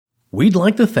We'd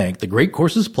like to thank the Great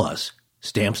Courses Plus,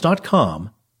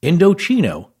 Stamps.com,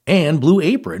 Indochino, and Blue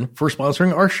Apron for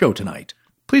sponsoring our show tonight.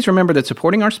 Please remember that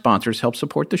supporting our sponsors helps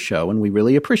support the show, and we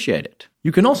really appreciate it.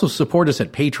 You can also support us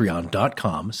at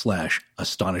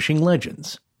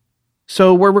patreon.com/astonishinglegends.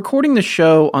 So we're recording the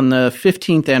show on the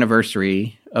 15th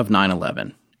anniversary of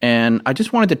 9/11, and I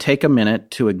just wanted to take a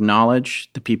minute to acknowledge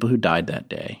the people who died that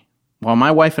day. While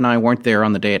my wife and I weren't there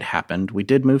on the day it happened, we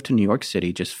did move to New York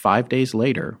City just 5 days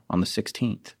later on the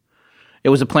 16th. It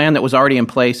was a plan that was already in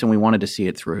place, and we wanted to see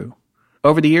it through.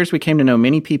 Over the years, we came to know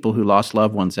many people who lost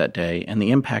loved ones that day, and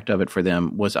the impact of it for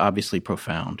them was obviously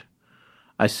profound.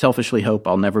 I selfishly hope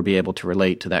I'll never be able to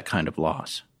relate to that kind of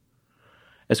loss.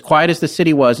 As quiet as the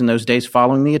city was in those days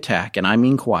following the attack, and I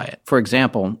mean quiet, for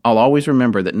example, I'll always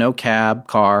remember that no cab,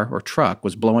 car, or truck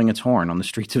was blowing its horn on the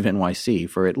streets of NYC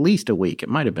for at least a week. It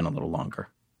might have been a little longer.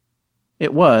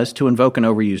 It was, to invoke an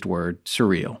overused word,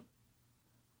 surreal.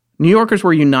 New Yorkers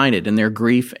were united in their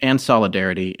grief and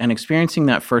solidarity, and experiencing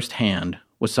that firsthand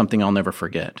was something I'll never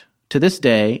forget. To this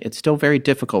day, it's still very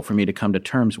difficult for me to come to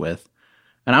terms with,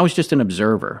 and I was just an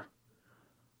observer.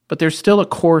 But there's still a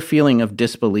core feeling of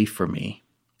disbelief for me.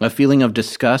 A feeling of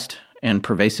disgust and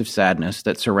pervasive sadness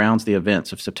that surrounds the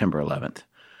events of September 11th.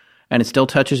 And it still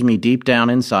touches me deep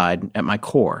down inside at my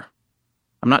core.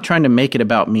 I'm not trying to make it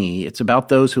about me. It's about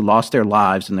those who lost their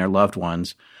lives and their loved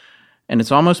ones. And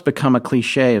it's almost become a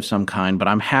cliche of some kind, but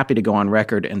I'm happy to go on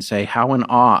record and say how in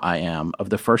awe I am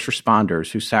of the first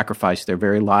responders who sacrificed their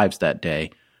very lives that day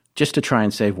just to try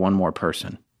and save one more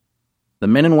person. The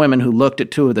men and women who looked at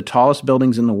two of the tallest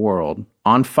buildings in the world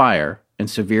on fire and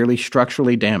severely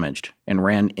structurally damaged and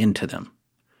ran into them.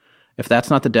 If that's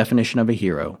not the definition of a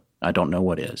hero, I don't know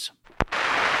what is.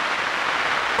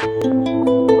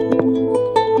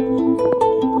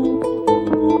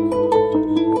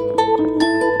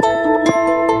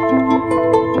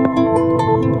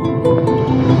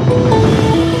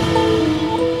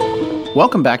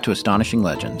 Welcome back to Astonishing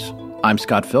Legends. I'm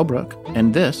Scott Philbrook,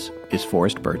 and this is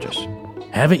Forrest Burgess.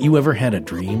 Haven't you ever had a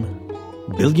dream?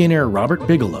 Billionaire Robert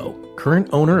Bigelow, current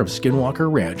owner of Skinwalker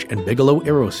Ranch and Bigelow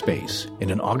Aerospace, in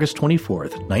an August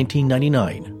 24th,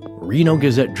 1999, Reno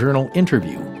Gazette-Journal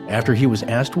interview after he was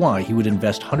asked why he would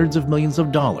invest hundreds of millions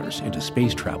of dollars into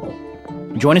space travel.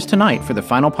 Join us tonight for the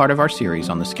final part of our series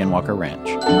on the Skinwalker Ranch.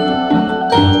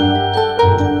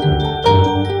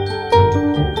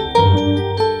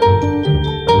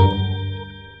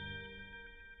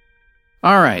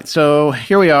 All right, so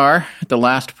here we are at the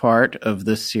last part of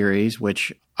this series,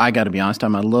 which I got to be honest,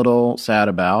 I'm a little sad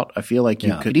about. I feel like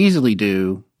you could easily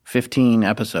do 15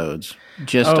 episodes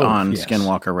just on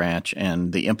Skinwalker Ranch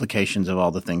and the implications of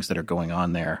all the things that are going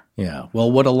on there. Yeah,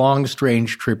 well, what a long,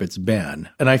 strange trip it's been.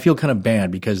 And I feel kind of bad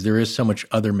because there is so much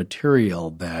other material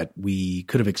that we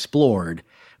could have explored,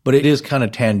 but it is kind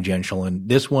of tangential. And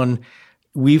this one,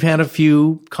 we've had a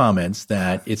few comments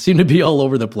that it seemed to be all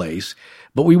over the place.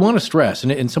 But we want to stress,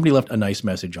 and somebody left a nice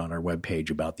message on our webpage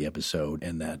about the episode,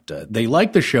 and that they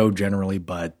liked the show generally,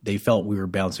 but they felt we were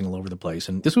bouncing all over the place.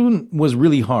 And this one was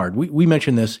really hard. We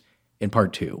mentioned this in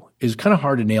part 2. It's kind of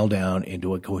hard to nail down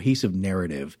into a cohesive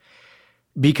narrative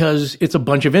because it's a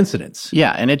bunch of incidents.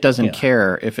 Yeah, and it doesn't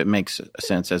care if it makes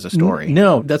sense as a story.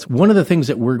 No, that's one of the things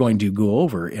that we're going to go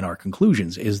over in our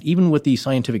conclusions is even with the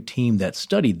scientific team that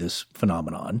studied this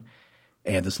phenomenon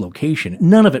and this location,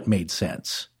 none of it made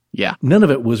sense. Yeah. None of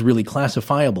it was really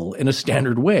classifiable in a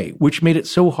standard way, which made it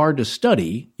so hard to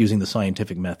study using the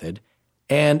scientific method,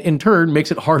 and in turn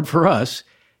makes it hard for us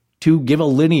to give a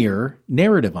linear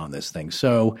narrative on this thing.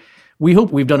 So we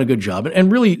hope we've done a good job.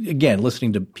 And really, again,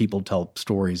 listening to people tell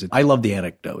stories, I love the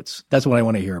anecdotes. That's what I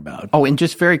want to hear about. Oh, and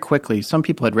just very quickly, some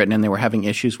people had written in they were having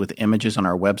issues with images on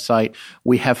our website.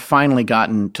 We have finally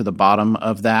gotten to the bottom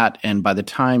of that, and by the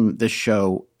time this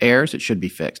show airs, it should be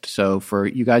fixed. So for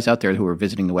you guys out there who are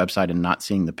visiting the website and not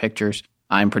seeing the pictures,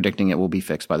 I'm predicting it will be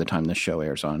fixed by the time this show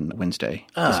airs on Wednesday.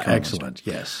 Excellent,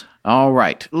 yes. All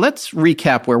right. Let's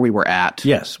recap where we were at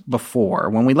before.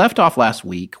 When we left off last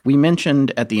week, we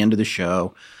mentioned at the end of the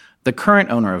show the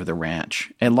current owner of the ranch,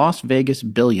 a Las Vegas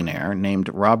billionaire named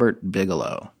Robert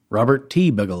Bigelow. Robert T.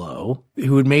 Bigelow,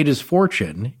 who had made his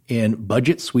fortune in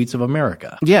Budget Suites of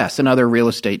America. Yes, and other real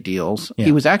estate deals. Yeah.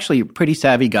 He was actually a pretty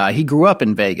savvy guy. He grew up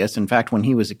in Vegas. In fact, when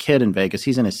he was a kid in Vegas,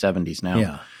 he's in his 70s now.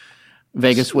 Yeah.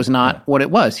 Vegas was not what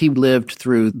it was. He lived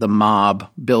through the mob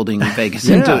building Vegas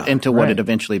into what it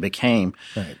eventually became.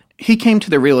 Right. He came to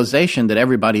the realization that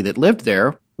everybody that lived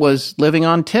there was living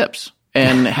on tips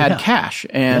and had cash.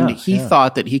 And he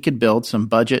thought that he could build some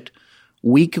budget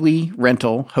weekly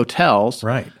rental hotels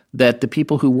that the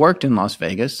people who worked in Las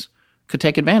Vegas could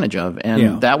take advantage of.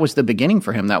 And that was the beginning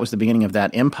for him. That was the beginning of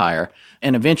that empire.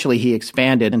 And eventually he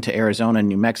expanded into Arizona and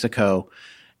New Mexico.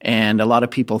 And a lot of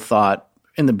people thought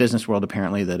in the business world,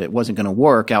 apparently, that it wasn't going to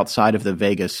work outside of the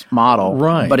Vegas model.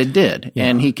 Right. But it did. Yeah.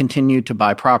 And he continued to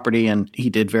buy property, and he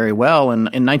did very well. And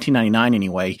in 1999,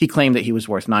 anyway, he claimed that he was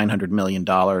worth $900 million.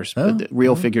 But the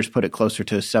real figures put it closer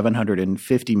to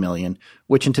 $750 million,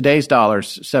 which in today's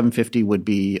dollars, $750 would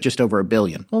be just over $1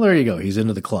 billion. Well, there you go. He's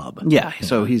into the club. Yeah.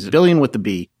 So he's $1 billion with the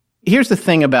B. Here's the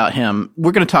thing about him.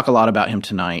 We're going to talk a lot about him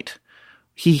tonight.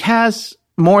 He has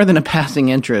more than a passing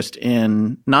interest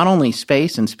in not only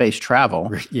space and space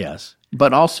travel, yes,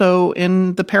 but also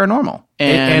in the paranormal.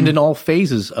 And in all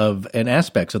phases of and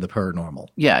aspects of the paranormal.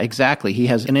 Yeah, exactly. He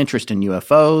has an interest in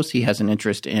UFOs. He has an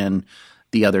interest in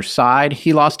the other side.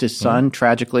 He lost his son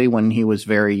tragically when he was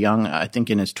very young. I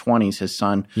think in his 20s, his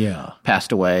son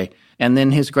passed away. And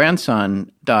then his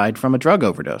grandson died from a drug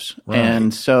overdose. Right.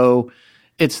 And so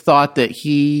it's thought that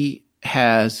he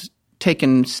has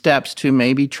taken steps to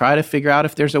maybe try to figure out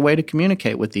if there's a way to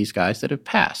communicate with these guys that have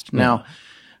passed. Now,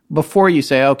 before you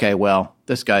say, okay, well,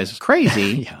 this guy's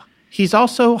crazy, he's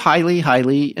also highly,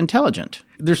 highly intelligent.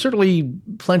 There's certainly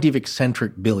plenty of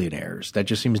eccentric billionaires. That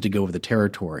just seems to go with the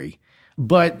territory.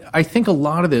 But I think a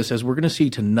lot of this, as we're going to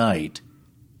see tonight,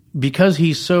 because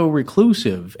he's so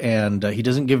reclusive and he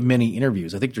doesn't give many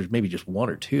interviews, I think there's maybe just one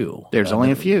or two. There's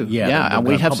only a few. Yeah.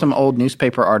 We have some old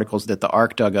newspaper articles that the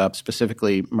ARC dug up,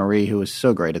 specifically Marie, who was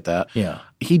so great at that. Yeah.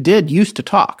 He did used to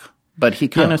talk, but he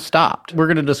kind of stopped. We're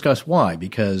going to discuss why,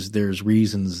 because there's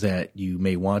reasons that you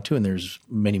may want to, and there's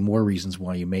many more reasons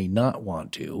why you may not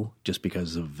want to, just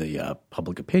because of the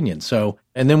public opinion. So,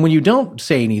 and then when you don't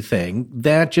say anything,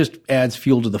 that just adds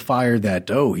fuel to the fire that,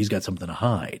 he's got something to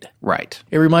hide. Right.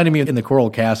 It reminded me in the Coral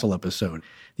Castle episode,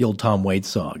 the old Tom Waits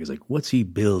song is like, what's he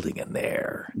building in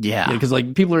there? Yeah. Because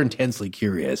people are intensely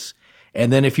curious. And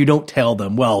then if you don't tell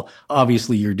them, well,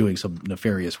 obviously you're doing some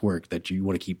nefarious work that you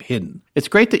want to keep hidden. It's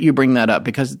great that you bring that up,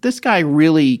 because this guy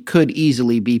really could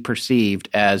easily be perceived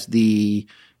as the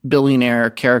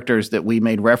billionaire characters that we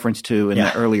made reference to in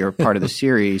the earlier part of the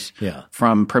series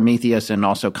from Prometheus and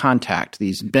also Contact,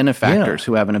 these benefactors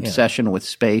who have an obsession with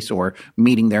space or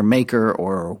meeting their maker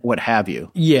or what have you.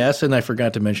 Yes, and I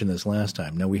forgot to mention this last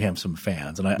time. Now, we have some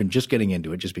fans, and I've been just getting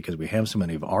into it just because we have so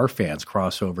many of our fans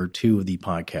cross over to the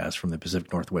podcast from the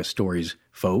Pacific Northwest Stories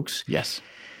folks. Yes.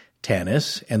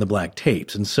 Tanis and the Black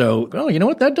Tapes. And so, you know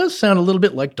what? That does sound a little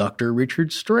bit like Dr.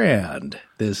 Richard Strand,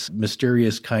 this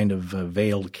mysterious kind of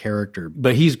veiled character.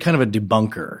 But he's kind of a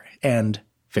debunker and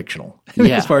fictional,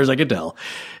 as far as I can tell.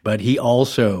 But he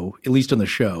also, at least on the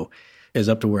show, is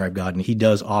up to where I've gotten. He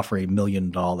does offer $1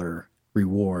 million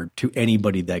reward to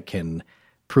anybody that can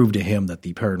prove to him that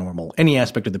the paranormal, any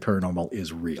aspect of the paranormal,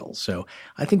 is real. So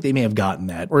I think they may have gotten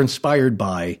that or inspired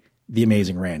by The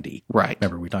Amazing Randi. Right.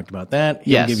 Remember, we talked about that?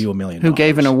 He'll give you $1 million. Who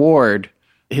gave an award,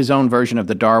 his own version of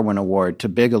the Darwin Award, to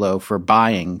Bigelow for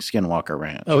buying Skinwalker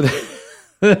Ranch. Oh,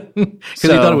 because he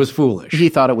thought it was foolish. He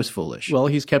thought it was foolish. Well,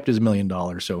 he's kept his $1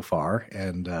 million so far.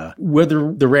 And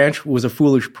whether the ranch was a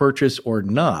foolish purchase or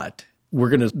not, we're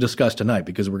going to discuss tonight,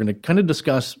 because we're going to kind of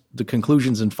discuss the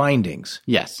conclusions and findings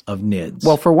of NIDS.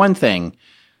 Well, for one thing,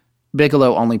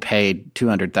 Bigelow only paid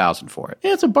 $200,000 for it.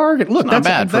 Yeah, it's a bargain. Look, it's not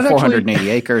bad for 480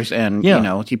 acres, and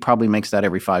he probably makes that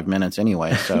every 5 minutes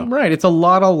anyway. So right, it's a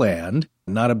lot of land,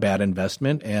 not a bad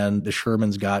investment, and the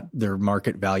Shermans got their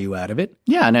market value out of it.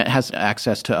 Yeah, and it has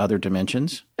access to other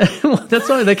dimensions. That's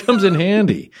all that comes in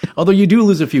handy. Although you do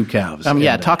lose a few calves.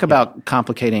 Talk about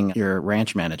complicating your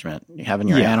ranch management, having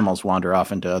your animals wander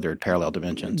off into other parallel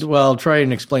dimensions. Well, try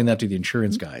and explain that to the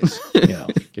insurance guys.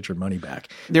 Get your money back.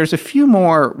 There's a few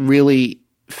more really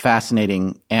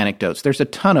fascinating anecdotes. There's a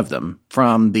ton of them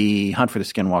from the Hunt for the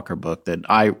Skinwalker book that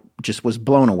I just was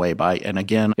blown away by. And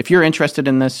again, if you're interested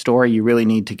in this story, you really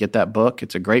need to get that book.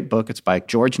 It's a great book. It's by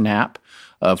George Knapp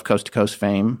of Coast to Coast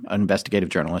fame, an investigative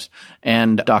journalist,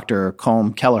 and Dr.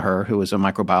 Colm Kelleher, who is a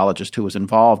microbiologist who was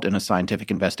involved in a scientific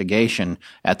investigation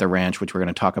at the ranch, which we're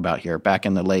going to talk about here, back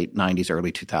in the late 90s,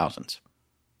 early 2000s.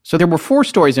 So there were 4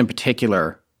 stories in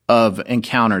particular of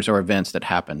encounters or events that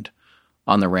happened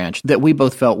on the ranch that we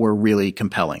both felt were really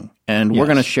compelling. And we're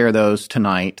going to share those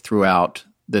tonight throughout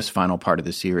this final part of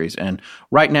the series. And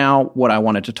right now, what I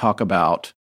wanted to talk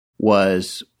about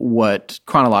was what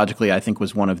chronologically I think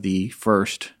was one of the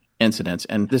first incidents.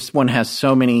 And this one has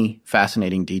so many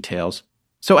fascinating details.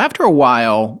 So after a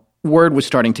while, word was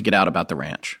starting to get out about the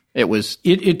ranch.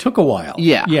 It took a while.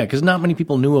 Yeah. Yeah, because not many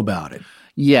people knew about it.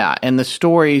 Yeah, and the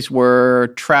stories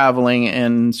were traveling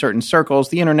in certain circles.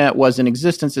 The internet was in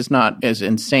existence. It's not as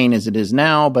insane as it is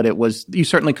now, but you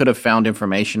certainly could have found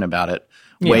information about it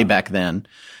way back then.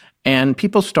 And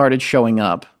people started showing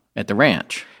up at the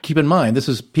ranch. Keep in mind, this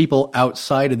is people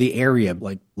outside of the area,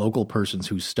 like local persons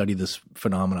who study this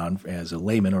phenomenon as a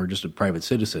layman or just a private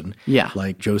citizen,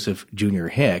 like Joseph Jr.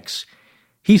 Hicks.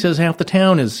 He says half the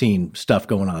town has seen stuff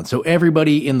going on. So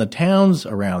everybody in the towns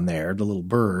around there, the little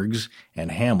burgs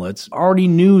and hamlets, already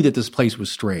knew that this place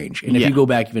was strange. And if you go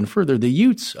back even further, the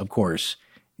Utes, of course,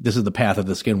 this is the path of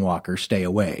the skinwalker, stay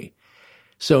away.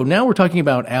 So now we're talking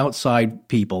about outside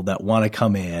people that want to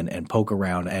come in and poke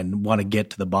around and want to get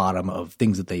to the bottom of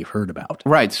things that they've heard about.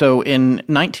 Right. So in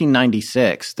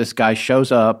 1996, this guy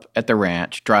shows up at the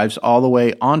ranch, drives all the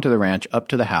way onto the ranch up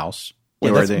to the house.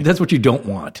 Yeah, that's what you don't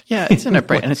want. Yeah, it's in a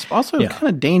break. And it's also kind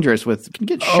of dangerous you can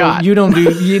get shot. You don't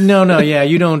do, you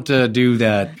don't do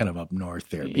that kind of up north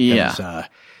there because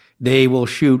they will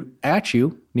shoot at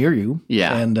you, near you.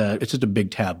 Yeah. And it's just a big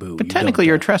taboo. But technically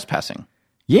you're trespassing.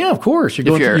 Yeah, of course.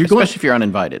 Especially if you're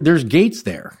uninvited. There's gates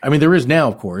there. I mean, there is now,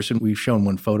 of course, and we've shown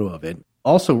one photo of it.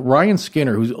 Also, Ryan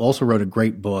Skinner, who also wrote a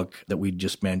great book that we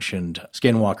just mentioned,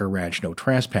 Skinwalker Ranch, No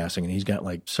Trespassing, and he's got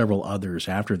like several others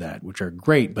after that, which are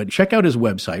great. But check out his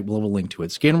website. We'll have a link to it,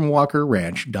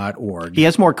 skinwalkerranch.org. He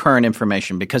has more current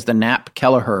information because the Knapp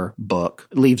Kelleher book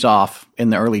leaves off in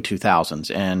the early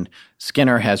 2000s, and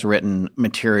Skinner has written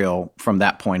material from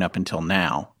that point up until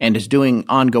now and is doing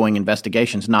ongoing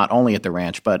investigations not only at the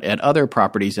ranch but at other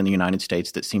properties in the United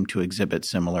States that seem to exhibit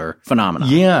similar phenomena.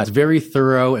 Yeah, it's very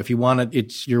thorough. If you want it,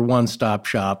 it's your one-stop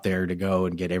shop there to go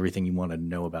and get everything you want to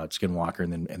know about Skinwalker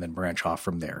and then branch off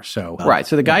from there. So right.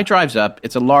 So the guy drives up.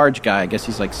 It's a large guy. I guess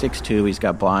he's like 6'2". He's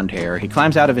got blonde hair. He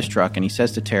climbs out of his truck and he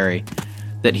says to Terry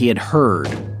that he had heard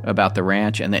about the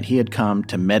ranch and that he had come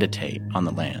to meditate on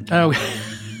the land. Oh,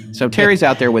 so Terry's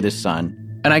out there with his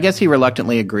son, and I guess he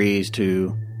reluctantly agrees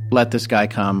to let this guy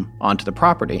come onto the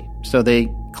property. So they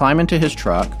climb into his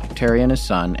truck, Terry and his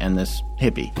son, and this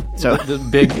hippie. So this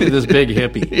big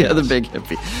hippie. Yeah, the big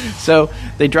hippie. So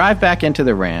they drive back into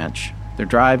the ranch. They're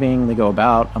driving. They go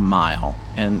about a mile,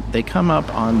 and they come up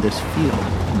on this field.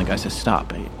 And the guy says,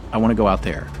 "Stop! I want to go out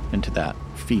there into that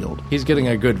field." He's getting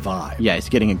a good vibe. Yeah, he's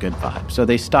getting a good vibe. So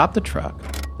they stop the truck.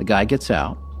 The guy gets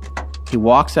out. He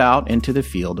walks out into the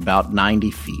field about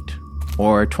 90 feet,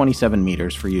 or 27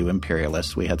 meters for you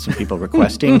imperialists. We had some people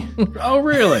requesting. Oh,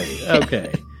 really?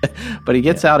 Okay. But he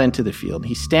gets out into the field.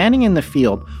 He's standing in the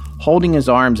field holding his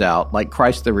arms out like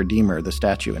Christ the Redeemer, the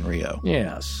statue in Rio.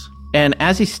 Yes. And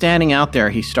as he's standing out there,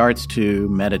 he starts to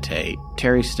meditate.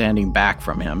 Terry's standing back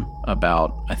from him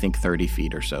about, I think, 30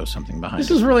 feet or so, something behind him.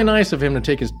 This is really nice of him to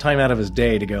take his time out of his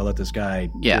day to go let this guy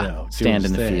stand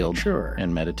in the field sure.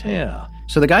 and meditate. Yeah.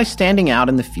 So the guy's standing out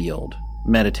in the field,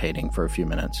 meditating for a few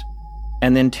minutes.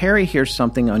 And then Terry hears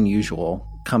something unusual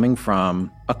coming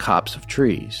from a copse of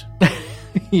trees.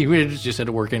 You just had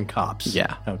to work in cops.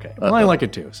 Yeah. Okay. Well, I like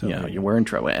it too. So yeah, you're wearing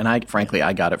trouble. And I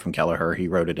got it from Kelleher. He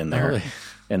wrote it in there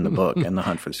in the book, in The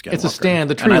Hunt for the Skinwalker. It's a stand,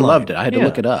 the tree And I line. loved it. I had to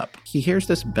look it up. He hears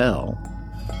this bell,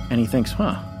 and he thinks,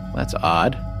 that's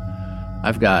odd.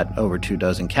 I've got over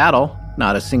 24 cattle.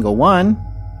 Not a single one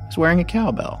is wearing a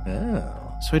cowbell. Oh.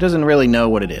 So he doesn't really know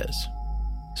what it is.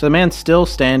 So the man's still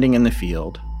standing in the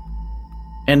field.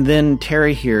 And then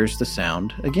Terry hears the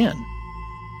sound again.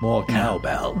 More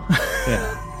cowbell.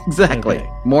 Yeah. Exactly. Okay.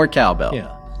 More cowbell.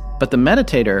 Yeah. But the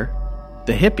meditator,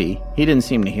 the hippie, he didn't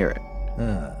seem to hear it.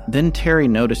 Then Terry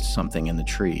noticed something in the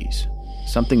trees.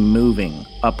 Something moving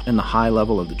up in the high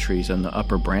level of the trees and the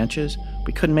upper branches.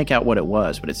 We couldn't make out what it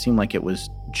was, but it seemed like it was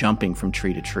jumping from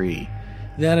tree to tree.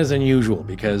 That is unusual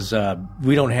because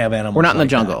we don't have animals. We're not in the like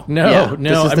jungle. That. No.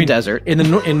 This is the desert. In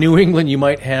New England, you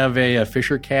might have a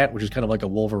fisher cat, which is kind of like a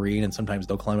wolverine, and sometimes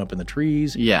they'll climb up in the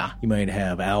trees. Yeah. You might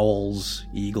have owls,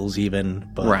 eagles even,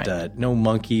 but right. No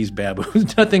monkeys,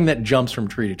 baboons, nothing that jumps from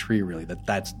tree to tree, really.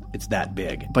 It's that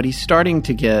big. But he's starting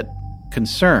to get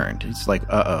concerned. It's like,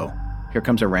 uh-oh, here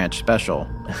comes a ranch special.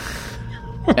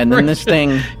 And then this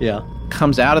thing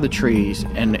comes out of the trees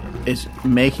and is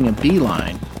making a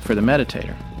beeline for the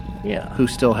meditator. Yeah. Who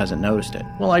still hasn't noticed it.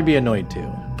 Well, I'd be annoyed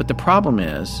too. But the problem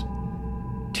is,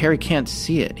 Terry can't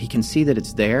see it. He can see that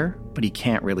it's there, but he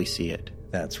can't really see it.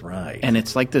 That's right. And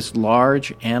it's like this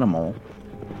large animal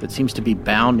that seems to be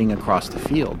bounding across the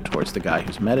field towards the guy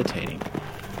who's meditating.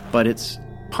 But it's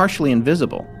partially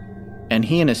invisible. And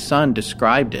he and his son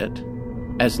described it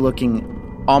as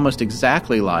looking almost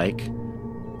exactly like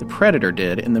the Predator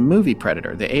did in the movie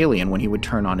Predator, the alien, when he would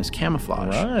turn on his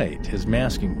camouflage. Right, his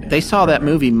masking. They saw that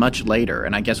movie much later,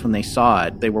 and I guess when they saw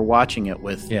it, they were watching it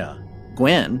with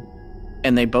Gwen,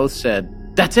 and they both said,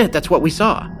 "That's it, that's what we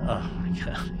saw." Oh, my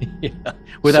God. Yeah.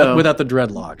 Without the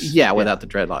dreadlocks. Yeah, without the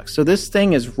dreadlocks. So this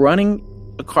thing is running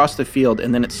across the field,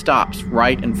 and then it stops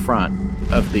right in front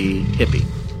of the hippie.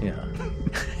 Yeah.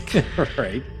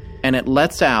 Right. And it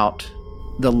lets out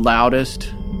the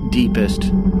loudest,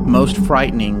 deepest, most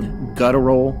frightening,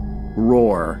 guttural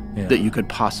roar that you could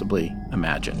possibly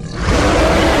imagine.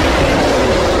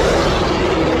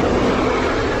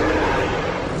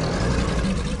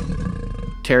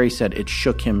 Terry said it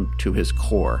shook him to his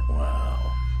core.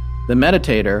 Wow. The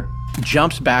meditator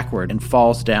jumps backward and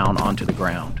falls down onto the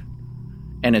ground.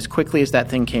 And as quickly as that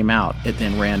thing came out, it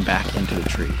then ran back into the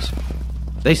trees.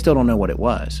 They still don't know what it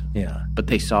was. Yeah. But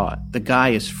they saw it. The guy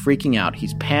is freaking out.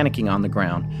 He's panicking on the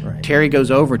ground. Right. Terry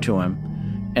goes over to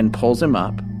him and pulls him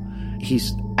up.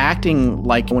 He's acting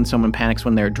like when someone panics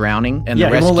when they're drowning and the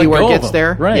rescuer gets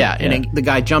there. Right. Yeah, and the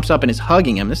guy jumps up and is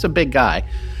hugging him. This is a big guy,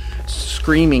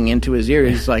 screaming into his ear.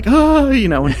 He's like, oh,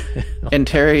 And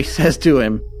Terry says to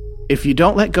him, if you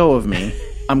don't let go of me,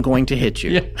 I'm going to hit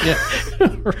you.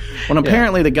 When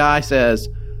apparently the guy says,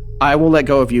 I will let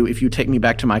go of you if you take me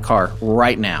back to my car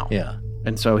right now. Yeah.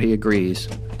 And so he agrees.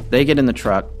 They get in the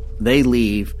truck. They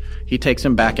leave. He takes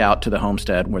him back out to the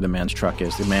homestead where the man's truck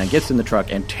is. The man gets in the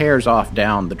truck and tears off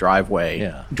down the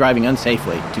driveway, driving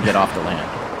unsafely to get off the land.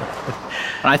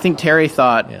 And I think Terry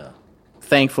thought,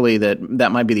 thankfully,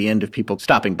 that might be the end of people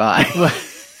stopping by.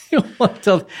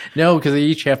 No, because they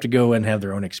each have to go and have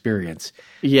their own experience.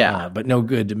 Yeah. But no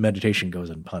good meditation goes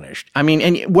unpunished. I mean,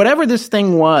 and whatever this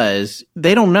thing was,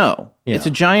 they don't know. Yeah. It's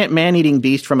a giant man-eating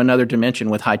beast from another dimension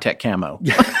with high-tech camo.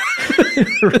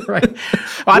 Right.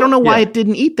 I don't know why it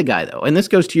didn't eat the guy, though. And this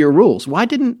goes to your rules. Why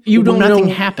didn't nothing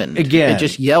happen? Again, it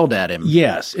just yelled at him.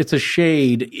 Yes, it's a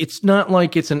shade. It's not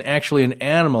like it's actually an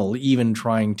animal even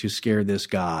trying to scare this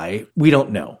guy. We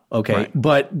don't know, okay? Right.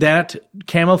 But that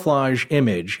camouflage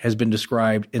image has been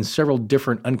described in several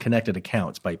different unconnected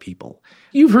accounts by people.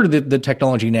 You've heard of the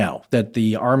technology now that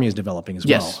the Army is developing as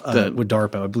well with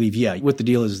DARPA, I believe. Yeah, what the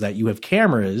deal is that you have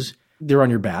cameras, they're on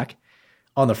your back.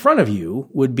 On the front of you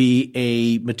would be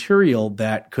a material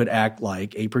that could act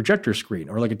like a projector screen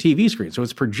or like a TV screen. So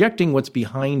it's projecting what's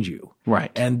behind you.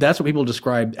 Right. And that's what people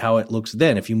describe how it looks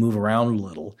then if you move around a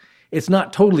little. It's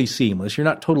not totally seamless. You're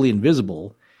not totally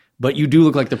invisible, but you do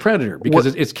look like the predator because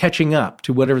it's catching up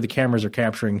to whatever the cameras are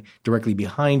capturing directly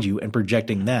behind you and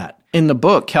projecting that. In the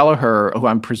book, Kelleher, who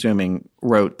I'm presuming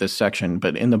wrote this section,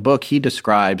 but in the book he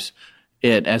describes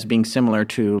it as being similar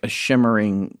to a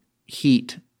shimmering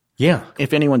heat. Yeah.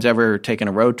 If anyone's ever taken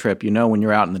a road trip, when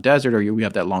you're out in the desert or you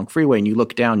have that long freeway and you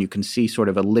look down, you can see sort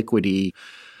of a liquidy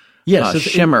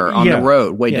shimmer on the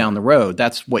road, way down the road.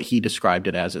 That's what he described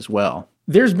it as well.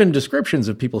 There's been descriptions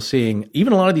of people seeing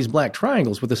even a lot of these black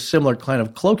triangles with a similar kind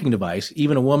of cloaking device.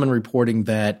 Even a woman reporting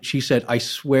that she said, I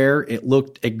swear it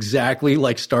looked exactly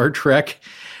like Star Trek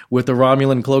with the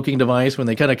Romulan cloaking device when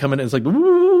they kind of come in and it's like,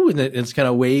 woo, and it's kind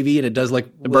of wavy and it does like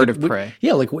a bird of prey.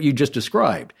 Yeah, like what you just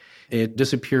described. It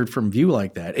disappeared from view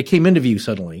like that. It came into view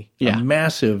suddenly, a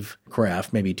massive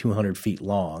craft, maybe 200 feet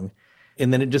long,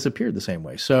 and then it disappeared the same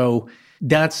way. So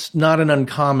that's not an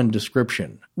uncommon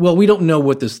description. Well, we don't know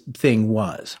what this thing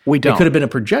was. We don't. It could have been a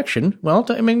projection. Well,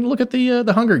 look at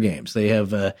the Hunger Games. They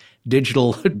have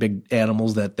digital big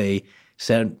animals that they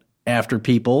sent after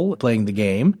people playing the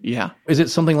game. Yeah. Is it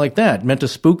something like that, meant to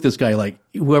spook this guy, like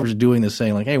whoever's doing this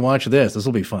saying like, hey, watch this. This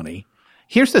will be funny.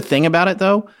 Here's the thing about it,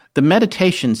 though. The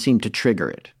meditation seemed to trigger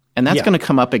it. And that's going to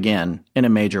come up again in a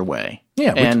major way.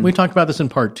 Yeah, and we talked about this in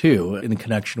part 2 in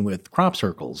connection with crop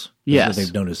circles. Yes.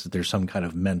 They've noticed that there's some kind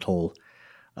of mental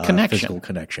physical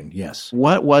connection. Yes.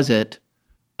 What was it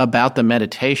about the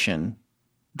meditation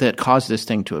that caused this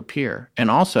thing to appear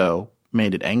and also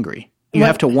made it angry? You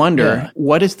have to wonder,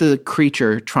 what is the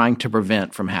creature trying to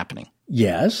prevent from happening?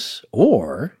 Yes,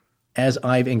 or, as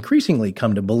I've increasingly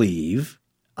come to believe,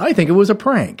 I think it was a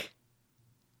prank.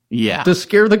 Yeah. To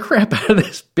scare the crap out of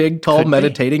this big, tall,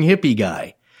 meditating hippie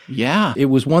guy. Yeah. It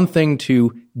was one thing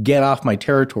to get off my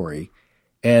territory,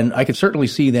 and I could certainly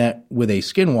see that with a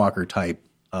skinwalker type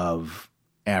of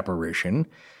apparition,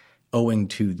 owing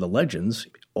to the legends,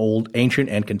 old, ancient,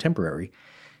 and contemporary.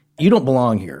 You don't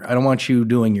belong here. I don't want you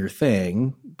doing your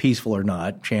thing, peaceful or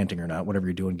not, chanting or not, whatever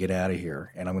you're doing, get out of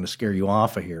here, and I'm going to scare you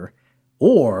off of here.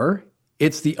 Or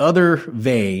it's the other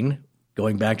vein,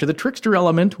 going back to the trickster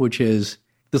element, which is,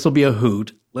 this will be a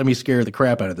hoot. Let me scare the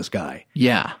crap out of this guy.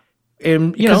 Yeah.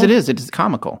 And because it's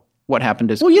comical. What happened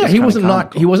is he wasn't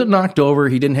knocked over.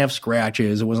 He didn't have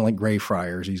scratches. It wasn't like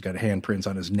Greyfriars. He's got handprints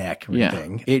on his neck or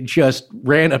anything. It just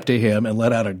ran up to him and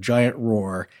let out a giant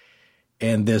roar,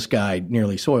 and this guy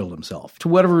nearly soiled himself. To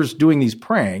whatever's doing these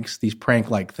pranks, these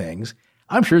prank-like things,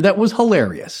 I'm sure that was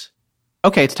hilarious.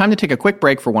 Okay, it's time to take a quick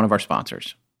break for one of our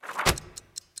sponsors.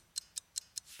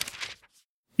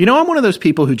 I'm one of those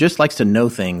people who just likes to know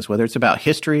things, whether it's about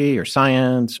history or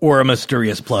science. Or a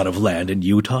mysterious plot of land in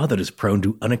Utah that is prone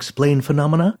to unexplained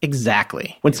phenomena.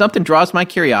 Exactly. When something draws my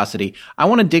curiosity, I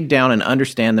want to dig down and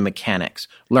understand the mechanics.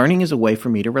 Learning is a way for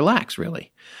me to relax,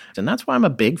 really. And that's why I'm a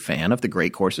big fan of the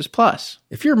Great Courses Plus.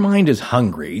 If your mind is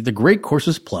hungry, the Great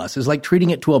Courses Plus is like treating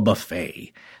it to a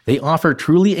buffet. They offer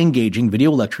truly engaging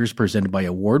video lectures presented by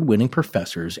award-winning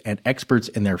professors and experts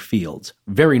in their fields.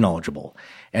 Very knowledgeable.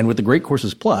 And with the Great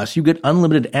Courses Plus, you get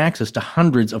unlimited access to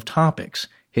hundreds of topics.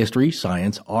 History,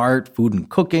 science, art, food and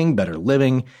cooking, better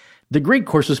living. The Great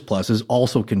Courses Plus is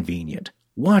also convenient.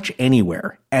 Watch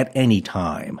anywhere, at any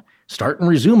time. Start and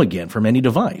resume again from any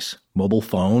device. Mobile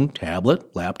phone,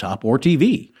 tablet, laptop, or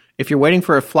TV. If you're waiting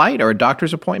for a flight or a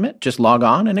doctor's appointment, just log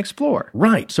on and explore.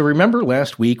 Right. So remember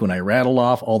last week when I rattled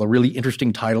off all the really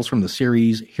interesting titles from the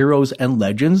series Heroes and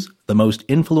Legends, the most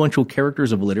influential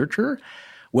characters of literature?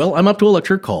 Well, I'm up to a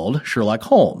lecture called Sherlock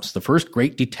Holmes, the First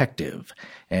Great Detective.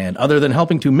 And other than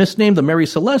helping to misname the Mary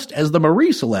Celeste as the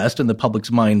Marie Celeste in the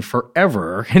public's mind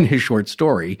forever in his short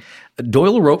story,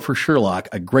 Doyle wrote for Sherlock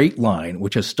a great line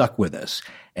which has stuck with us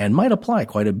and might apply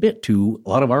quite a bit to a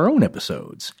lot of our own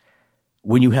episodes.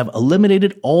 When you have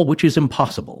eliminated all which is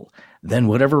impossible, then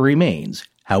whatever remains,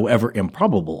 however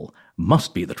improbable,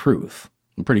 must be the truth.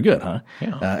 Pretty good, huh?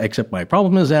 Yeah. Except my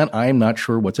problem is that I'm not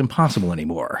sure what's impossible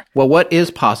anymore. Well, what is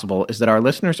possible is that our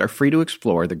listeners are free to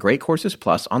explore the Great Courses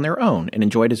Plus on their own and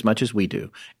enjoy it as much as we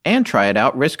do, and try it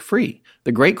out risk-free.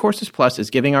 The Great Courses Plus is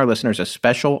giving our listeners a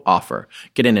special offer.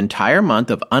 Get an entire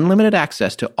month of unlimited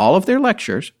access to all of their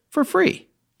lectures for free.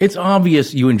 It's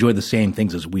obvious you enjoy the same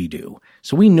things as we do,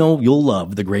 so we know you'll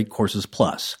love the Great Courses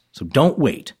Plus. So don't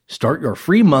wait. Start your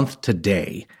free month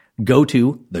today. Go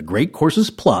to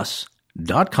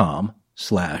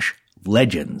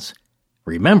thegreatcoursesplus.com/legends.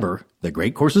 Remember,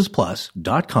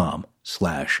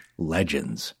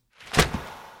 thegreatcoursesplus.com/legends.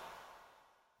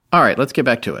 All right, let's get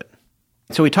back to it.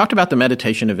 So we talked about the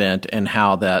meditation event and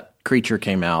how that creature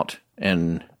came out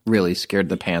and really scared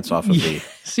the pants off of the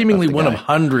seemingly of the one guy. of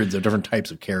hundreds of different types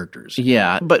of characters.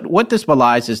 Yeah, but what this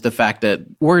belies is the fact that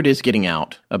word is getting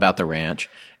out about the ranch,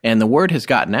 and the word has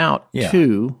gotten out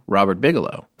to Robert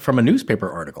Bigelow. From a newspaper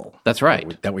article. That's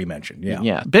right. That we mentioned, yeah.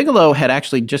 Yeah. Bigelow had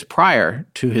actually, just prior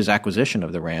to his acquisition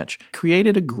of the ranch,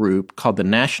 created a group called the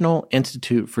National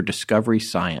Institute for Discovery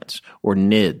Science, or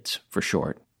NIDS for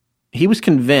short. He was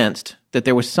convinced that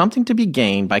there was something to be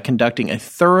gained by conducting a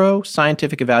thorough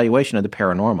scientific evaluation of the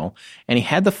paranormal, and he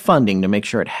had the funding to make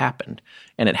sure it happened,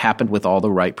 and it happened with all the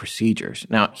right procedures.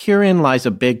 Now, herein lies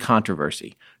a big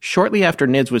controversy. Shortly after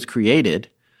NIDS was created,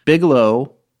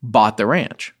 Bigelow bought the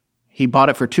ranch. He bought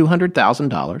it for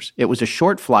 $200,000. It was a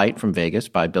short flight from Vegas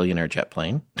by billionaire jet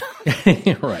plane.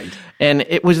 Right. And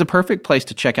it was the perfect place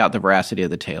to check out the veracity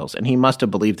of the tales, and he must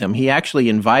have believed them. He actually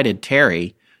invited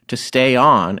Terry to stay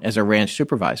on as a ranch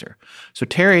supervisor. So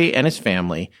Terry and his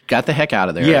family got the heck out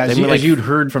of there. Yeah, as you'd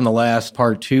heard from the last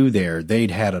part 2 there,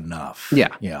 they'd had enough.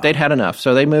 Yeah, they'd had enough.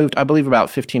 So they moved, I believe, about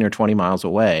 15 or 20 miles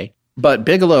away. But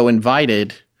Bigelow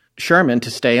invited Sherman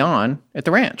to stay on at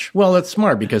the ranch. Well, that's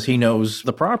smart because he knows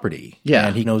the property. Yeah.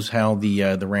 And he knows how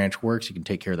the ranch works. He can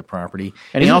take care of the property.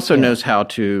 And he also knows how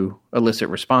to elicit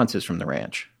responses from the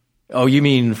ranch. Oh, you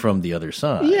mean from the other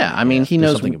side? Yeah, I mean, he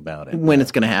knows something about it. When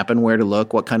it's going to happen, where to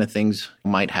look, what kind of things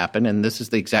might happen, and this is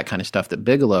the exact kind of stuff that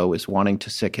Bigelow is wanting to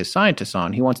sick his scientists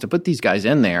on. He wants to put these guys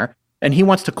in there, and he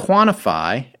wants to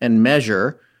quantify and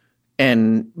measure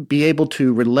and be able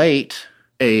to relate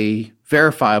a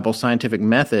verifiable scientific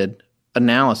method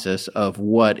analysis of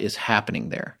what is happening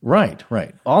there. Right,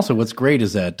 right. Also, what's great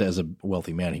is that as a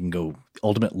wealthy man, he can go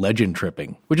ultimate legend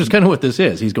tripping, which is kind of what this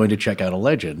is. He's going to check out a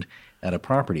legend at a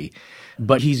property.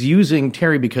 But he's using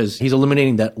Terry because he's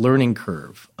eliminating that learning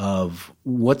curve of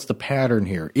what's the pattern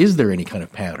here? Is there any kind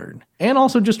of pattern? And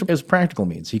also just as practical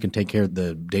means, he can take care of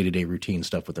the day-to-day routine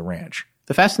stuff with the ranch.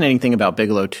 The fascinating thing about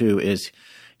Bigelow, too, is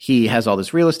he has all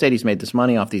this real estate. He's made this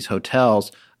money off these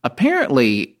hotels.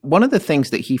 Apparently, one of the things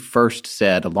that he first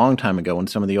said a long time ago in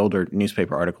some of the older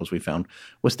newspaper articles we found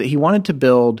was that he wanted to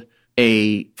build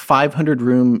a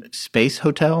 500-room space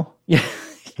hotel.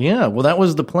 Yeah, well, that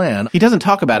was the plan. He doesn't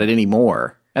talk about it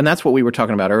anymore. And that's what we were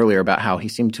talking about earlier about how he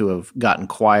seemed to have gotten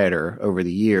quieter over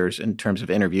the years in terms of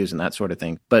interviews and that sort of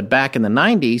thing. But back in the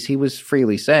 90s, he was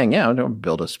freely saying, yeah, I'm going to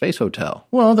build a space hotel.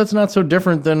 Well, that's not so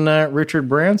different than Richard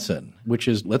Branson, which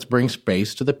is let's bring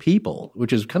space to the people,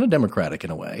 which is kind of democratic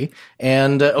in a way.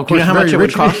 And of course, you know how much it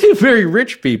would cost? Very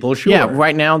rich people, sure. Yeah,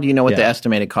 right now, do you know what the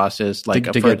estimated cost is? Like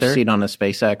to for get there? a seat on a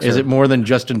SpaceX? Is it more than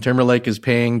Justin Timberlake is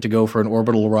paying to go for an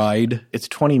orbital ride? It's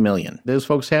 $20 million. Those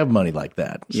folks have money like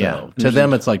that. So Yeah. to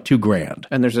them, it's like $2,000.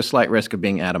 And there's a slight risk of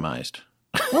being atomized.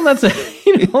 Well, that's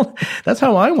that's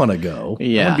how I want to go.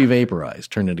 Yeah. I want to be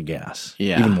vaporized, turned into gas.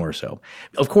 Yeah. Even more so.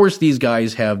 Of course, these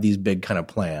guys have these big kind of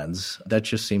plans. That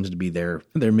just seems to be their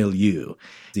milieu.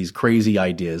 These crazy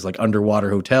ideas like underwater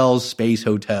hotels, space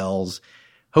hotels,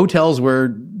 hotels where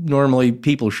normally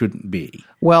people shouldn't be.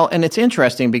 Well, and it's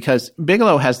interesting because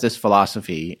Bigelow has this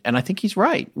philosophy, and I think he's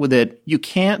right, with it. You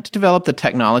can't develop the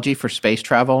technology for space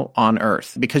travel on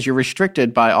Earth because you're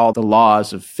restricted by all the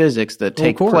laws of physics that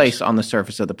take place on the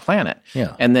surface of the planet.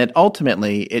 Yeah. And that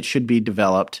ultimately it should be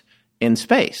developed in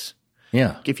space.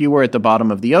 Yeah. If you were at the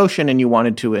bottom of the ocean and you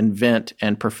wanted to invent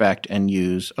and perfect and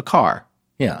use a car,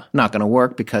 Yeah. not going to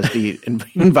work because the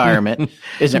environment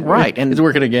isn't right. And it's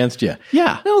working against you.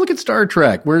 Yeah. No, look at Star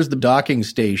Trek. Where's the docking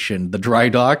station? The dry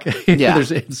dock? Yeah.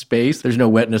 There's in space. There's no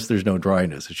wetness. There's no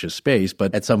dryness. It's just space.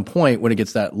 But at some point, when it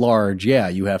gets that large, yeah,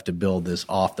 you have to build this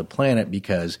off the planet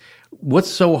because what's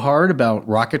so hard about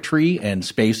rocketry and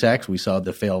SpaceX? We saw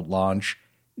the failed launch,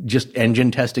 just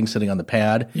engine testing sitting on the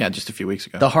pad. yeah, just a few weeks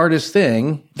ago. The hardest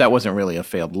thing. That wasn't really a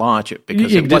failed launch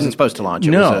because It it wasn't didn't- supposed to launch.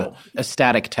 It No. was a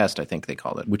static test, I think they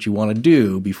called it. Which you want to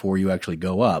do before you actually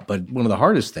go up. But one of the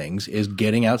hardest things is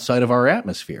getting outside of our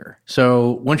atmosphere.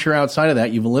 So once you're outside of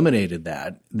that, you've eliminated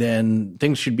that, then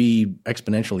things should be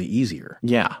exponentially easier.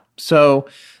 Yeah. So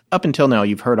up until now,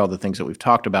 you've heard all the things that we've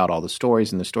talked about, all the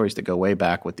stories and the stories that go way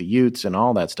back with the Utes and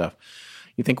all that stuff.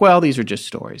 You think, well, these are just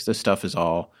stories. This stuff is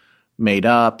all made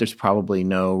up. There's probably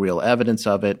no real evidence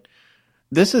of it.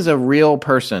 This is a real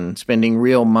person spending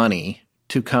real money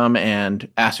to come and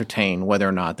ascertain whether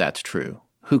or not that's true,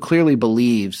 who clearly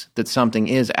believes that something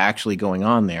is actually going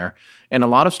on there. And a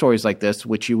lot of stories like this,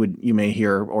 which you may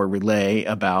hear or relay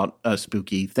about a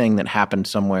spooky thing that happened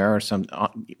somewhere or some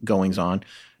goings on,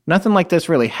 nothing like this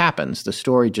really happens. The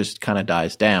story just kind of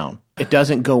dies down. It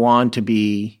doesn't go on to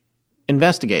be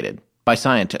investigated by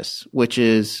scientists, which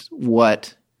is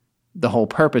what the whole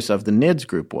purpose of the NIDS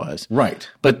group was. Right.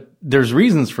 But there's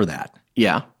reasons for that.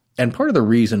 Yeah. And part of the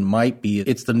reason might be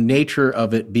it's the nature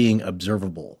of it being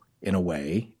observable in a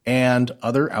way and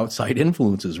other outside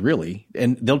influences, really.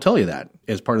 And they'll tell you that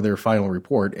as part of their final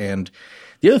report. And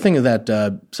the other thing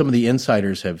that some of the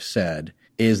insiders have said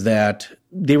is that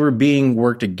they were being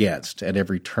worked against at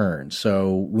every turn.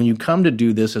 So when you come to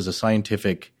do this as a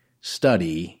scientific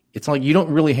study, it's like you don't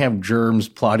really have germs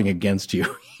plotting against you.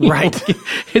 Right.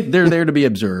 They're there to be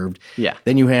observed. Yeah.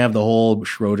 Then you have the whole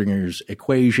Schrodinger's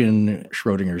equation,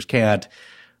 Schrodinger's cat,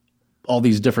 all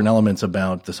these different elements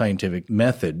about the scientific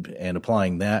method and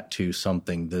applying that to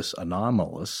something this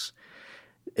anomalous.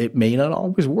 It may not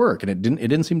always work, and it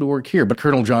didn't seem to work here. But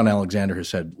Colonel John Alexander has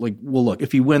said, like, well, look,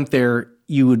 if you went there,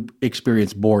 you would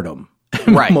experience boredom.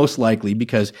 Right. Most likely,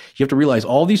 because you have to realize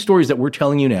all these stories that we're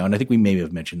telling you now, and I think we may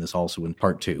have mentioned this also in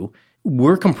part 2,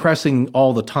 we're compressing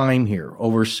all the time here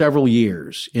over several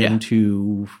years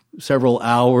into several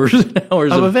hours and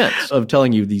hours of events of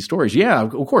telling you these stories. Yeah,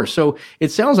 of course. So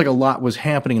it sounds like a lot was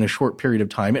happening in a short period of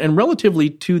time, and relatively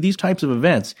to these types of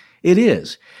events, it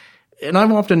is. And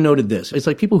I've often noted this. It's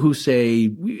like people who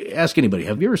say, ask anybody,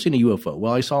 have you ever seen a UFO?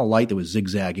 Well, I saw a light that was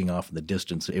zigzagging off in the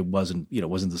distance. It wasn't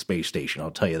the space station,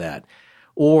 I'll tell you that.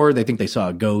 Or they think they saw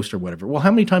a ghost or whatever. Well, how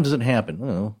many times does it happen? I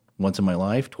don't know, once in my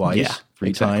life, twice,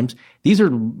 3 times. These are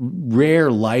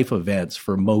rare life events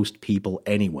for most people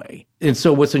anyway. And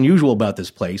so what's unusual about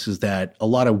this place is that a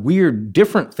lot of weird,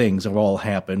 different things have all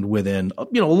happened within, a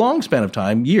long span of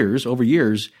time, over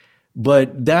years.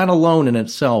 But that alone in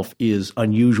itself is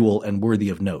unusual and worthy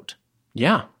of note.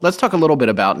 Yeah. Let's talk a little bit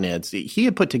about NIDS. He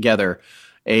had put together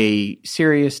a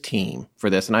serious team for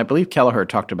this, and I believe Kelleher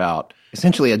talked about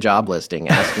essentially a job listing,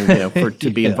 asking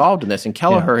to be involved in this. And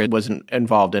Kelleher wasn't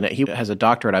involved in it. He has a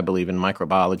doctorate, I believe, in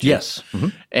microbiology. Yes. Mm-hmm.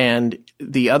 And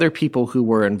the other people who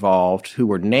were involved, who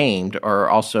were named, are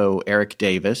also Eric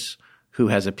Davis, who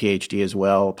has a PhD as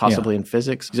well, possibly in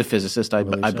physics. He's a physicist, I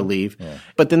believe. Yeah.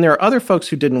 But then there are other folks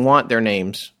who didn't want their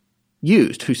names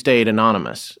used, who stayed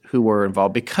anonymous, who were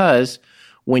involved, because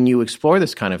when you explore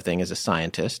this kind of thing as a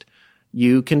scientist,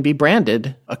 you can be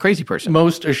branded a crazy person.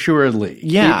 Most assuredly.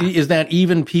 Yeah. Is that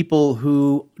even people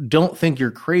who don't think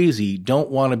you're crazy don't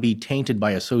want to be tainted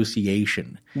by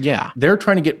association. Yeah. They're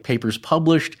trying to get papers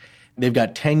published. They've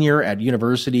got tenure at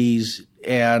universities,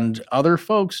 and other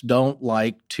folks don't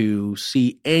like to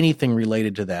see anything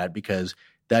related to that because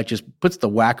that just puts the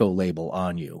wacko label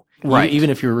on you, right? Even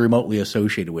if you're remotely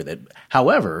associated with it.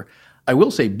 However, I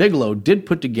will say Bigelow did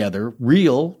put together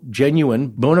real, genuine,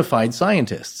 bona fide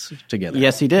scientists together.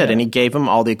 Yes, he did, and he gave them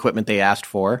all the equipment they asked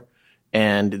for.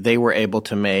 And they were able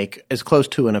to make as close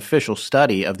to an official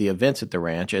study of the events at the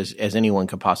ranch as anyone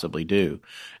could possibly do.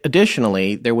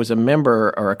 Additionally, there was a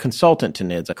member or a consultant to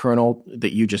NIDS, a colonel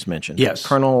that you just mentioned. Yes.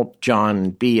 Colonel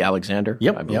John B. Alexander,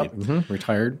 I believe.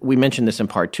 Retired. We mentioned this in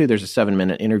part 2. There's a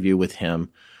 7-minute interview with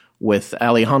him with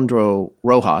Alejandro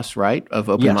Rojas, right, of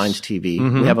Open Minds TV.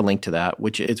 We have a link to that,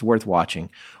 which it's worth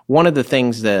watching. One of the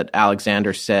things that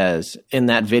Alexander says in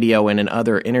that video and in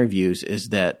other interviews is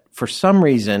that for some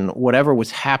reason, whatever was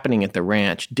happening at the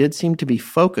ranch did seem to be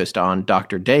focused on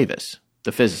Dr. Davis,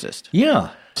 the physicist.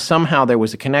 Yeah. Somehow there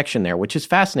was a connection there, which is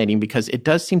fascinating because it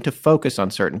does seem to focus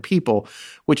on certain people,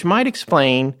 which might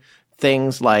explain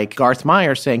things like Garth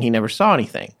Myers saying he never saw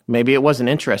anything. Maybe it wasn't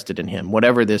interested in him,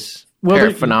 whatever this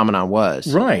phenomenon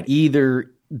was. Right. Either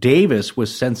Davis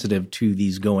was sensitive to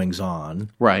these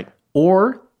goings-on. Right.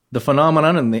 Or the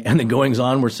phenomenon and the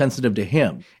goings-on were sensitive to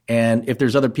him. And if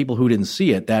there's other people who didn't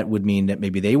see it, that would mean that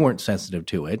maybe they weren't sensitive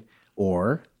to it.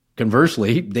 Or,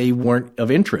 conversely, they weren't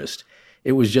of interest.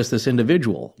 It was just this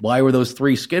individual. Why were those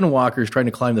 3 skinwalkers trying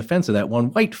to climb the fence of that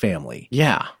one white family?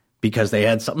 Yeah. Because they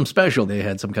had something special. They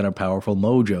had some kind of powerful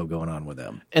mojo going on with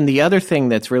them. And the other thing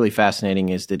that's really fascinating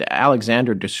is that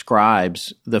Alexander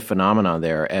describes the phenomena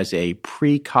there as a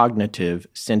precognitive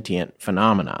sentient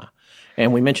phenomena.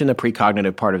 And we mentioned the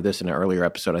precognitive part of this in an earlier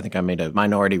episode. I think I made a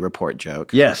Minority Report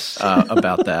joke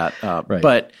about that. Right.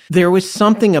 But there was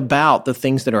something about the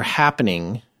things that are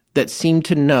happening that seem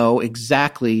to know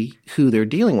exactly who they're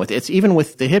dealing with. It's even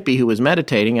with the hippie who was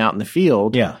meditating out in the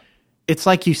field. Yeah. It's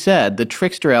like you said, the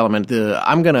trickster element,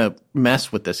 I'm going to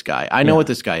mess with this guy. I know what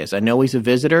this guy is. I know he's a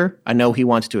visitor. I know he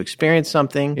wants to experience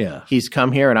something. Yeah. He's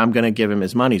come here, and I'm going to give him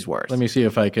his money's worth. Let me see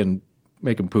if I can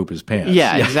make him poop his pants.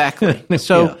 Yeah, exactly.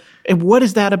 So and what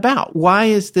is that about? Why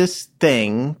is this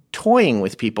thing toying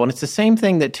with people? And it's the same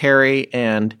thing that Terry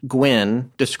and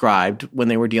Gwen described when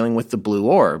they were dealing with the blue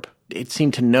orb. It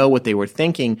seemed to know what they were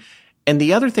thinking. And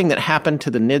the other thing that happened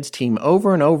to the NIDS team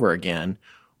over and over again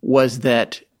was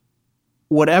that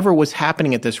whatever was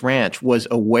happening at this ranch was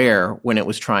aware when it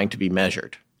was trying to be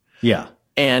measured. Yeah.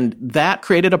 And that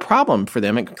created a problem for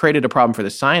them. It created a problem for the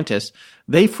scientists.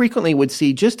 They frequently would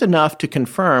see just enough to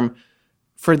confirm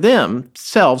for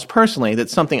themselves personally that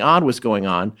something odd was going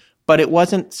on, but it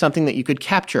wasn't something that you could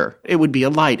capture. It would be a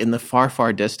light in the far,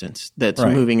 far distance that's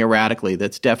moving erratically.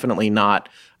 That's definitely not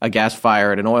a gas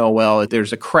fire at an oil well.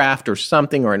 There's a craft or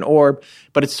something or an orb,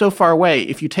 but it's so far away.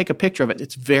 If you take a picture of it,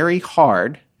 it's very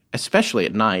hard, especially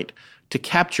at night, to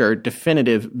capture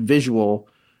definitive visual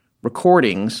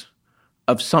recordings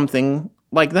of something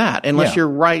like that, unless you're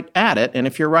right at it. And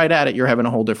if you're right at it, you're having a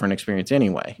whole different experience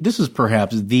anyway. This is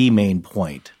perhaps the main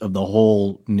point of the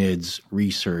whole NIDS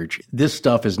research. This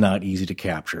stuff is not easy to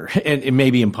capture, and it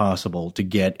may be impossible to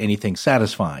get anything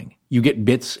satisfying. You get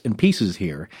bits and pieces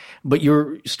here, but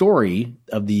your story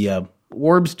of the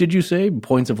orbs, did you say?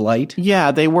 Points of light?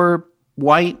 Yeah, they were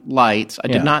white lights. I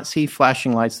did not see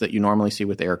flashing lights that you normally see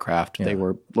with aircraft. They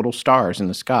were little stars in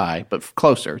the sky, but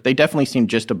closer. They definitely seemed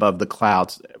just above the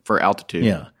clouds for altitude.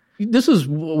 Yeah. This is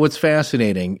what's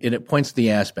fascinating, and it points to the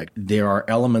aspect. There are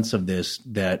elements of this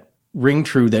that ring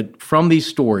true, that from these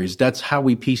stories, that's how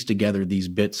we piece together these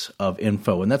bits of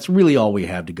info, and that's really all we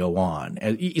have to go on,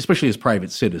 especially as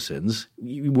private citizens.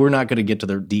 We're not going to get to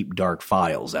the deep, dark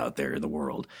files out there in the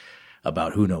world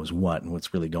about who knows what and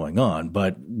what's really going on.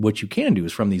 But what you can do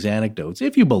is from these anecdotes,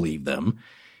 if you believe them,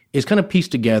 is kind of piece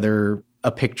together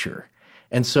a picture.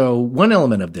 And so one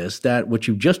element of this, that what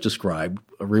you just described,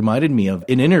 reminded me of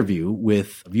an interview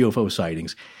with UFO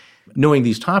sightings. Knowing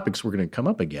these topics were going to come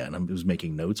up again, I was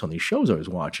making notes on these shows I was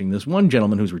watching. This one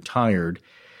gentleman who's retired,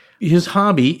 his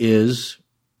hobby is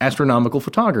astronomical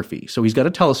photography. So he's got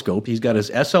a telescope, he's got his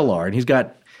SLR, and he's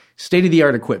got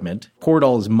state-of-the-art equipment, poured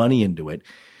all his money into it.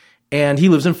 And he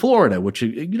lives in Florida, which,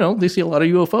 they see a lot of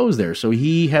UFOs there. So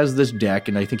he has this deck,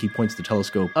 and I think he points the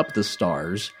telescope up at the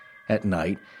stars at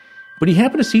night. But he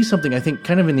happened to see something, I think,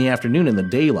 kind of in the afternoon in the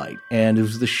daylight. And it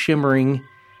was the shimmering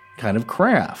kind of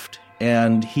craft.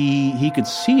 And he could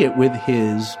see it with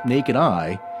his naked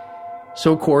eye.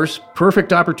 So, of course,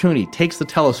 perfect opportunity. Takes the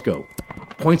telescope,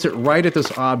 points it right at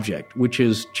this object, which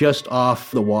is just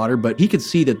off the water. But he could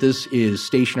see that this is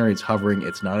stationary. It's hovering.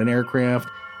 It's not an aircraft.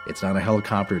 It's not a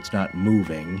helicopter. It's not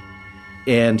moving.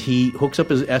 And he hooks up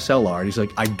his SLR, and he's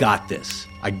like, I got this.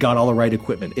 I got all the right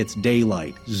equipment. It's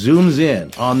daylight. Zooms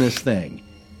in on this thing.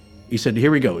 He said,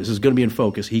 here we go. This is going to be in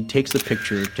focus. He takes the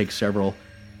picture, takes several.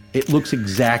 It looks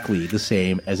exactly the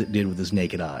same as it did with his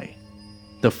naked eye.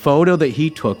 The photo that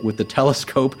he took with the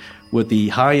telescope, with the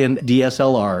high-end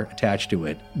DSLR attached to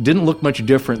it, didn't look much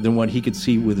different than what he could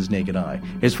see with his naked eye,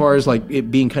 as far as like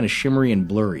it being kind of shimmery and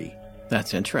blurry.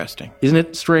 That's interesting. Isn't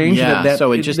it strange? Yeah,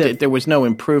 so there was no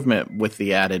improvement with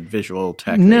the added visual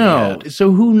tech. No.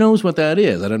 So who knows what that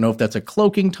is? I don't know if that's a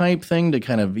cloaking type thing to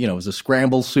kind of, it's a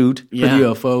scramble suit for the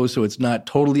UFO, so it's not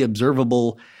totally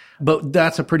observable. But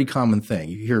that's a pretty common thing.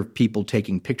 You hear people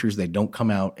taking pictures, they don't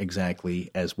come out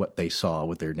exactly as what they saw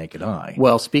with their naked eye.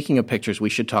 Well, speaking of pictures, we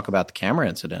should talk about the camera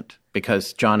incident,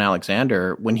 because John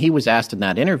Alexander, when he was asked in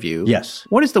that interview, yes,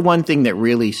 what is the one thing that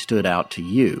really stood out to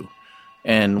you?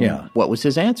 And what was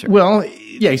his answer? Well,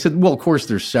 he said, well, of course,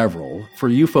 there's several. For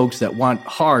you folks that want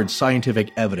hard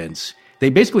scientific evidence,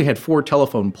 they basically had 4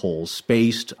 telephone poles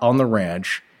spaced on the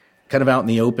ranch, kind of out in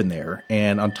the open there.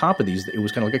 And on top of these, it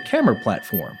was kind of like a camera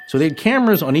platform. So they had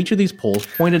cameras on each of these poles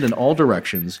pointed in all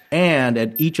directions and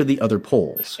at each of the other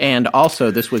poles. And also,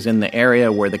 this was in the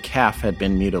area where the calf had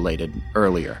been mutilated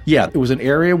earlier. Yeah, it was an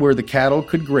area where the cattle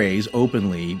could graze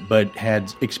openly, but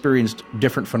had experienced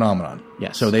different phenomenon.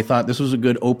 Yes. So they thought this was a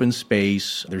good open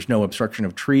space. There's no obstruction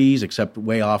of trees except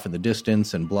way off in the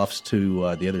distance and bluffs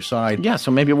to the other side. Yeah,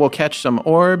 so maybe we'll catch some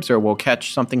orbs, or we'll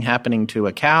catch something happening to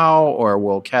a cow, or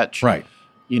we'll catch,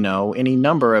 any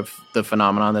number of the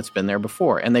phenomenon that's been there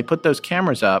before. And they put those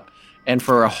cameras up, and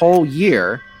for a whole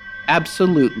year,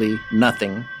 absolutely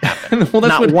nothing happened. Well,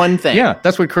 Not one thing. Yeah,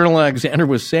 that's what Colonel Alexander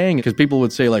was saying, because people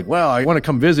would say, like, well, I want to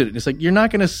come visit. And it's like, you're not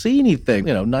going to see anything.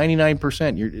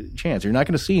 99% your chance. You're not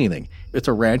going to see anything. It's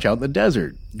a ranch out in the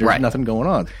desert. There's nothing going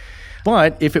on.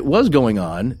 But if it was going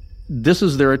on, this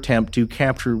is their attempt to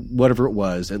capture whatever it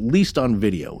was, at least on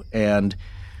video. And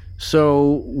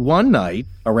so one night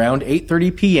around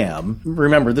 8:30 p.m.,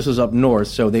 remember, this is up north,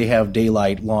 so they have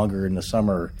daylight longer in the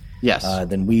summer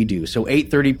than we do. So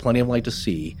 8:30, plenty of light to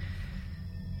see.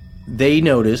 They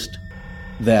noticed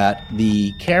that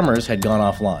the cameras had gone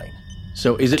offline.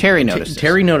 So is it Terry noticed it.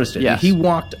 Terry noticed it. Yes. He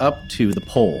walked up to the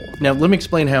pole. Now, let me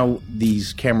explain how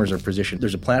these cameras are positioned.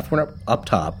 There's a platform up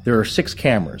top. There are 6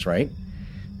 cameras, right?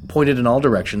 Pointed in all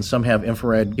directions. Some have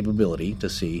infrared capability to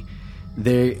see.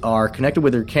 They are connected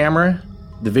with their camera.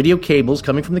 The video cables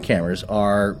coming from the cameras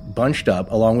are bunched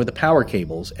up along with the power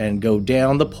cables and go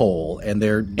down the pole, and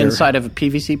they're inside of a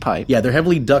PVC pipe. Yeah, they're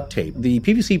heavily duct taped. The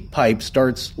PVC pipe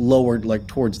starts lowered, like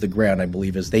towards the ground, I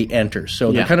believe, as they enter.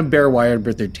 So they're kind of bare wired,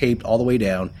 but they're taped all the way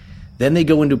down. Then they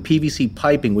go into PVC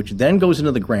piping, which then goes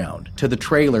into the ground to the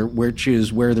trailer, which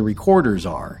is where the recorders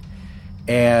are.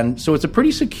 And so it's a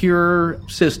pretty secure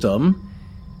system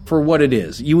for what it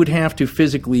is. You would have to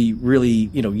physically really,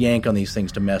 yank on these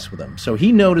things to mess with them. So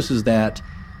he notices that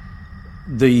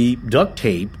the duct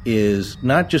tape is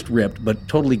not just ripped, but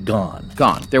totally gone.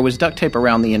 Gone. There was duct tape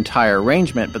around the entire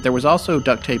arrangement, but there was also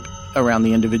duct tape around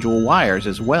the individual wires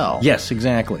as well. Yes,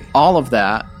 exactly. All of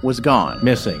that was gone.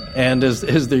 Missing. And as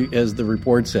the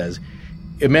report says,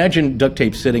 imagine duct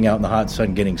tape sitting out in the hot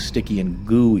sun getting sticky and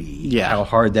gooey. Yeah. How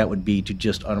hard that would be to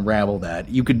just unravel that.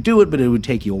 You could do it, but it would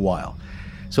take you a while.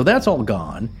 So that's all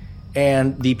gone.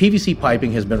 And the PVC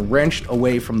piping has been wrenched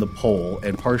away from the pole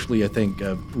and partially, I think,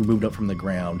 removed up from the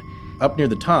ground. Up near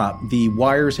the top, the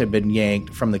wires have been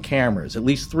yanked from the cameras, at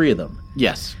least 3 of them.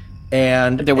 Yes.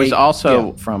 And there was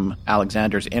also, from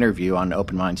Alexander's interview on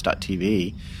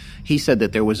openminds.tv, he said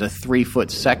that there was a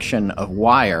 3-foot section of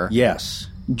wire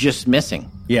just missing.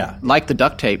 Yeah. Like the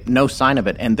duct tape, no sign of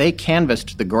it. And they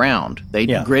canvassed the ground. They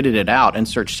gridded it out and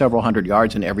searched several hundred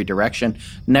yards in every direction,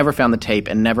 never found the tape,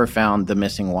 and never found the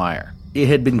missing wire. It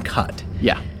had been cut.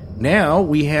 Yeah. Now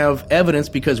we have evidence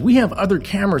because we have other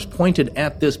cameras pointed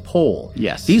at this pole.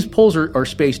 Yes. These poles are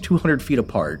spaced 200 feet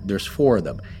apart. There's 4 of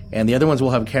them. And the other ones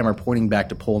will have a camera pointing back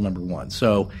to pole number 1.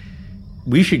 So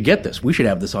we should get this. We should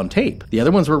have this on tape. The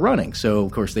other ones were running. So,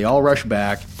 of course, they all rush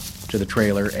back to the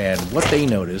trailer, and what they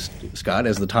noticed, Scott,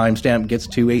 as the timestamp gets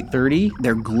to 8:30,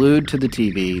 they're glued to the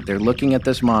TV. They're looking at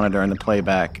this monitor and the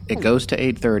playback. It goes to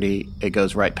 8:30. It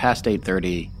goes right past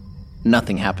 8:30.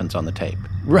 Nothing happens on the tape.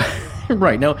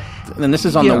 Right. Now, and this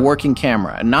is on the working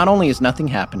camera. And not only is nothing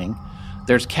happening,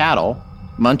 there's cattle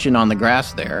munching on the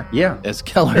grass there. Yeah. As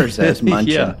Keller says,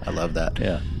 munching. I love that.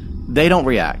 Yeah. They don't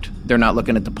react. They're not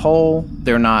looking at the pole.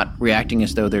 They're not reacting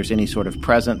as though there's any sort of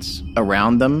presence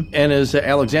around them. And as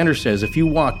Alexander says, if you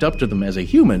walked up to them as a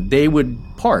human, they would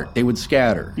part. They would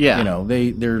scatter. Yeah.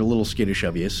 They're a little skittish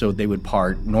of you, so they would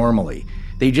part normally.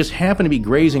 They just happen to be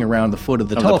grazing around the foot of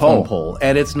the telephone pole.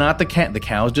 And it's not the cat. The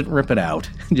cows didn't rip it out.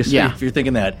 If you're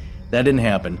thinking that didn't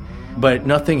happen. But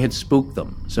nothing had spooked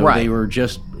them. So they were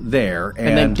just there.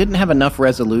 And they didn't have enough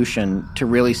resolution to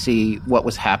really see what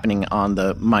was happening on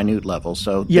the minute level.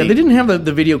 So they didn't have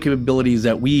the video capabilities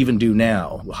that we even do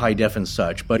now, high def and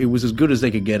such, but it was as good as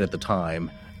they could get at the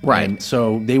time. Right. And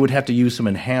so they would have to use some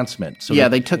enhancement. So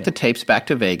they took the tapes back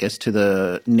to Vegas to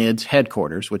the NIDS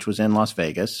headquarters, which was in Las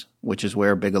Vegas, which is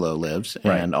where Bigelow lives,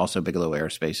 and also Bigelow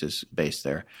Aerospace is based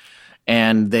there.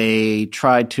 And they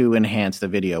tried to enhance the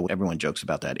video. Everyone jokes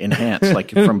about that. Enhance,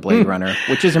 like from Blade Runner,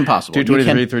 which is impossible.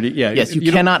 220, 330, yeah. Yes,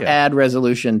 you cannot add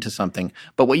resolution to something.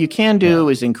 But what you can do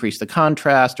is increase the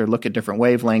contrast or look at different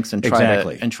wavelengths and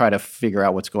try to figure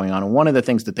out what's going on. And one of the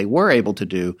things that they were able to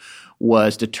do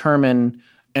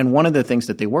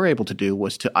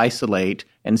was to isolate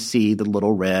and see the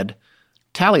little red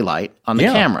tally light on the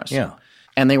cameras. Yeah.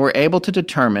 And they were able to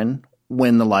determine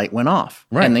when the light went off.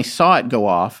 Right. And they saw it go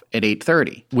off at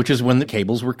 8:30. Which is when the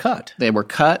cables were cut. They were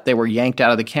cut. They were yanked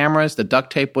out of the cameras. The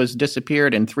duct tape was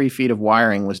disappeared and 3 feet of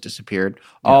wiring was disappeared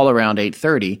all around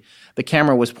 8:30. The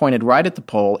camera was pointed right at the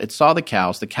pole. It saw the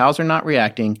cows. The cows are not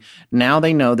reacting. Now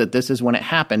they know that this is when it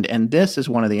happened. And this is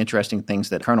one of the interesting things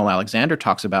that Colonel Alexander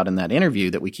talks about in that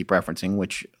interview that we keep referencing,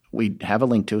 which we have a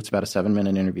link to. It's about a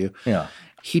 7-minute interview. Yeah.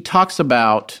 He talks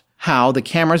about how the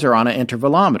cameras are on an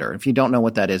intervalometer. If you don't know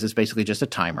what that is, it's basically just a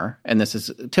timer. And this is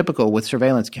typical with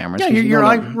surveillance cameras. Yeah, your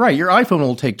iPhone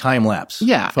will take time lapse.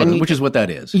 Yeah. Which is what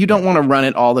that is. You don't want to run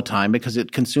it all the time because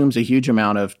it consumes a huge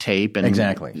amount of tape. And,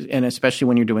 exactly. And especially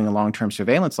when you're doing a long-term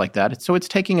surveillance like that. So it's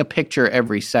taking a picture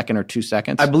every second or 2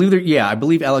 seconds. I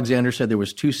believe Alexander said there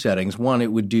was 2 settings. One,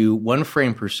 it would do 1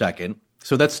 frame per second.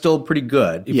 So that's still pretty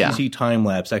good. If you see time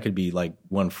lapse, that could be like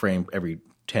 1 frame every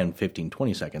 10, 15,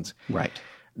 20 seconds. Right.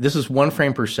 This is 1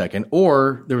 frame per second,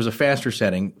 or there was a faster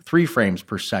setting, 3 frames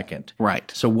per second.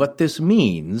 Right. So what this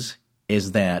means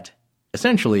is that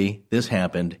essentially this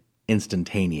happened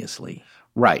instantaneously.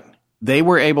 Right. They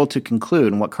were able to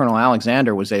conclude, and what Colonel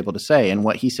Alexander was able to say, and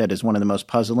what he said is one of the most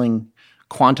puzzling,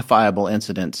 quantifiable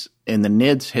incidents in the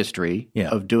NIDS history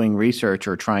of doing research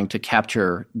or trying to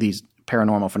capture these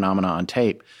paranormal phenomena on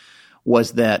tape,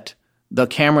 was that the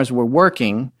cameras were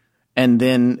working and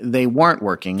then they weren't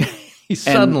working.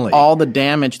 Suddenly. And all the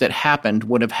damage that happened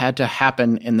would have had to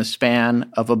happen in the span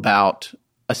of about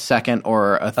a second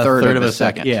or a third of a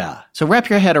second. Yeah. So wrap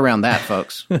your head around that,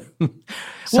 folks.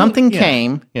 Something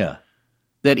came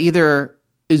that either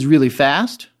is really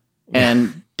fast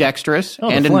and dexterous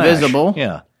and invisible,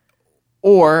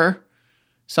 or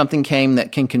something came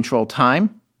that can control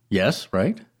time. Yes,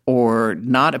 right. Or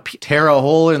not tear a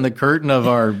hole in the curtain of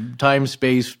our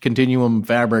time-space continuum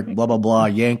fabric, blah, blah, blah,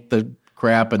 yank the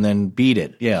crap and then beat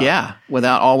it. Yeah.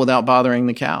 Without bothering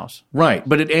the cows. Right.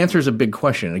 But it answers a big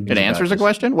question. It answers a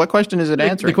question? What question is it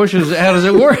answering? The question is, how does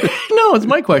it work? No, it's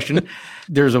my question.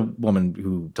 There's a woman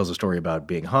who tells a story about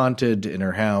being haunted in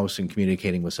her house and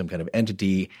communicating with some kind of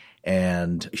entity,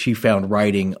 and she found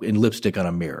writing in lipstick on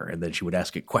a mirror, and then she would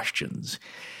ask it questions.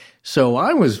 So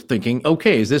I was thinking,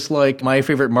 okay, is this like My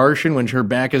Favorite Martian when her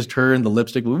back is turned, the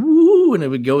lipstick, woo, and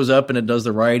it goes up and it does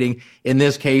the writing? In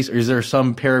this case, is there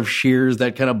some pair of shears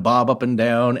that kind of bob up and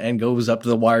down and goes up to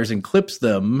the wires and clips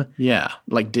them? Yeah,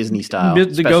 like Disney style.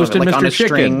 The Ghost and Mr.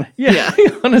 Chicken. Yeah,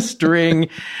 on a string.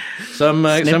 Some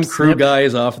crew guy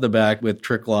is off the back with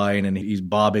trick line and he's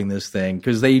bobbing this thing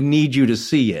because they need you to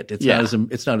see it.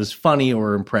 It's not as funny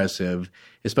or impressive,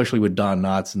 especially with Don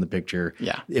Knotts in the picture.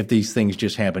 Yeah. If these things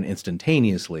just happen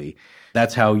instantaneously,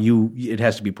 that's how it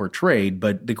has to be portrayed.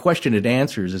 But the question it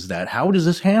answers is that, how does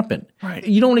this happen? Right.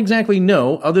 You don't exactly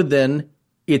know, other than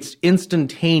it's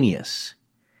instantaneous.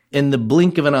 In the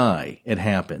blink of an eye, it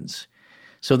happens.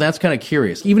 So that's kind of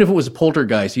curious. Even if it was a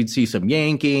poltergeist, you'd see some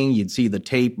yanking, you'd see the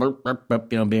tape,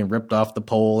 being ripped off the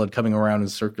pole and coming around in a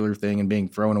circular thing and being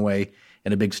thrown away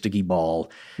in a big sticky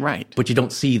ball. Right. But you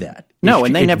don't see that. No,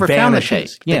 and they never found the tape.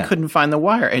 Yeah. They couldn't find the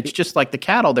wire. It's just like the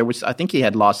cattle. I think he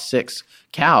had lost 6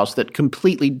 cows that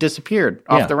completely disappeared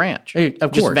off the ranch. Of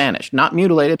course. Just vanished. Not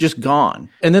mutilated, just gone.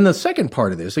 And then the second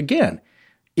part of this, again,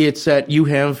 it's that you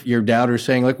have your doubters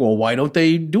saying, like, well, why don't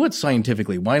they do it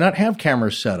scientifically? Why not have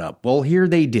cameras set up? Well, here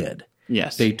they did.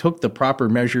 Yes. They took the proper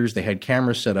measures. They had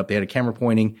cameras set up. They had a camera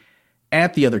pointing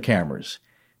at the other cameras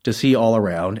to see all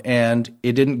around, and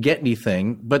it didn't get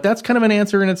anything. But that's kind of an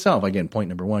answer in itself. Again, point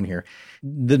number 1 here.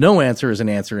 The no answer is an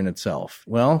answer in itself.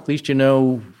 Well, at least you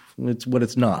know it's what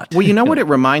it's not. Well, you know what it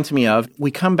reminds me of? We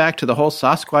come back to the whole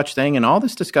Sasquatch thing and all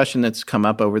this discussion that's come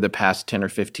up over the past 10 or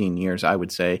 15 years, I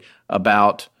would say,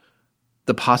 about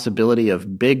the possibility of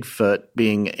Bigfoot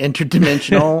being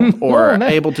interdimensional or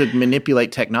able to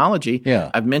manipulate technology.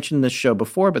 Yeah. I've mentioned this show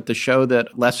before, but the show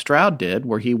that Les Stroud did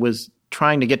where he was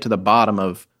trying to get to the bottom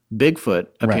of Bigfoot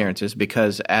appearances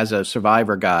because as a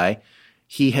survivor guy,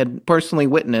 he had personally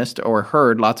witnessed or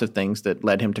heard lots of things that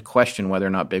led him to question whether or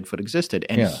not Bigfoot existed.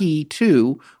 And he,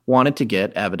 too, wanted to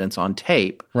get evidence on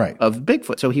tape of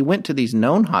Bigfoot. So he went to these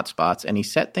known hotspots and he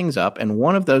set things up. And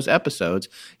one of those episodes,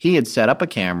 he had set up a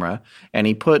camera and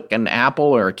he put an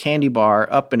apple or a candy bar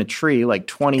up in a tree like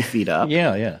 20 feet up.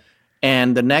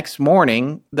 And the next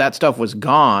morning, that stuff was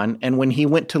gone. And when he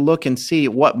went to look and see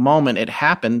at what moment it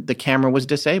happened, the camera was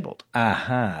disabled.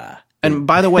 And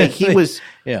by the way, he was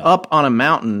up on a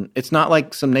mountain. It's not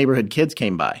like some neighborhood kids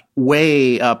came by.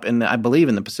 Way up in I believe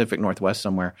in the Pacific Northwest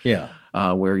somewhere.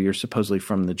 Where you're supposedly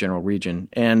from the general region.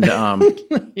 And never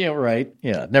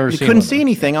you couldn't see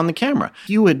anything on the camera.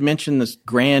 You had mentioned this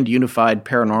grand unified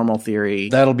paranormal theory.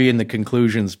 That'll be in the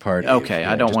conclusions part. Okay,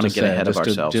 I don't want to get ahead of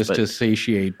ourselves. Just to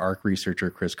satiate ARC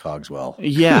researcher Chris Cogswell.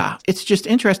 It's just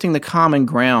interesting the common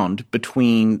ground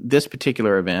between this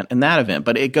particular event and that event.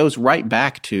 But it goes right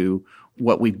back to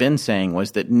what we've been saying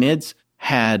was that NIDS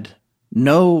had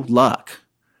no luck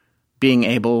being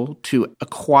able to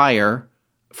acquire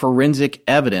forensic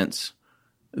evidence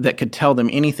that could tell them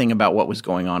anything about what was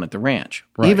going on at the ranch.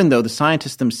 Even though the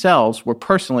scientists themselves were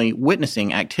personally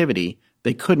witnessing activity,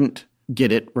 they couldn't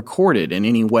get it recorded in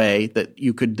any way that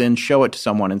you could then show it to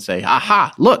someone and say,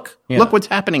 aha, look what's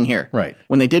happening here.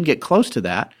 When they did get close to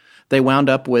that, they wound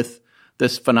up with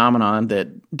this phenomenon that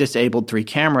disabled 3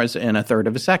 cameras in a third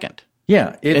of a second.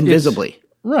 Invisibly.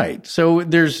 Right. So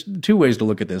there's 2 ways to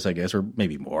look at this, I guess, or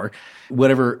maybe more.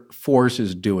 Whatever force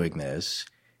is doing this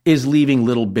is leaving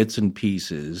little bits and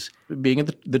pieces, being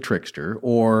the trickster,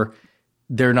 or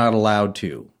they're not allowed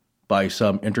to by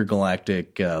some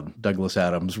intergalactic Douglas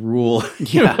Adams rule.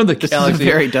 The this galaxy. Is a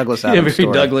very Douglas Adams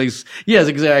story. Douglas. Yes,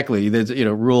 exactly. There's,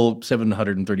 Rule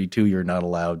 732, you're not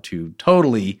allowed to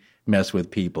totally mess with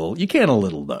people. You can a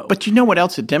little, though. But you know what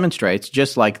else it demonstrates,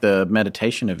 just like the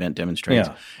meditation event demonstrates?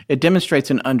 It demonstrates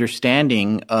an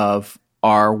understanding of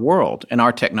our world and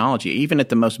our technology, even at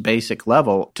the most basic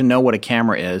level, to know what a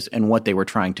camera is and what they were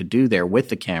trying to do there with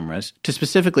the cameras. To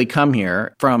specifically come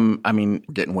here from,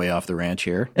 getting way off the ranch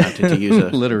here, not to use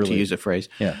a to use a phrase,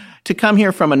 to come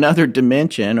here from another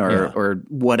dimension or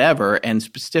whatever, and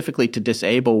specifically to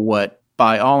disable what,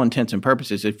 by all intents and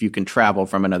purposes, if you can travel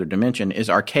from another dimension,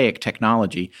 is archaic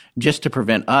technology, just to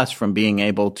prevent us from being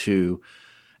able to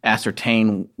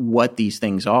ascertain what these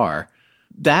things are.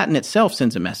 That in itself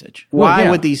sends a message. Why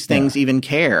would these things even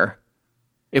care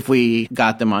if we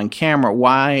got them on camera?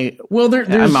 Why? Well,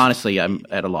 I'm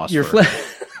at a loss for it. For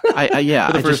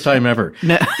the first time ever.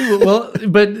 Well,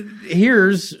 but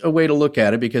here's a way to look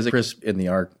at it, because Chris in the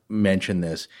ARC mentioned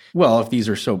this. Well, if these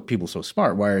are people so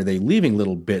smart, why are they leaving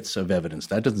little bits of evidence?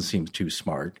 That doesn't seem too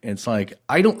smart. And it's like,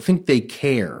 I don't think they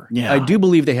care. I do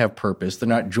believe they have purpose. They're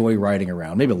not joyriding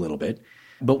around, maybe a little bit.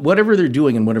 But whatever they're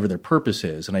doing and whatever their purpose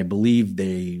is, and I believe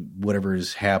whatever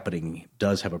is happening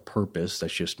does have a purpose.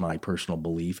 That's just my personal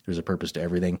belief. There's a purpose to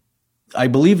everything. I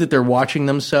believe that they're watching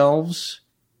themselves,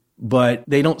 but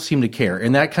they don't seem to care.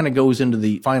 And that kind of goes into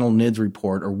the final NIDS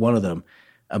report, or one of them,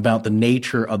 about the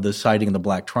nature of the sighting of the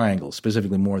Black Triangle,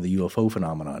 specifically more the UFO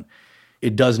phenomenon.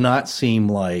 It does not seem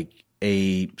like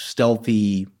a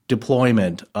stealthy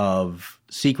deployment of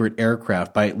secret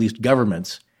aircraft by at least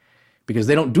governments, because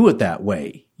they don't do it that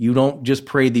way. You don't just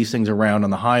parade these things around on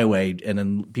the highway and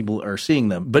then people are seeing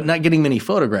them, but not getting many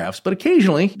photographs. But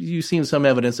occasionally you've seen some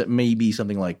evidence that may be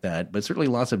something like that, but certainly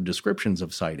lots of descriptions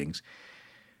of sightings.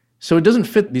 So it doesn't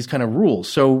fit these kind of rules.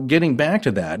 So getting back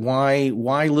to that, why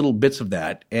little bits of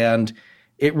that? And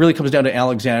it really comes down to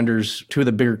Alexander's 2 of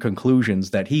the bigger conclusions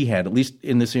that he had, at least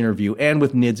in this interview and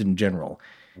with NIDS in general.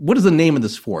 What is the name of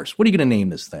this force? What are you going to name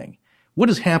this thing? What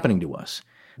is happening to us?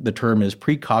 The term is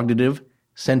precognitive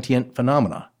sentient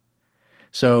phenomena.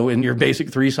 So in your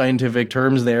basic 3 scientific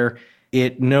terms there,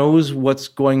 it knows what's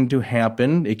going to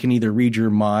happen. It can either read your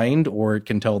mind, or it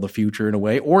can tell the future in a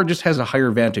way, or it just has a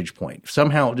higher vantage point,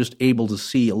 somehow just able to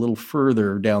see a little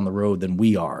further down the road than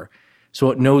we are. So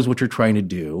it knows what you're trying to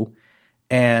do.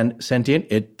 And sentient,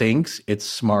 it thinks, it's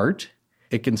smart.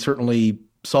 It can certainly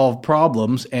solve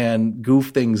problems and goof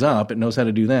things up. It knows how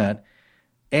to do that.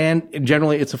 And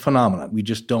generally, it's a phenomenon. We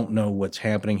just don't know what's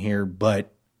happening here,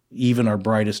 but even our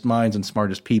brightest minds and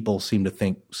smartest people seem to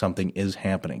think something is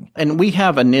happening. And we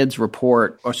have a NIDS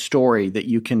report, a story that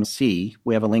you can see.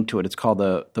 We have a link to it. It's called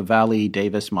the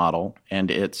Vallee-Davis model,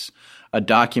 and it's a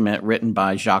document written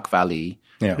by Jacques Vallee,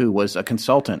 who was a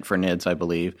consultant for NIDS, I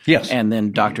believe. Yes. And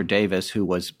then Dr. Davis, who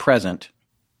was present.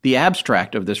 The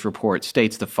abstract of this report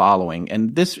states the following,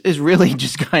 and this is really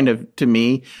just kind of, to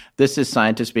me, this is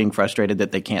scientists being frustrated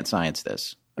that they can't science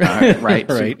this, right? Right.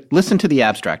 So listen to the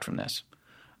abstract from this.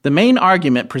 The main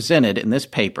argument presented in this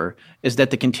paper is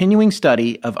that the continuing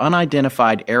study of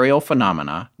unidentified aerial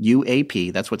phenomena,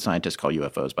 UAP, that's what scientists call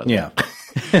UFOs, by the way.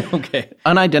 Yeah. Okay.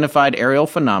 Unidentified aerial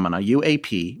phenomena,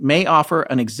 UAP, may offer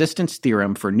an existence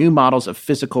theorem for new models of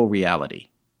physical reality.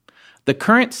 The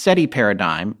current SETI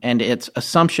paradigm and its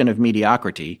assumption of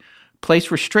mediocrity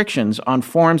place restrictions on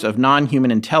forms of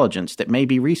non-human intelligence that may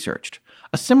be researched.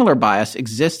 A similar bias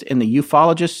exists in the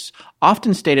ufologists'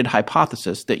 often stated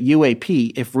hypothesis that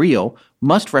UAP, if real,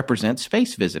 must represent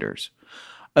space visitors.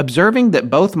 Observing that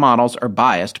both models are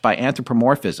biased by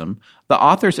anthropomorphism, the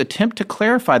authors attempt to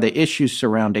clarify the issues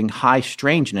surrounding high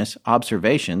strangeness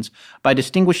observations by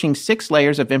distinguishing 6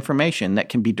 layers of information that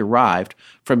can be derived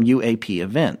from UAP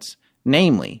events.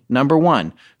 Namely, number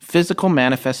 1, physical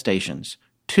manifestations,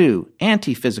 2,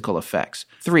 anti-physical effects,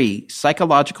 3,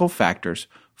 psychological factors,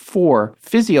 4,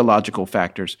 physiological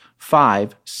factors,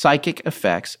 5, psychic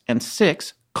effects, and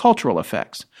 6, cultural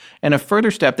effects. In a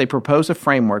further step, they propose a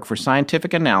framework for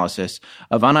scientific analysis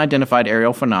of unidentified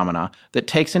aerial phenomena that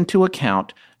takes into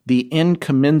account the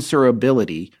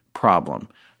incommensurability problem.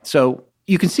 So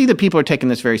you can see that people are taking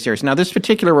this very serious. Now, this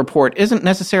particular report isn't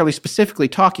necessarily specifically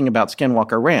talking about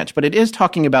Skinwalker Ranch, but it is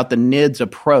talking about the NIDS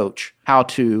approach, how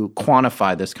to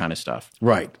quantify this kind of stuff.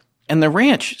 Right. And the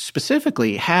ranch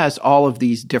specifically has all of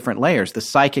these different layers, the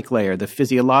psychic layer, the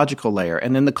physiological layer,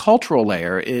 and then the cultural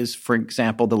layer is, for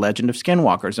example, the legend of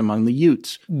skinwalkers among the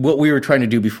Utes. What we were trying to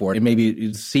do before, and maybe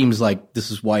it seems like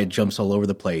this is why it jumps all over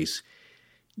the place,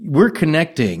 we're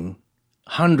connecting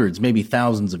hundreds, maybe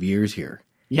thousands of years here.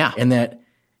 Yeah. And that,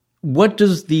 what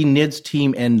does the NIDS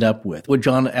team end up with? What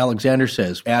John Alexander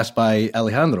says, asked by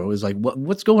Alejandro, is like,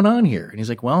 what's going on here? And he's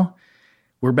like, well,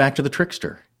 we're back to the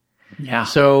trickster. Yeah.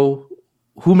 So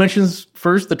who mentions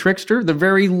first the trickster? The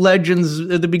very legends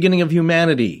at the beginning of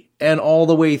humanity and all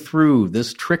the way through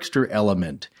this trickster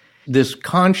element, this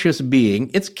conscious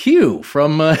being. It's Q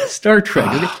from Star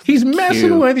Trek. He's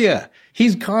messing with you.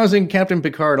 He's causing Captain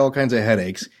Picard all kinds of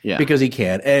headaches because he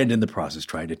can, and in the process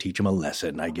trying to teach him a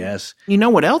lesson, I guess. You know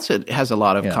what else it has a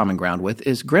lot of common ground with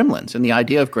is Gremlins and the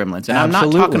idea of Gremlins. And I'm not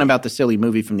talking about the silly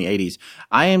movie from the 80s.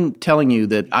 I am telling you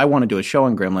that I want to do a show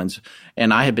on Gremlins,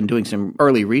 and I have been doing some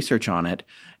early research on it,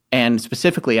 and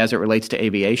specifically as it relates to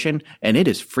aviation, and it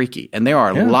is freaky. And there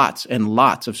are lots and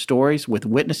lots of stories with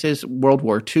witnesses, World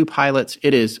War II pilots.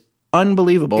 It is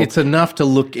unbelievable. It's enough to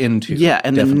look into. Yeah,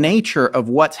 and the nature of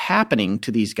what's happening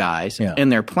to these guys in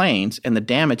their planes and the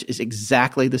damage is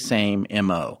exactly the same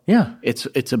MO. Yeah.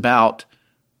 It's about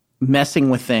messing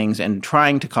with things and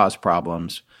trying to cause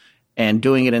problems and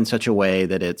doing it in such a way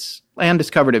that it's – Landis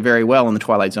covered it very well in the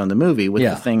Twilight Zone, the movie, with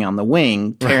the thing on the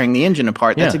wing tearing the engine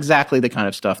apart. That's exactly the kind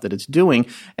of stuff that it's doing.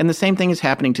 And the same thing is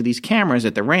happening to these cameras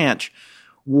at the ranch.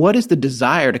 What is the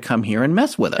desire to come here and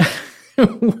mess with us?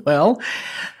 Well –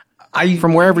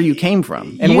 from wherever you came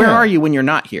from. And where are you when you're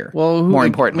not here? Well, more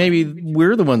importantly. Maybe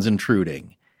we're the ones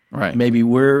intruding. Right. Maybe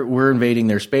we're invading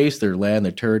their space, their land,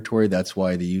 their territory. That's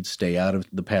why the Utes stay out of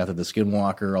the path of the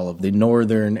Skinwalker. All of the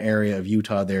northern area of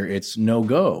Utah there, it's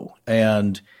no-go.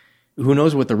 And who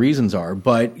knows what the reasons are.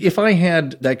 But if I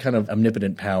had that kind of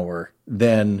omnipotent power,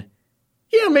 then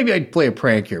maybe I'd play a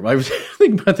prank here. I was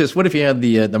thinking about this. What if you had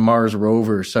the Mars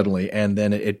rover suddenly and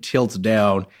then it tilts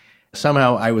down?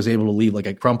 Somehow I was able to leave like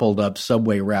a crumpled up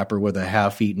Subway wrapper with a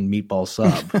half-eaten meatball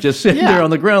sub just sitting there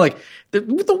on the ground like, the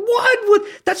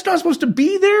what? That's not supposed to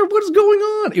be there? What is going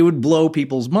on? It would blow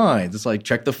people's minds. It's like,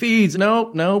 check the feeds.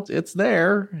 No, it's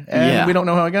there. And we don't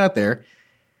know how it got there.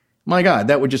 My God,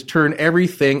 that would just turn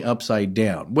everything upside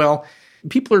down. Well,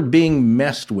 people are being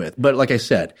messed with. But like I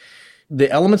said,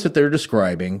 the elements that they're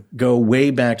describing go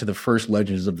way back to the first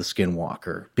legends of the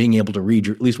Skinwalker, being able to read,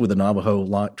 at least with the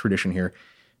Navajo tradition here,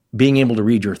 being able to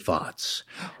read your thoughts,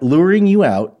 luring you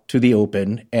out to the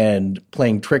open and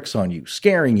playing tricks on you,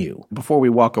 scaring you. Before we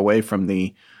walk away from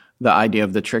the idea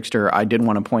of the trickster, I did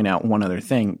want to point out one other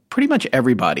thing. Pretty much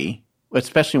everybody,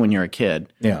 especially when you're a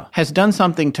kid, has done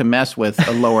something to mess with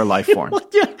a lower life form.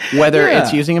 Whether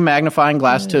it's using a magnifying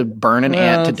glass to burn an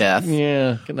ant to death,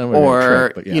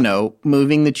 or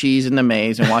moving the cheese in the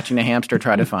maze and watching a hamster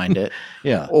try to find it,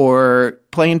 or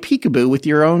playing peekaboo with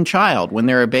your own child when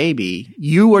they're a baby.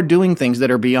 You are doing things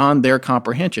that are beyond their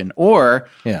comprehension. Or,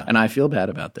 and I feel bad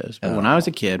about this, but when I was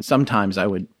a kid, sometimes I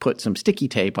would put some sticky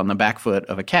tape on the back foot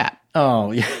of a cat.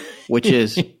 Oh, yeah. Which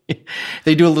is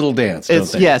they do a little dance, don't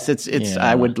they? Yes, it's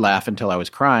I would laugh until I was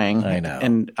crying. I know.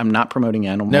 And I'm not promoting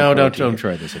animal cruelty. Don't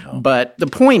try this at home. But the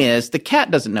point is, the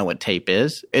cat doesn't know what tape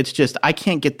is. It's just, I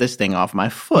can't get this thing off my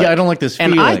foot. Yeah, I don't like this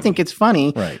feeling. And I think it's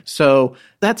funny. Right. So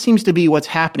that seems to be what's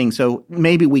happening. So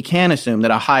maybe we can assume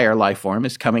that a higher life form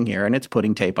is coming here and it's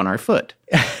putting tape on our foot.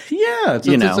 Yeah,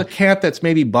 it's a cat that's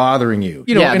maybe bothering you.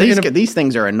 These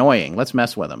things are annoying. Let's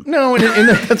mess with them. No,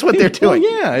 that's what they're doing.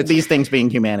 Well, yeah, these things being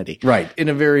humanity. Right, in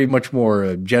a very much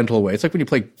more gentle way. It's like when you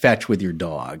play fetch with your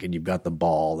dog and you've got the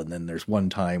ball, and then there's one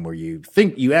time where you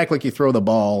act like you throw the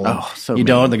ball. Oh, so you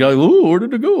don't. The guy, ooh, where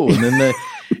did it go? And then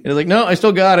and it's like, no, I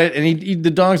still got it. And the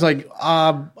dog's like,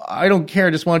 I don't care.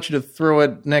 I just want you to throw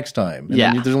it next time. And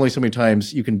then there's only so many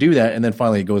times you can do that, and then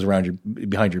finally it goes around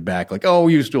behind your back, like, oh,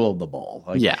 you stole the ball.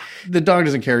 Like, the dog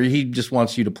doesn't care. He just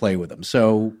wants you to play with him.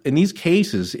 So in these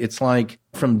cases, it's like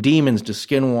from demons to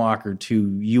skinwalker to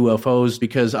UFOs,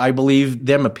 because I believe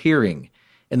them appearing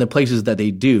in the places that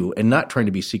they do and not trying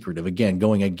to be secretive, again,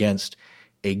 going against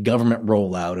a government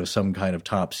rollout of some kind of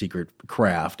top secret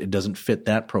craft. It doesn't fit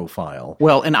that profile.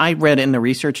 Well, and I read in the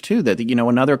research too that,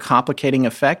 another complicating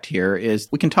effect here is,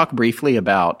 we can talk briefly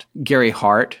about Gary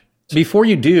Hart. Before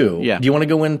you do you want to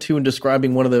go into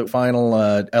describing one of the final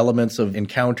elements of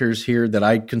encounters here that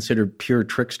I consider pure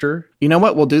trickster? You know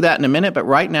what? We'll do that in a minute, but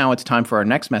right now it's time for our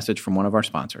next message from one of our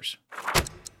sponsors.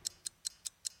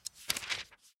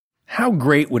 How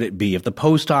great would it be if the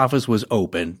post office was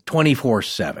open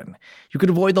 24/7? You could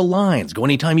avoid the lines, go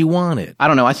anytime you wanted. I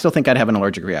don't know. I still think I'd have an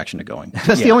allergic reaction to going.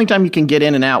 That's the only time you can get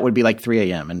in and out would be like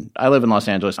 3 a.m. And I live in Los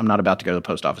Angeles. I'm not about to go to the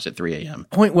post office at 3 a.m.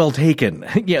 Point well taken.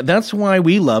 Yeah, that's why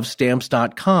we love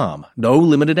Stamps.com. No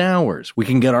limited hours. We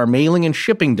can get our mailing and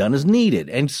shipping done as needed,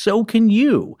 and so can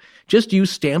you. Just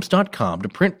use Stamps.com to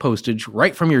print postage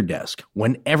right from your desk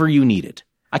whenever you need it.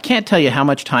 I can't tell you how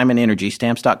much time and energy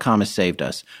Stamps.com has saved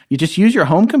us. You just use your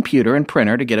home computer and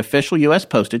printer to get official U.S.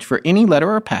 postage for any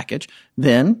letter or package.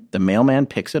 Then the mailman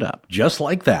picks it up. Just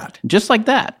like that. Just like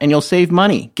that. And you'll save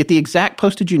money. Get the exact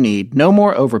postage you need. No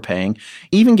more overpaying.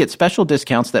 Even get special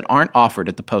discounts that aren't offered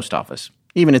at the post office,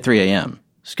 even at 3 a.m.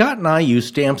 Scott and I use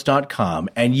Stamps.com,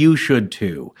 and you should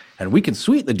too. And we can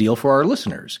sweeten the deal for our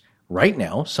listeners. Right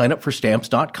now, sign up for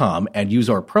Stamps.com and use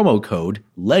our promo code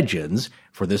LEGENDS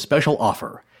for this special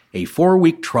offer. A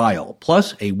 4-week trial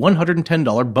plus a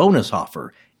 $110 bonus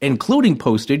offer, including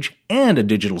postage and a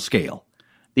digital scale.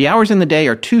 The hours in the day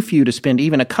are too few to spend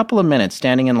even a couple of minutes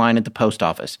standing in line at the post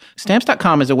office.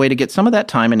 Stamps.com is a way to get some of that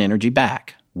time and energy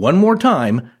back. One more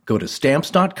time, go to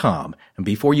Stamps.com, and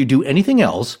before you do anything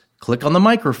else, click on the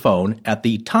microphone at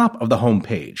the top of the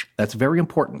homepage. That's very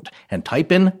important. And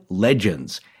type in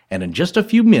LEGENDS. And in just a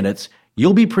few minutes,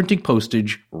 you'll be printing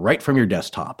postage right from your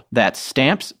desktop. That's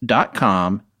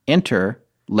Stamps.com. Enter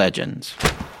LEGENDS.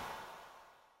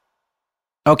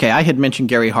 Okay, I had mentioned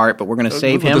Gary Hart, but we're going to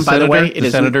save him, by the way. It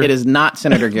is not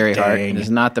Senator Gary Hart. It is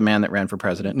not the man that ran for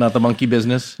president. Not the monkey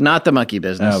business? Not the monkey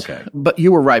business. Okay. But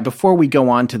you were right. Before we go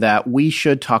on to that, we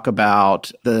should talk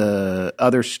about the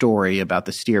other story about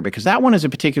the steer, because that one is a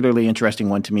particularly interesting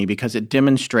one to me because it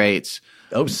demonstrates...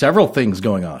 several things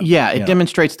going on. Yeah, it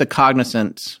demonstrates the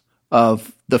cognizance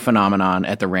of the phenomenon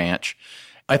at the ranch.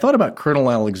 I thought about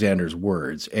Colonel Alexander's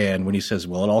words, and when he says,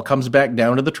 well, it all comes back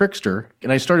down to the trickster,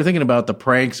 and I started thinking about the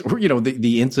pranks, or,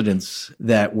 the incidents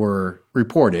that were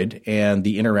reported and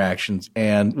the interactions,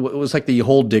 and it was like the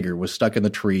hole digger was stuck in the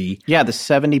tree. Yeah, the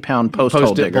 70-pound post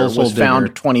hole digger was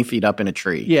found 20 feet up in a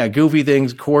tree. Yeah, goofy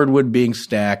things, cordwood being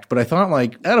stacked, but I thought,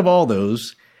 out of all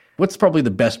those, what's probably the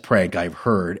best prank I've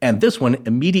heard? And this one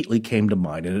immediately came to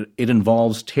mind, and it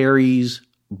involves Terry's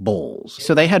bulls.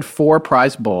 So they had 4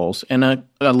 prize bulls in a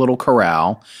little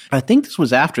corral. I think this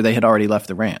was after they had already left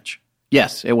the ranch.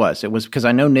 Yes, it was. It was because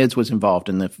I know NIDS was involved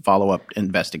in the follow-up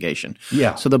investigation.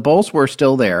 Yeah. So the bulls were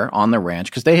still there on the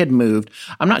ranch because they had moved.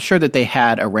 I'm not sure that they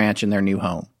had a ranch in their new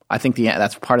home. I think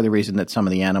that's part of the reason that some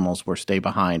of the animals were stay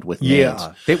behind with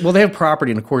NIDS. Yeah. They have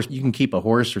property, and of course you can keep a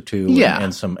horse or two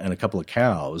and a couple of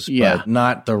cows, but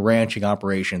not the ranching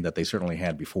operation that they certainly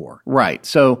had before. Right.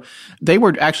 So they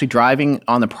were actually driving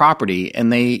on the property, and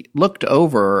they looked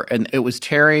over, and it was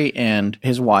Terry and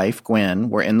his wife, Gwen,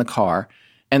 were in the car,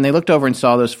 and they looked over and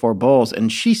saw those 4 bulls,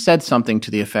 and she said something to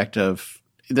the effect of,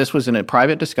 this was in a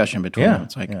private discussion between them.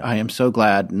 It's like, I am so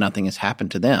glad nothing has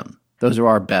happened to them. Those are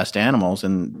our best animals,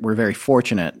 and we're very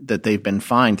fortunate that they've been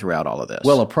fine throughout all of this.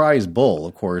 Well, a prize bull,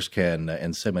 of course, can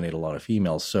inseminate a lot of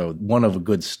females, so one of a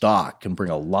good stock can bring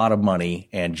a lot of money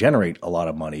and generate a lot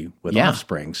of money with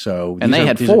offspring. So and they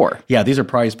had 4. These are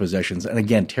prized possessions. And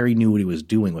again, Terry knew what he was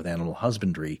doing with animal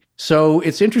husbandry. So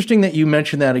it's interesting that you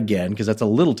mentioned that again, because that's a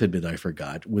little tidbit I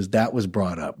forgot, was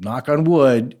brought up. Knock on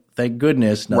wood, thank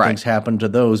goodness nothing's happened to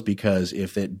those, because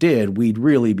if it did, we'd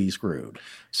really be screwed.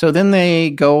 So then they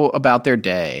go about their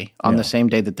day on the same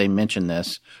day that they mention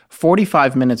this.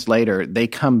 45 minutes later, they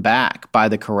come back by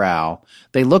the corral.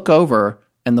 They look over,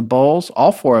 and the bulls,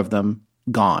 all 4 of them,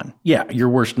 gone. Yeah, your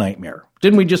worst nightmare.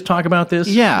 Didn't we just talk about this?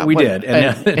 Yeah. We did.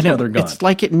 And now they're gone. It's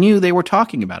like it knew they were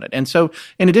talking about it. And so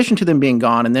in addition to them being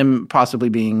gone and them possibly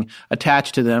being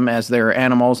attached to them as their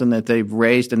animals and that they've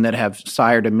raised and that have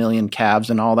sired 1 million calves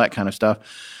and all that kind of stuff,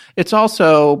 it's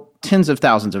also tens of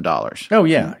thousands of dollars. Oh,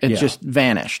 yeah. It just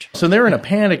vanished. So they're in a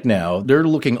panic now. They're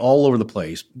looking all over the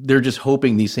place. They're just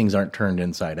hoping these things aren't turned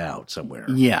inside out somewhere.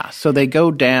 Yeah. So they go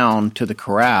down to the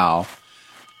corral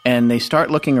and they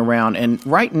start looking around, and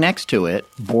right next to it,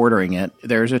 bordering it,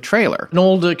 there's a trailer. An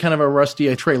old kind of a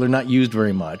rusty trailer, not used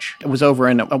very much. It was over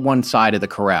in one side of the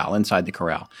corral, inside the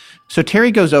corral. So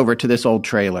Terry goes over to this old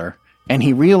trailer, and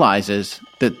he realizes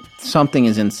that something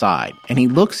is inside. And he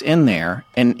looks in there,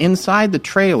 and inside the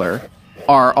trailer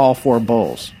are all 4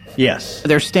 bulls. Yes.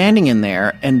 They're standing in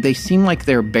there, and they seem like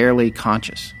they're barely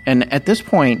conscious. And at this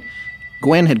point,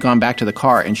 Gwen had gone back to the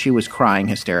car, and she was crying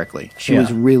hysterically. She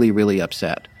was really, really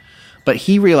upset. But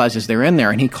he realizes they're in there,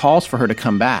 and he calls for her to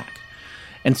come back.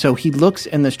 And so he looks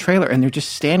in this trailer, and they're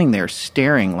just standing there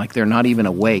staring like they're not even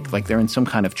awake, like they're in some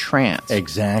kind of trance.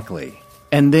 Exactly.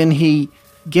 And then he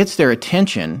gets their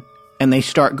attention, and they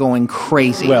start going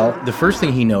crazy. Well, the first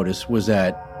thing he noticed was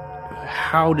that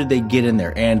how did they get in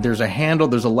there? And there's a handle,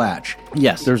 there's a latch.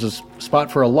 Yes. There's a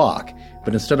spot for a lock.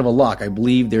 But instead of a lock, I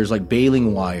believe there's like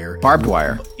baling wire. Barbed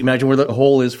wire. Imagine where the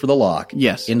hole is for the lock.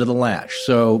 Yes. Into the latch.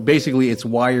 So basically it's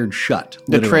wired shut.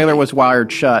 The trailer was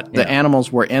wired shut. The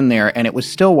animals were in there, and it was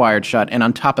still wired shut. And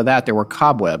on top of that, there were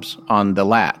cobwebs on the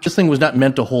latch. This thing was not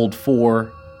meant to hold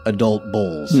 4 adult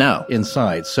bulls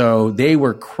inside. So they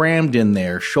were crammed in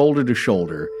there, shoulder to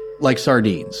shoulder, like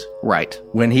sardines. Right.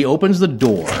 When he opens the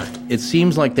door, it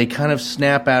seems like they kind of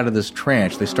snap out of this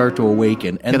trance. They start to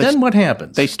awaken. And then what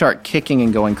happens? They start kicking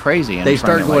and going crazy. And they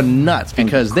start going nuts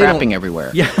because they crapping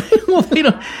everywhere. Yeah. Well, they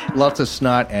don't. Lots of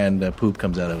snot and poop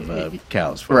comes out of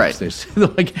cows. Right.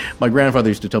 Like my grandfather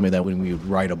used to tell me that when we would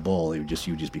ride a bull, you would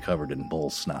just be covered in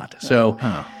bull snot. So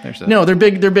no, they're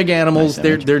big. They're big animals.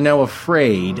 Nice they're now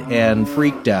afraid and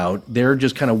freaked out. They're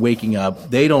just kind of waking up.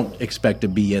 They don't expect to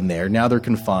be in there. Now they're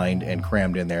confined and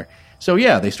crammed in there. So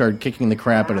yeah, they started kicking the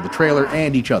crap out of the trailer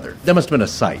and each other. That must have been a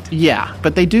sight. Yeah,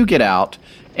 but they do get out,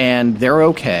 and they're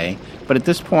okay. But at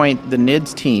this point, the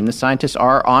NIDS team, the scientists,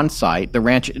 are on site. The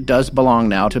ranch does belong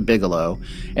now to Bigelow,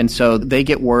 and so they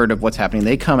get word of what's happening.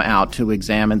 They come out to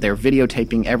examine. They're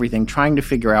videotaping everything, trying to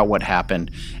figure out what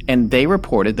happened. And they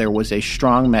reported there was a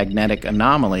strong magnetic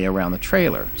anomaly around the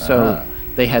trailer. So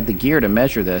they had the gear to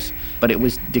measure this, but it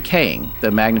was decaying.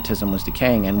 The magnetism was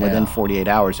decaying, and within 48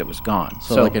 hours, it was gone.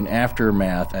 So like an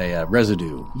aftermath, a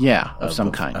residue. Yeah, of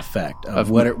some kind. Effect.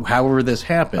 However this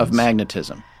happens. Of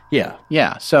magnetism. Yeah.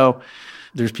 Yeah, so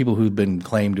there's people who've been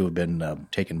claimed to have been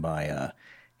taken by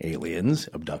aliens,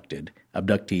 abductees,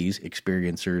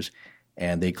 experiencers,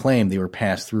 and they claim they were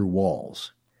passed through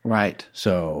walls. Right.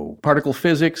 So particle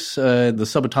physics, the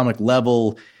subatomic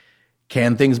level.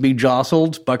 Can things be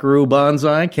jostled? Buckaroo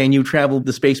Banzai? Can you travel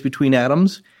the space between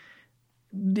atoms?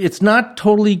 It's not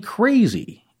totally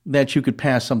crazy that you could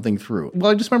pass something through.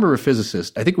 Well, I just remember a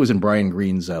physicist, I think it was in Brian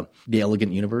Greene's The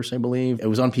Elegant Universe, I believe. It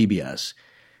was on PBS.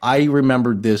 I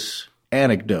remembered this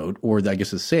anecdote, or I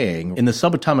guess a saying, in the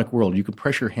subatomic world, you can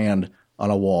press your hand on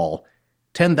a wall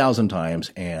 10,000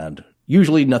 times and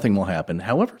usually nothing will happen.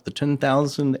 However, the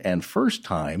 10,001st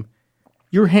time,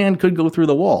 your hand could go through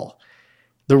the wall.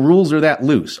 The rules are that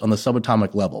loose on the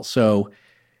subatomic level. So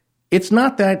it's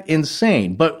not that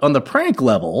insane. But on the prank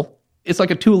level, it's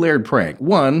like a 2-layered prank.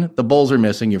 1, the bulls are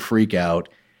missing. You freak out.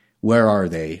 Where are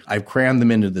they? I've crammed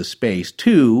them into this space.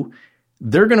 2,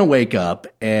 they're going to wake up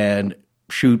and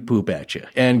shoot poop at you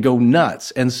and go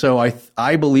nuts. And so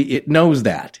I believe it knows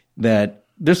that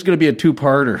this is going to be a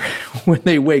 2-parter. When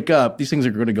they wake up, these things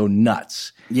are going to go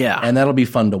nuts. Yeah. And that'll be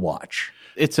fun to watch.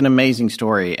 It's an amazing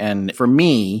story. And for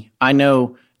me, I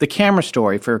know the camera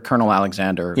story for Colonel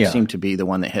Alexander seemed to be the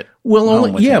one that hit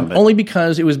home with him. Only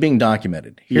because it was being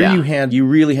documented. Here you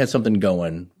really had something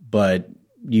going, but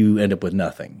you end up with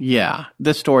nothing. Yeah.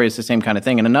 This story is the same kind of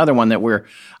thing. And another one that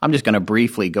I'm just going to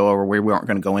briefly go over. We weren't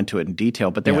going to go into it in detail,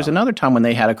 but there was another time when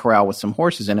they had a corral with some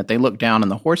horses in it. They looked down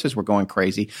and the horses were going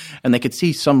crazy, and they could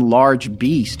see some large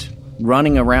beast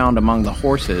running around among the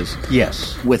horses.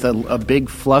 Yes. With a big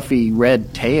fluffy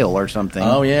red tail or something.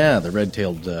 Oh, yeah. The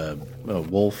red-tailed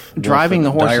wolf. Driving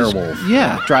the horses. Dire wolf.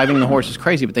 Yeah, driving the horses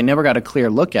crazy, but they never got a clear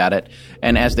look at it.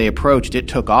 And as they approached, it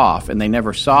took off, and they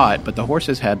never saw it, but the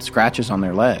horses had scratches on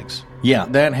their legs. Yeah,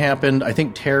 that happened. I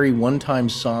think Terry one time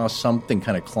saw something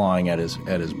kind of clawing at his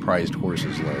prized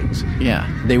horse's legs. Yeah.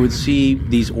 They would see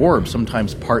these orbs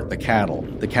sometimes part the cattle.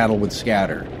 The cattle would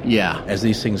scatter. Yeah. As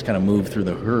these things kind of move through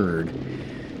the herd.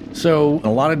 So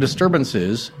a lot of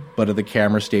disturbances, but at the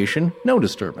camera station, no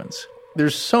disturbance.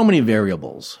 There's so many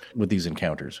variables with these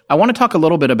encounters. I want to talk a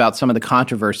little bit about some of the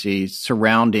controversies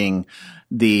surrounding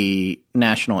the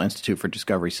National Institute for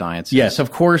Discovery Sciences. Yes,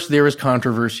 of course, there is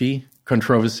controversy.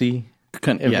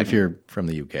 If you're from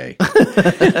the UK.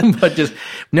 But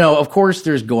of course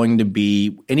there's going to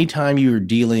be, anytime you're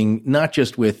dealing not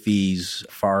just with these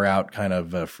far out kind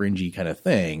of fringy kind of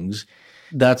things,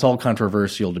 that's all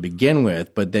controversial to begin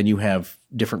with, but then you have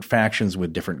different factions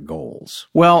with different goals.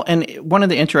 Well, and one of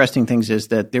the interesting things is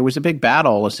that there was a big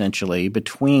battle essentially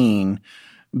between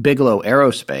Bigelow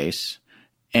Aerospace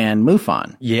and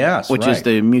MUFON. Yes, which is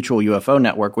the Mutual UFO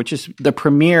Network, which is the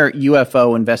premier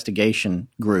UFO investigation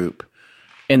group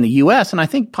in the U.S. and I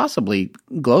think possibly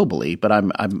globally. But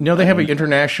they have an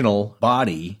international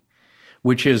body,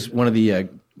 which is one of the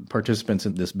participants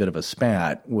in this bit of a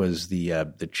spat was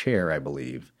the chair, I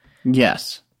believe.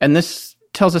 Yes, and this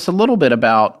tells us a little bit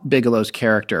about Bigelow's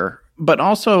character, but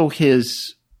also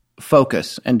his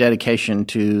focus and dedication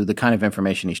to the kind of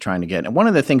information he's trying to get. And one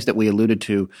of the things that we alluded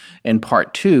to in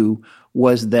part 2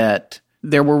 was that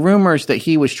there were rumors that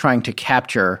he was trying to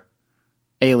capture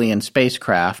alien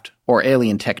spacecraft or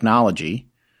alien technology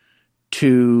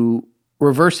to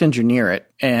reverse engineer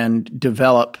it and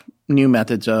develop new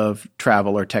methods of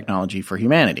travel or technology for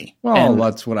humanity. Well,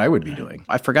 that's what I would be doing.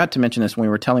 I forgot to mention this when we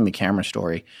were telling the camera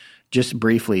story. Just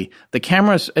briefly, the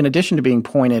cameras, in addition to being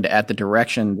pointed at the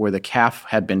direction where the calf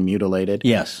had been mutilated,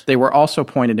 yes, they were also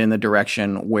pointed in the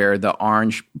direction where the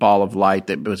orange ball of light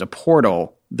that was a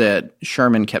portal that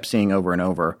Sherman kept seeing over and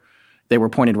over, they were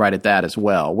pointed right at that as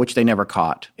well, which they never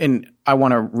caught. And I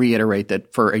want to reiterate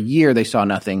that for a year they saw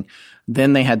nothing.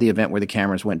 Then they had the event where the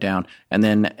cameras went down, and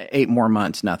then 8 more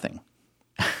months, nothing.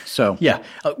 So yeah,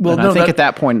 I think at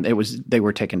that point they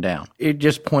were taken down. It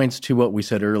just points to what we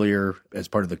said earlier as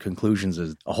part of the conclusions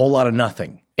is a whole lot of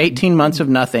nothing. 18 months of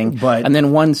nothing, and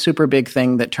then one super big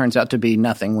thing that turns out to be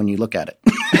nothing when you look at it.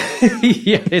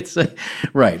 Yeah, it's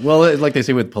right. Well, like they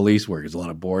say with police work, there's a lot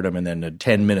of boredom and then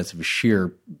 10 minutes of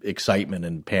sheer excitement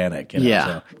and panic. Yeah.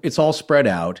 So it's all spread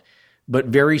out, but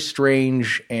very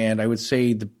strange. And I would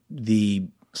say the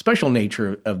special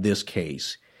nature of this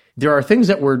case, there are things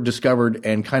that were discovered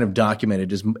and kind of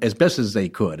documented as best as they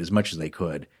could, as much as they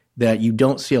could, that you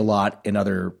don't see a lot in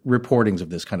other reportings of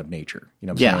this kind of nature. You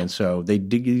know what I'm saying? So they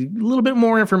dig a little bit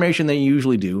more information than you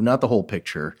usually do, not the whole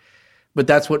picture. But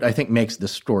that's what I think makes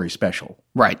this story special.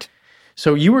 Right.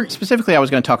 So you were... Specifically, I was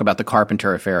going to talk about the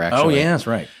Carpenter affair, actually. Oh, yes,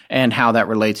 right. And how that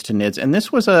relates to NIDS. And this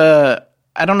was I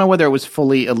don't know whether it was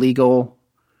fully illegal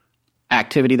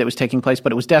activity that was taking place,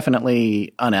 but it was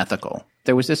definitely unethical.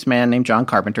 There was this man named John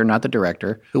Carpenter, not the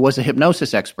director, who was a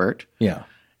hypnosis expert. Yeah.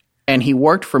 And he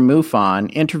worked for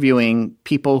MUFON interviewing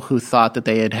people who thought that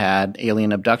they had had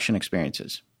alien abduction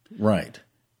experiences. Right.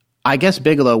 I guess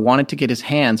Bigelow wanted to get his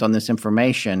hands on this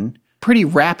information pretty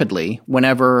rapidly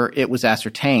whenever it was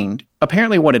ascertained.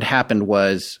 Apparently what had happened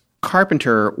was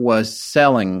Carpenter was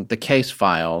selling the case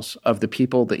files of the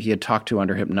people that he had talked to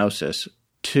under hypnosis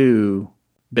to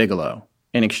Bigelow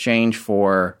in exchange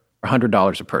for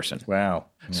 $100 a person. Wow.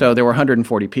 Yeah. So there were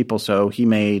 140 people, so he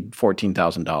made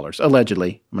 $14,000.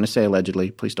 Allegedly. I'm going to say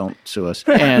allegedly. Please don't sue us.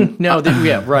 And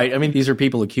yeah, right. I mean, these are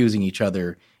people accusing each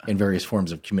other in various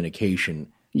forms of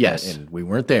communication. Yes. And we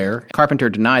weren't there. Carpenter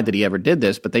denied that he ever did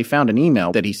this, but they found an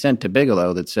email that he sent to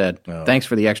Bigelow that said, thanks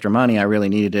for the extra money. I really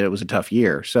needed it. It was a tough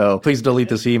year. So please delete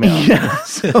this email. Yeah.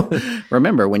 So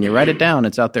remember, when you write it down,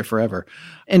 it's out there forever.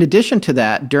 In addition to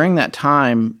that, during that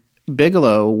time,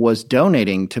 Bigelow was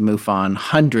donating to MUFON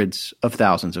hundreds of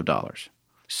thousands of dollars.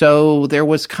 So there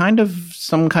was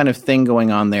some kind of thing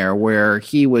going on there where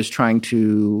he was trying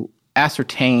to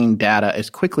ascertain data as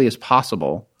quickly as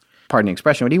possible, pardon the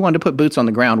expression, but he wanted to put boots on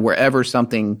the ground wherever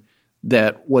something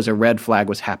that was a red flag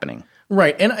was happening.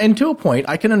 Right. And to a point,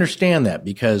 I can understand that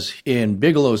because in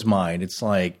Bigelow's mind, it's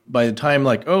like by the time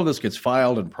this gets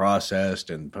filed and processed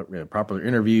and proper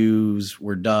interviews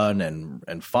were done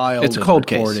and filed. It's a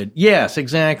cold recorded case. Yes,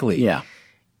 exactly. Yeah.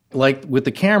 Like with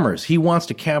the cameras, he wants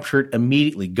to capture it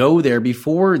immediately. Go there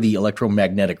before the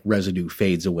electromagnetic residue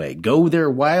fades away. Go there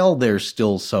while there's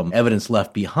still some evidence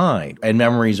left behind and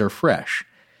memories are fresh.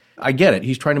 I get it.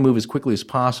 He's trying to move as quickly as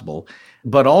possible.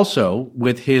 But also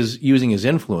with his using his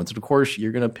influence, and of course,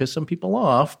 you're going to piss some people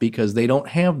off because they don't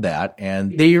have that,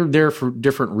 and they are there for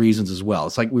different reasons as well.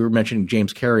 It's like we were mentioning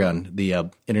James Carrion, the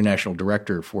international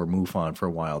director for MUFON for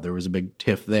a while. There was a big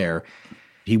tiff there.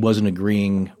 He wasn't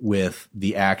agreeing with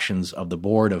the actions of the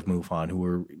board of MUFON, who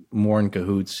were more in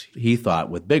cahoots, he thought,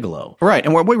 with Bigelow. Right.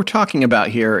 And what we were talking about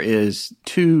here is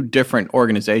two different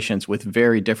organizations with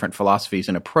very different philosophies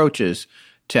and approaches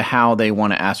to how they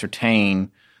want to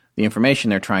ascertain the information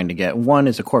they're trying to get. One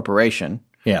is a corporation,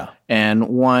 Yeah. And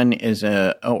one is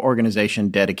an organization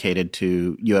dedicated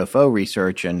to UFO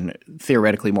research and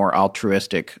theoretically more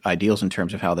altruistic ideals in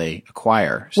terms of how they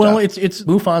acquire stuff. Well, it's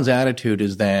MUFON's attitude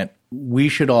is that we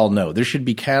should all know there should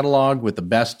be cataloged with the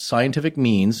best scientific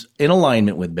means in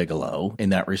alignment with Bigelow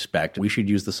in that respect. We should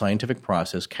use the scientific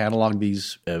process, catalog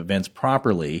these events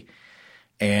properly,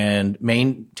 and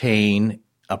maintain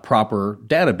a proper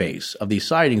database of these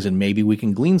sightings, and maybe we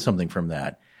can glean something from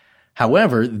that.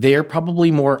 However, they're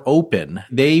probably more open.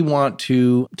 They want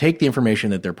to take the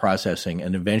information that they're processing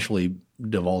and eventually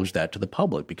divulge that to the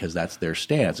public because that's their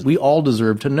stance. We all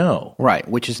deserve to know. Right,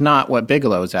 which is not what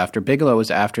Bigelow is after. Bigelow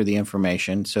is after the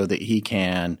information so that he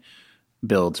can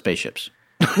build spaceships.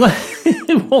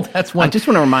 Well, that's one. I just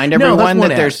want to remind everyone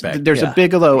that there's yeah. a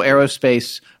Bigelow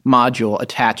aerospace module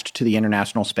attached to the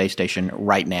International Space Station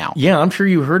right now. Yeah, I'm sure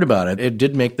you heard about it. It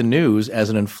did make the news as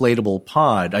an inflatable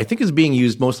pod. I think it's being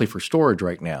used mostly for storage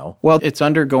right now. Well, it's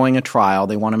undergoing a trial.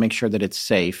 They want to make sure that it's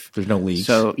safe. There's no leaks.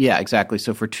 So, yeah, exactly.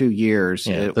 So for 2 years.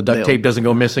 The duct tape doesn't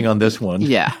go missing on this one.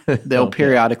 Yeah, they'll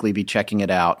periodically be checking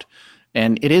it out.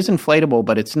 And it is inflatable,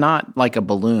 but it's not like a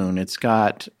balloon. It's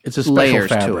got layers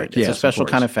to it. It's a special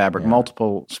kind of fabric,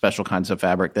 multiple special kinds of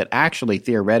fabric that actually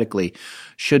theoretically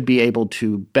should be able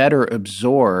to better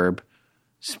absorb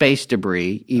space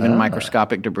debris, even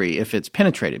microscopic debris, if it's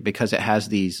penetrated, because it has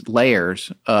these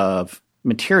layers of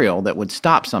material that would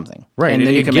stop something. Right. And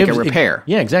then you can make a repair.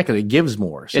 Yeah, exactly. It gives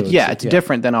more. So it's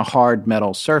different than a hard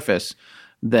metal surface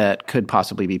that could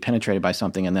possibly be penetrated by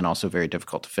something and then also very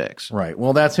difficult to fix. Right.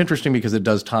 Well, that's interesting because it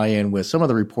does tie in with some of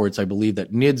the reports I believe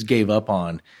that NIDS gave up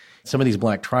on. Some of these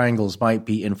black triangles might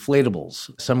be inflatables,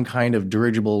 some kind of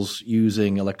dirigibles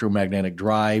using electromagnetic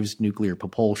drives, nuclear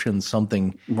propulsion,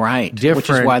 something different. Which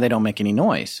is why they don't make any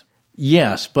noise.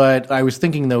 Yes, but I was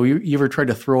thinking, though, you ever tried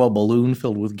to throw a balloon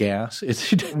filled with gas?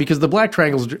 It's because the black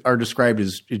triangles are described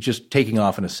as just taking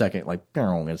off in a second, like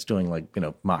it's doing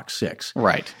Mach 6.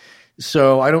 Right.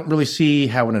 So I don't really see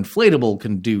how an inflatable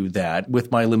can do that with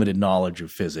my limited knowledge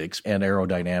of physics and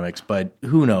aerodynamics, but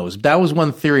who knows? That was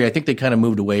one theory. I think they kind of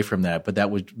moved away from that, but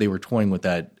they were toying with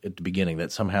that at the beginning,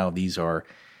 that somehow these are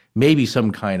maybe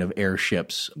some kind of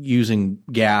airships using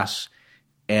gas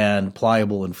and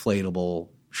pliable inflatable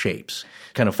shapes.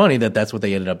 Kind of funny that that's what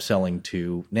they ended up selling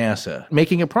to NASA,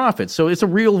 making a profit. So it's a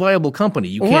real viable company.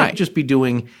 You can't just be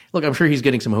doing, look, I'm sure he's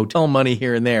getting some hotel money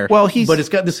here and there, but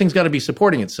this thing's got to be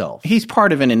supporting itself. He's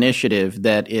part of an initiative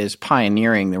that is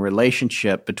pioneering the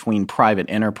relationship between private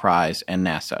enterprise and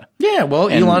NASA. Yeah, well,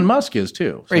 Elon Musk is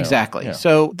too. So, exactly. Yeah.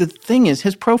 So the thing is,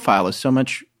 his profile is so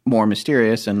much more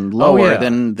mysterious and lower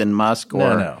than Musk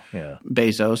or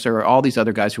Bezos or all these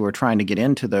other guys who are trying to get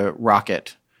into the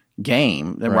rocket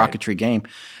game, the rocketry game.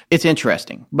 It's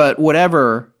interesting. But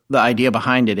whatever the idea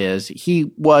behind it is,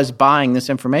 he was buying this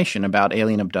information about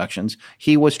alien abductions.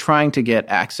 He was trying to get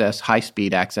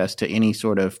high-speed access to any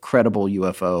sort of credible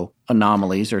UFO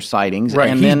anomalies or sightings. Right.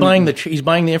 And he's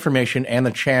buying the information and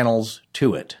the channels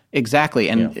to it. Exactly.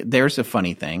 And there's a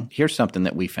funny thing. Here's something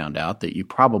that we found out that you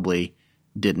probably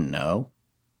didn't know.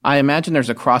 I imagine there's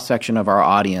a cross-section of our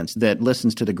audience that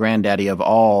listens to the granddaddy of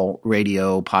all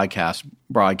radio podcasts,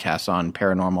 broadcasts on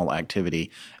paranormal activity,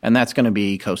 and that's going to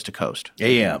be Coast to Coast.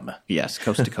 AM. Yes,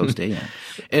 Coast to Coast AM.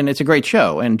 And it's a great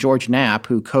show. And George Knapp,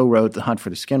 who co-wrote The Hunt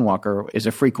for the Skinwalker, is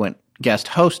a frequent guest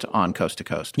host on Coast to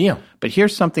Coast. Yeah. But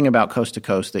here's something about Coast to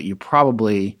Coast that you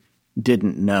probably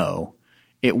didn't know.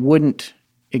 It wouldn't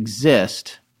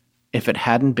exist if it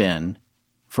hadn't been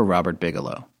for Robert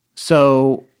Bigelow.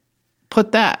 So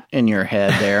put that in your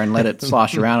head there and let it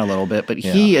slosh around a little bit. But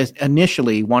he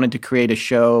initially wanted to create a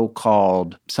show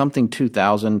called something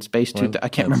 2000, Space 2000. I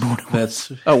can't remember what it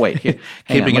was. Oh, wait.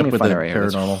 Keeping Up with the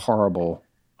Paranormal. Horrible.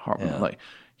 Like,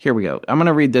 here we go. I'm going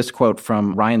to read this quote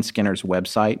from Ryan Skinner's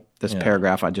website, this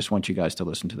paragraph. I just want you guys to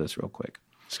listen to this real quick.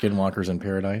 Skinwalkers in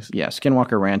Paradise? Yeah,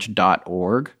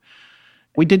 skinwalkerranch.org.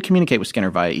 We did communicate with Skinner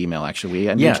via email,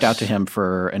 actually. We reached out to him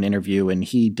for an interview, and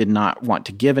he did not want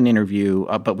to give an interview,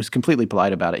 but was completely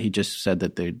polite about it. He just said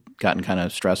that they'd gotten kind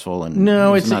of stressful, and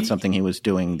it's not something he was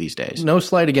doing these days. No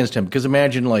slight against him, because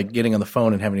imagine getting on the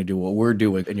phone and having to do what we're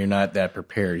doing, and you're not that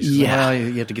prepared. You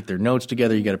have to get their notes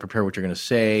together. You got to prepare what you're going to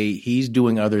say. He's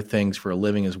doing other things for a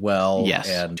living as well. Yes.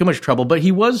 And too much trouble, but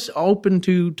he was open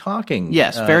to talking.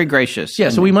 Yes, very gracious. Yeah,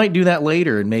 so we might do that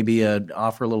later and maybe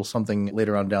offer a little something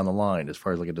later on down the line as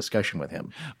far as a discussion with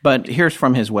him. But here's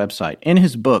from his website. In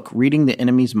his book, Reading the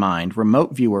Enemy's Mind,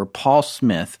 remote viewer Paul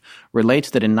Smith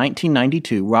relates that in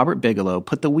 1992, Robert Bigelow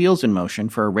put the wheels in motion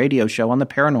for a radio show on the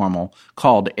paranormal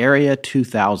called Area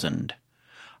 2000.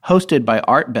 Hosted by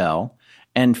Art Bell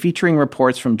and featuring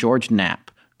reports from George Knapp,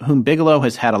 whom Bigelow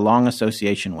has had a long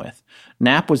association with.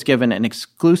 Knapp was given an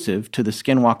exclusive to the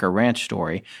Skinwalker Ranch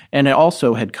story, and it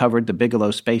also had covered the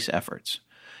Bigelow space efforts.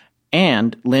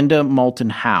 And Linda Moulton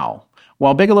Howe.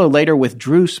 While Bigelow later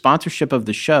withdrew sponsorship of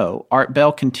the show, Art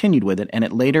Bell continued with it, and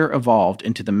it later evolved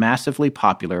into the massively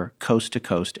popular Coast to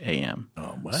Coast AM.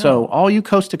 Oh, wow. So all you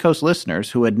Coast to Coast listeners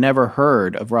who had never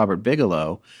heard of Robert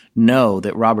Bigelow know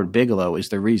that Robert Bigelow is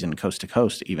the reason Coast to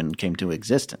Coast even came to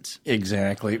existence.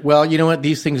 Exactly. Well, you know what?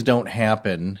 These things don't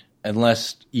happen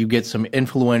unless you get some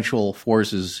influential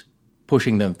forces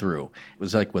pushing them through. It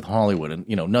was like with Hollywood, and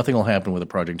nothing will happen with a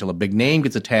project until a big name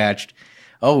gets attached.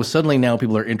 Oh, suddenly now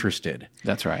people are interested.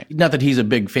 That's right. Not that he's a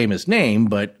big famous name,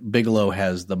 but Bigelow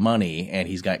has the money and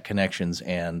he's got connections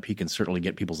and he can certainly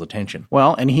get people's attention.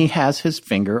 Well, and he has his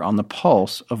finger on the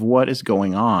pulse of what is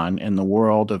going on in the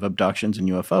world of abductions and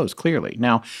UFOs, clearly.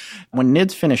 Now, when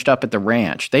NIDS finished up at the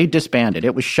ranch, they disbanded.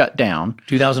 It was shut down.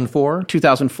 2004?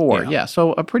 2004, yeah.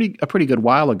 So a pretty good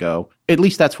while ago. At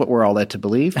least that's what we're all led to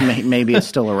believe. Maybe it's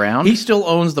still around. He still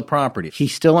owns the property. He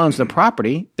still owns the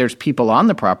property. There's people on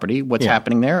the property. What's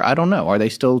happening there? I don't know. Are they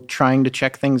still trying to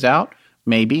check things out?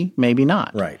 Maybe, maybe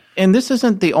not. Right. And this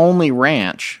isn't the only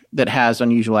ranch that has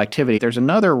unusual activity. There's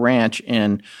another ranch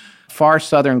in far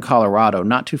southern Colorado,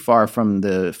 not too far from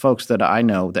the folks that I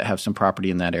know that have some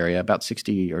property in that area, about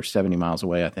 60 or 70 miles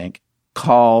away, I think,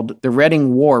 called the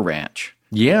Redding War Ranch.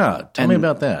 Yeah, tell me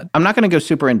about that. I'm not going to go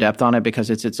super in-depth on it because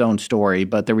it's its own story,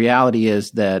 but the reality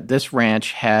is that this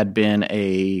ranch had been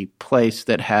a place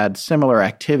that had similar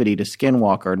activity to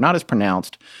Skinwalker, not as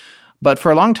pronounced, but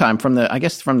for a long time, from the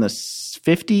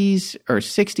 50s or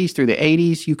 60s through the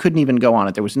 80s, you couldn't even go on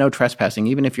it. There was no trespassing,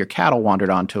 even if your cattle wandered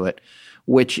onto it,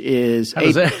 which is... How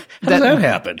does that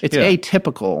happen? It's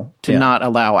atypical to not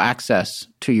allow access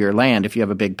to your land if you have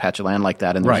a big patch of land like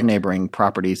that and there's neighboring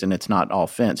properties and it's not all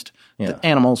fenced. The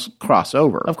animals cross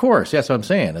over. Of course, that's what I'm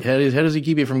saying. How does he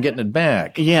keep you from getting it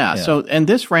back? Yeah, so, and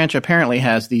this ranch apparently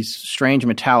has these strange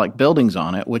metallic buildings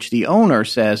on it, which the owner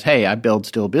says, hey, I build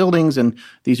steel buildings and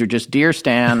these are just deer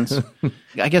stands.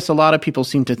 I guess a lot of people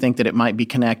seem to think that it might be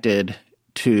connected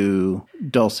to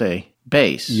Dulce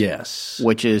Base. Yes.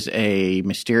 Which is a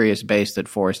mysterious base that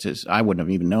Forrest I wouldn't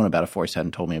have even known about if Forrest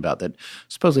hadn't told me about, that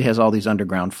supposedly has all these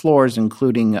underground floors,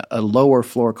 including a lower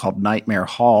floor called Nightmare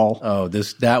Hall. Oh,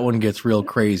 that one gets real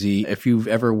crazy. If you've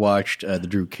ever watched the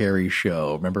Drew Carey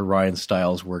show, remember Ryan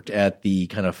Stiles worked at the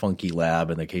kind of funky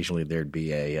lab and occasionally there'd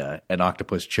be an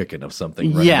octopus chicken of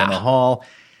something running in the hall.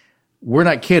 We're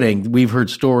not kidding. We've heard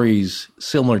stories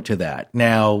similar to that.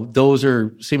 Now, those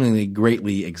are seemingly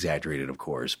greatly exaggerated, of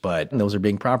course, but those are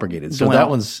being propagated. So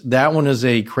that one is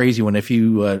a crazy one. If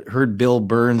you heard Bill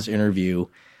Burns' interview,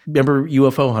 remember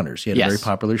UFO Hunters? He had a very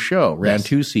popular show, ran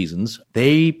 2 seasons.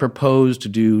 They proposed to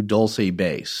do Dulce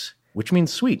Base, which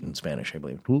means sweet in Spanish, I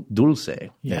believe. Dulce. Yeah.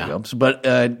 There you go. But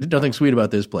nothing sweet about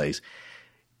this place.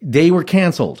 They were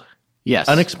canceled. Yes.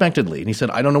 Unexpectedly. And he said,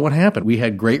 I don't know what happened. We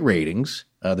had great ratings.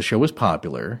 The show was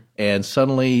popular. And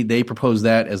suddenly they proposed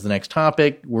that as the next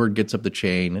topic. Word gets up the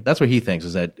chain. That's what he thinks,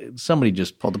 is that somebody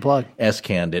just pulled the plug.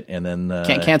 S-canned it and then...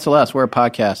 Can't cancel us. We're a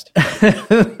podcast.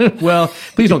 Well,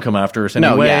 please don't come after us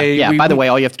anyway. No, yeah. By the way,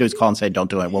 all you have to do is call and say, don't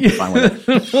do it. We'll be fine with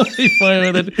it. We'll be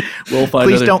fine with it. We'll find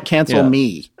Please don't cancel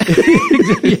me.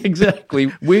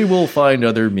 Exactly. We will find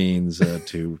other means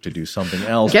to do something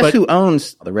else. Guess who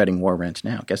owns the Redding War Ranch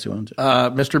now? Guess who owns it?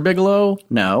 Mr. Bigelow?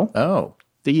 No. Oh.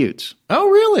 The Utes. Oh,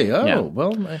 really? Oh, yeah.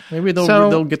 Well, maybe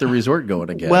they'll get the resort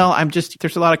going again. Well,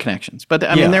 there's a lot of connections. But,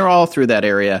 I mean, they're all through that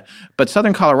area. But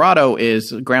southern Colorado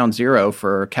is ground zero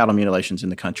for cattle mutilations in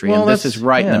the country. Well, and this is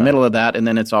right in the middle of that, and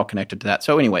then it's all connected to that.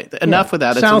 So anyway, enough with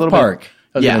that. It's South a little Park.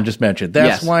 I was going to just mention.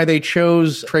 That's why they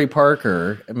chose Trey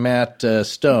Parker. Matt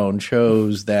Stone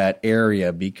chose that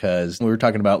area because we were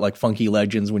talking about like funky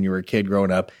legends when you were a kid growing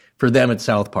up. For them, it's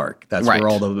South Park. That's where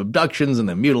all the abductions and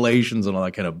the mutilations and all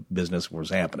that kind of business was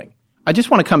happening. I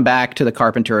just want to come back to the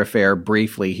Carpenter affair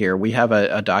briefly here. We have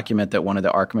a document that one of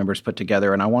the ARC members put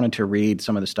together, and I wanted to read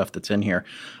some of the stuff that's in here.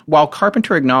 While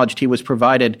Carpenter acknowledged he was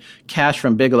provided cash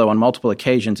from Bigelow on multiple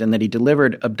occasions and that he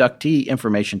delivered abductee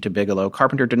information to Bigelow,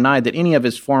 Carpenter denied that any of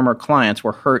his former clients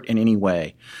were hurt in any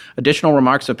way. Additional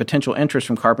remarks of potential interest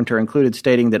from Carpenter included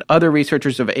stating that other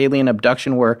researchers of alien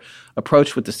abduction were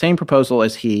approached with the same proposal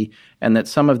as he, and that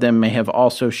some of them may have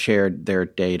also shared their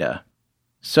data.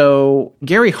 So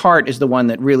Gary Hart is the one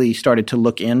that really started to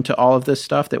look into all of this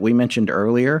stuff that we mentioned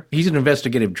earlier. He's an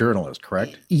investigative journalist,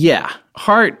 correct? Yeah.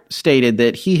 Hart stated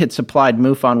that he had supplied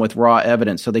MUFON with raw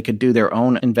evidence so they could do their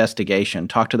own investigation,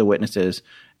 talk to the witnesses,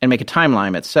 and make a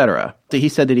timeline, etc. He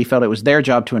said that he felt it was their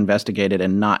job to investigate it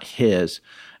and not his,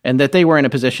 and that they were in a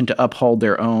position to uphold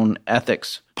their own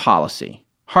ethics policy.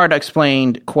 Hart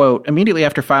explained, quote, immediately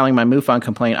after filing my MUFON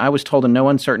complaint, I was told in no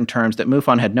uncertain terms that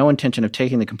MUFON had no intention of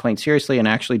taking the complaint seriously and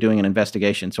actually doing an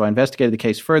investigation. So I investigated the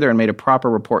case further and made a proper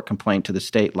report complaint to the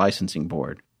state licensing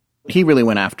board. He really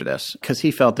went after this because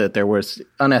he felt that there was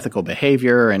unethical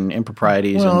behavior and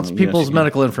improprieties. Well, it's people's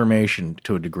medical information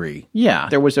to a degree. Yeah.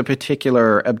 There was a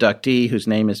particular abductee whose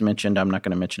name is mentioned. I'm not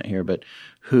going to mention it here, but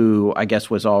who I guess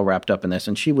was all wrapped up in this.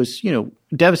 And she was,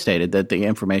 devastated that the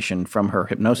information from her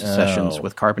hypnosis sessions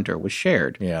with Carpenter was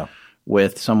shared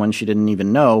with someone she didn't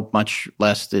even know, much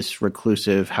less this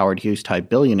reclusive Howard Hughes type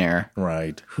billionaire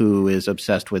who is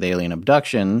obsessed with alien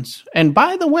abductions. And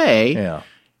by the way,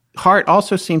 Hart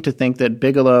also seemed to think that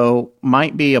Bigelow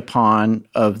might be a pawn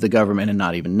of the government and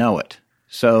not even know it.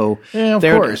 So, of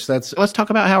course, let's talk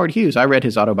about Howard Hughes. I read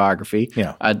his autobiography.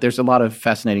 There's a lot of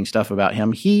fascinating stuff about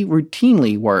him. He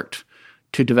routinely worked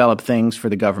to develop things for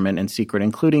the government in secret,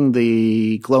 including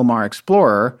the Glomar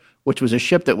Explorer, which was a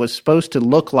ship that was supposed to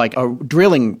look like a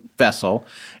drilling vessel,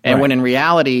 and when in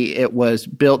reality it was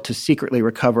built to secretly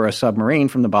recover a submarine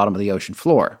from the bottom of the ocean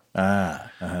floor.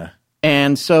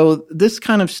 And so this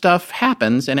kind of stuff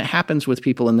happens, and it happens with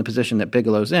people in the position that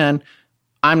Bigelow's in.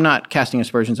 I'm not casting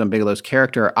aspersions on Bigelow's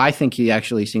character. I think he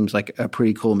actually seems like a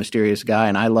pretty cool, mysterious guy,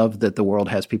 and I love that the world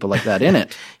has people like that in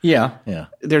it.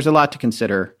 There's a lot to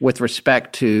consider with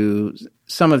respect to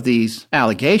some of these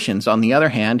allegations. On the other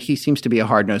hand, he seems to be a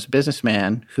hard-nosed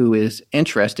businessman who is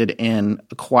interested in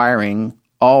acquiring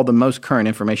all the most current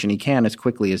information he can as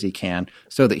quickly as he can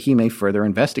so that he may further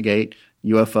investigate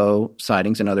UFO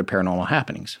sightings and other paranormal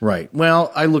happenings. Right.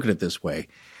 Well, I look at it this way.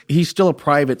 He's still a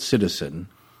private citizen,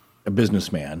 a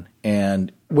businessman,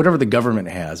 and whatever the government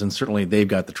has, and certainly they've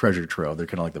got the treasure trove, they're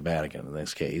kind of like the Vatican in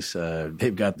this case,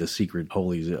 they've got the secret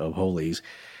holies of holies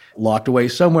locked away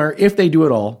somewhere, if they do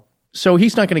it all. So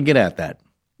he's not going to get at that.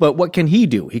 But what can he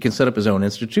do? He can set up his own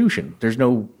institution. There's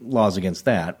no laws against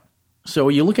that. So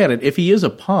you look at it, if he is a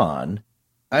pawn,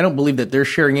 I don't believe that they're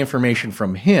sharing information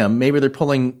from him. Maybe they're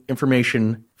pulling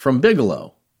information from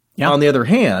Bigelow. On the other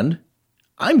hand,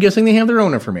 I'm guessing they have their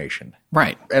own information.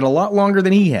 Right. And a lot longer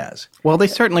than he has. Well, they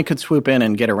certainly could swoop in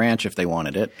and get a ranch if they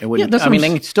wanted it. It wouldn't. They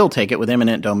could still take it with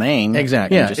eminent domain.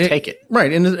 Exactly. And just take it.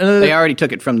 Right. And they already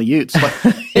took it from the Utes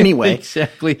anyway.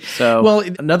 Exactly. So, well,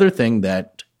 another thing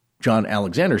that John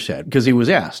Alexander said, because he was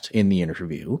asked in the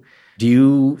interview, do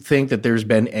you think that there's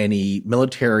been any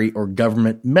military or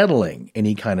government meddling,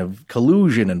 any kind of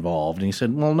collusion involved? And he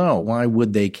said, well, no. Why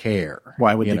would they care?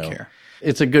 Why would they care?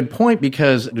 It's a good point,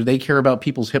 because do they care about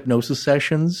people's hypnosis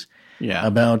sessions?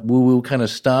 About woo-woo kind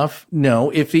of stuff?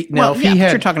 No.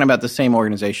 You're talking about the same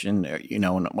organization,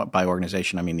 and by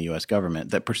organization I mean the U.S.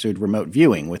 government, that pursued remote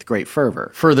viewing with great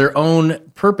fervor. For their own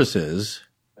purposes,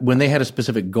 when they had a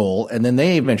specific goal, and then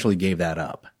they eventually gave that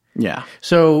up. Yeah.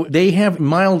 So they have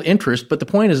mild interest, but the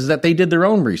point is that they did their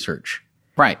own research.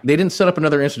 Right. They didn't set up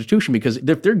another institution, because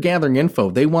if they're gathering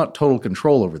info, they want total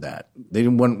control over that. They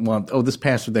didn't want this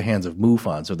passed through the hands of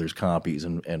MUFON, so there's copies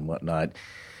and whatnot.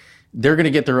 They're going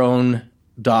to get their own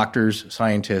doctors,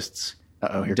 scientists,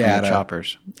 here data, come the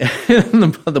choppers.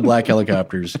 the black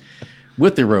helicopters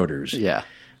with the rotors. Yeah.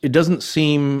 It doesn't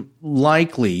seem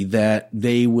likely that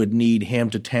they would need him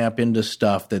to tap into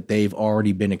stuff that they've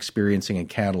already been experiencing and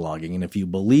cataloging. And if you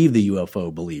believe the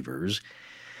UFO believers,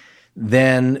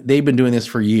 then they've been doing this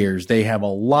for years. They have a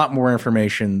lot more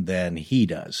information than he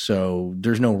does. So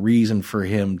there's no reason for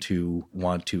him to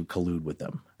want to collude with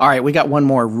them. All right, we got one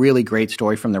more really great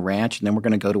story from the ranch, and then we're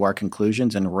going to go to our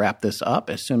conclusions and wrap this up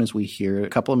as soon as we hear a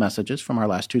couple of messages from our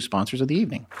last two sponsors of the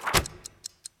evening.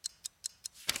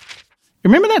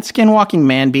 Remember that skinwalking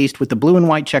man beast with the blue and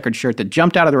white checkered shirt that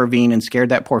jumped out of the ravine and scared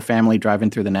that poor family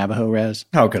driving through the Navajo res?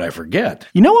 How could I forget?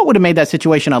 You know what would have made that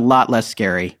situation a lot less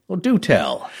scary? Well, do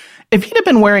tell. If he'd have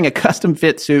been wearing a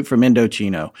custom-fit suit from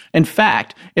Indochino. In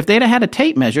fact, if they'd have had a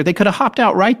tape measure, they could have hopped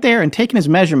out right there and taken his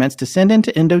measurements to send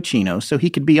into Indochino so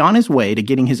he could be on his way to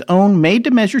getting his own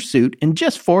made-to-measure suit in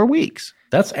just 4 weeks.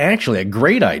 That's actually a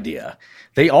great idea.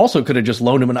 They also could have just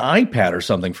loaned him an iPad or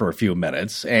something for a few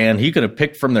minutes, and he could have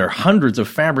picked from their hundreds of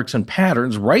fabrics and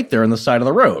patterns right there on the side of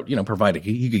the road, provided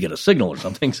he could get a signal or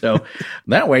something. So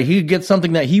that way he could get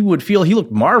something that he would feel he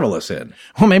looked marvelous in.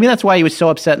 Well, maybe that's why he was so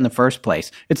upset in the first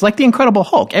place. It's like the Incredible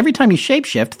Hulk. Every time you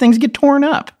shapeshift, things get torn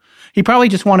up. He probably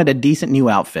just wanted a decent new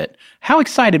outfit. How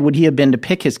excited would he have been to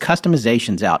pick his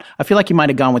customizations out? I feel like he might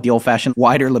have gone with the old-fashioned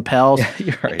wider lapels. Yeah,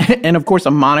 you're right. And, of course,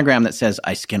 a monogram that says,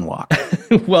 I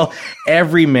skinwalk. Well,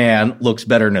 every man looks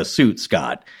better in a suit,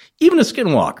 Scott. Even a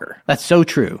skinwalker. That's so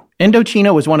true.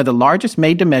 Indochino is one of the largest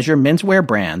made-to-measure menswear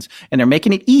brands, and they're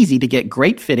making it easy to get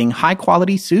great-fitting,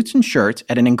 high-quality suits and shirts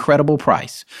at an incredible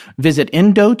price. Visit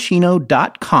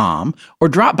Indochino.com or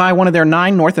drop by one of their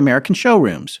 9 North American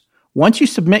showrooms. Once you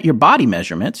submit your body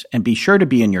measurements, and be sure to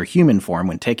be in your human form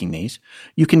when taking these,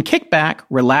 you can kick back,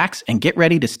 relax, and get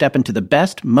ready to step into the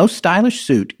best, most stylish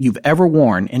suit you've ever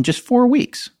worn in just 4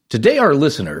 weeks. Today, our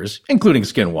listeners, including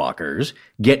skinwalkers,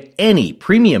 get any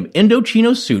premium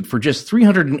Indochino suit for just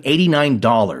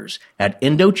 $389 at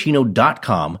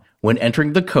Indochino.com when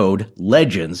entering the code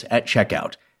LEGENDS at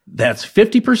checkout. That's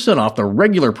 50% off the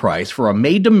regular price for a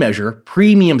made-to-measure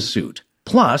premium suit.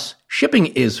 Plus, shipping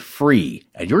is free,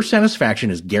 and your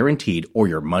satisfaction is guaranteed or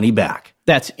your money back.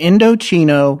 That's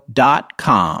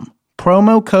Indochino.com.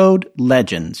 Promo code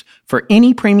LEGENDS for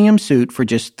any premium suit for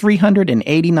just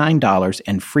 $389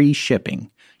 and free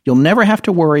shipping. You'll never have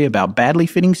to worry about badly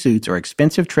fitting suits or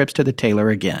expensive trips to the tailor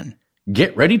again.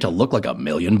 Get ready to look like $1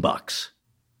 million.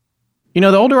 You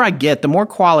know, the older I get, the more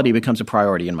quality becomes a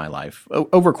priority in my life,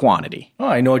 over quantity. Oh,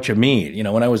 I know what you mean. You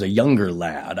know, when I was a younger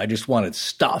lad, I just wanted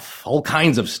stuff, all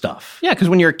kinds of stuff. Yeah, because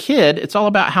when you're a kid, it's all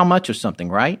about how much of something,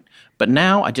 right? But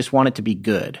now I just want it to be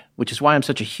good, which is why I'm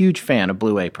such a huge fan of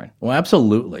Blue Apron. Well,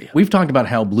 absolutely. We've talked about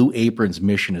how Blue Apron's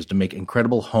mission is to make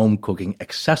incredible home cooking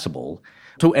accessible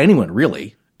to anyone,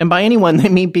 really. And by anyone, they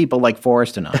mean people like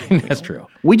Forrest and I. That's true.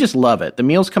 We just love it. The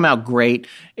meals come out great.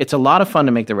 It's a lot of fun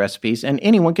to make the recipes, and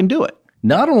anyone can do it.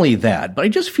 Not only that, but I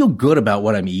just feel good about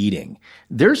what I'm eating.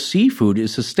 Their seafood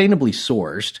is sustainably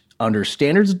sourced under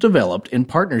standards developed in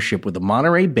partnership with the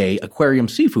Monterey Bay Aquarium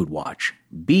Seafood Watch.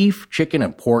 Beef, chicken,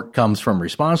 and pork comes from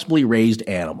responsibly raised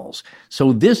animals.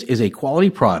 So this is a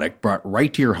quality product brought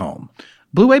right to your home.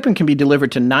 Blue Apron can be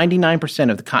delivered to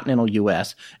 99% of the continental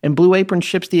U.S., and Blue Apron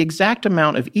ships the exact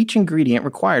amount of each ingredient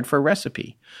required for a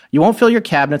recipe. You won't fill your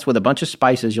cabinets with a bunch of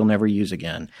spices you'll never use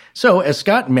again. So, as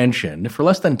Scott mentioned, for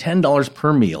less than $10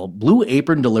 per meal, Blue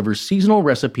Apron delivers seasonal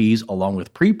recipes along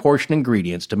with pre-portioned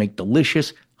ingredients to make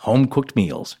delicious, home-cooked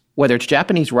meals. Whether it's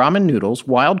Japanese ramen noodles,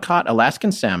 wild-caught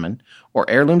Alaskan salmon, or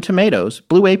heirloom tomatoes,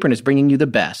 Blue Apron is bringing you the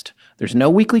best. There's no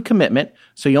weekly commitment,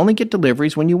 so you only get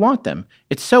deliveries when you want them.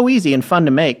 It's so easy and fun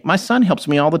to make. My son helps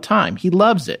me all the time. He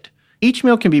loves it. Each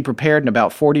meal can be prepared in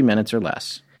about 40 minutes or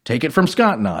less. Take it from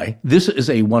Scott and I, this is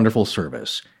a wonderful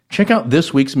service. Check out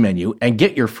this week's menu and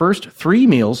get your first 3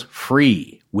 meals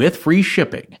free with free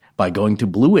shipping by going to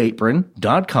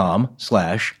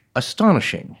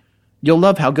blueapron.com/astonishing. You'll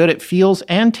love how good it feels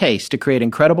and tastes to create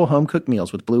incredible home-cooked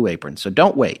meals with Blue Apron, so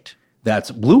don't wait.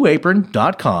 That's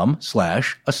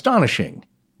blueapron.com/astonishing.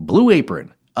 Blue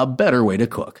Apron, a better way to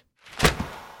cook.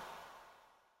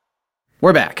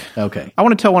 We're back. Okay. I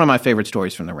want to tell one of my favorite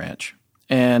stories from the ranch.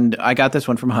 And I got this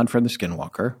one from Hunt for the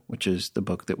Skinwalker, which is the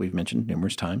book that we've mentioned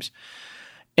numerous times.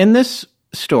 In this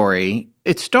story,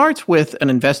 it starts with an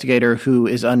investigator who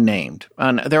is unnamed.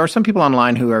 And there are some people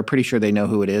online who are pretty sure they know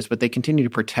who it is, but they continue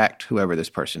to protect whoever this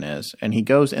person is. And he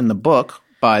goes in the book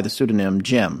by the pseudonym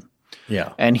Jim.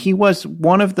 Yeah. And he was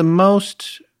one of the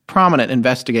most prominent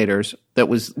investigators that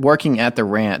was working at the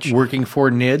ranch. Working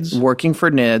for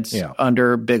NIDS?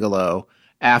 Under Bigelow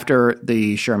after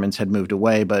the Shermans had moved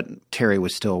away, but Terry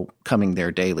was still coming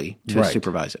there daily to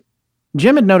supervise it.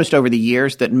 Jim had noticed over the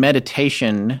years that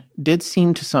meditation did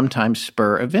seem to sometimes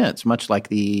spur events, much like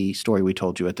the story we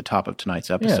told you at the top of tonight's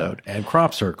episode. Yeah, and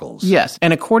crop circles. Yes,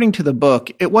 and according to the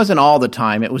book, it wasn't all the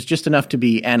time. It was just enough to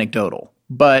be anecdotal.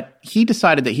 But he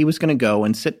decided that he was going to go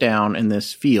and sit down in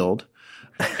this field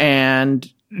and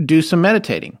do some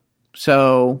meditating.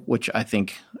 So, which I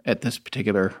think at this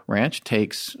particular ranch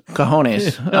takes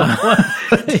cojones.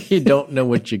 You don't know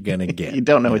what you're going to get. You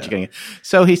don't know what you're going to get.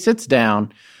 So he sits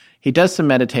down, he does some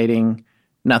meditating,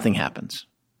 nothing happens.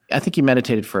 I think he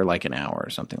meditated for like an hour or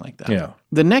something like that. Yeah.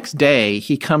 The next day,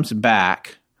 he comes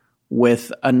back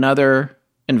with another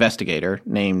investigator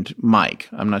named Mike.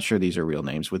 I'm not sure these are real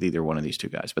names with either one of these two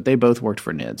guys, but they both worked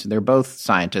for NIDS. They're both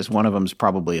scientists. One of them's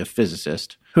probably a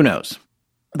physicist. Who knows?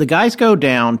 The guys go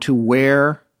down to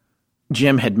where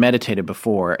Jim had meditated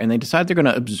before, and they decide they're going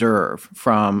to observe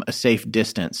from a safe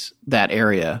distance that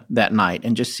area that night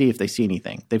and just see if they see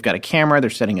anything. They've got a camera. They're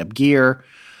setting up gear.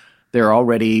 They're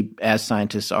already, as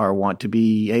scientists are, want to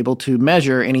be able to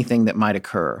measure anything that might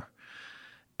occur.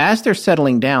 As they're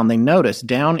settling down, they notice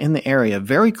down in the area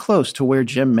very close to where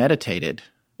Jim meditated,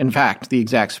 in fact, the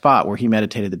exact spot where he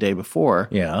meditated the day before,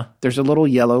 there's a little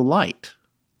yellow light.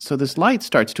 So this light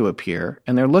starts to appear,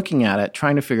 and they're looking at it,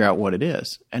 trying to figure out what it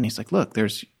is. And he's like, look,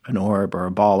 there's an orb or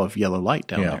a ball of yellow light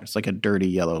down there. It's like a dirty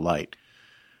yellow light.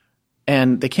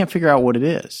 And they can't figure out what it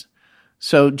is.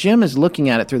 So Jim is looking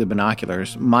at it through the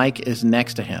binoculars. Mike is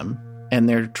next to him, and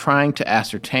they're trying to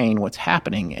ascertain what's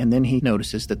happening. And then he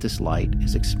notices that this light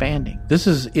is expanding. This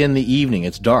is in the evening.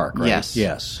 It's dark, right? Yes.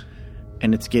 Yes.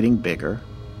 And it's getting bigger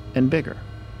and bigger.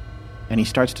 And he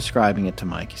starts describing it to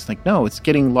Mike. He's like, no, it's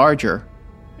getting larger.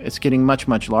 It's getting much,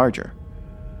 much larger.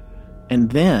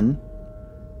 And then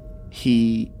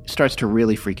he starts to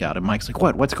really freak out. And Mike's like,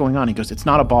 what? What's going on? He goes, it's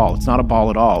not a ball. It's not a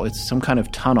ball at all. It's some kind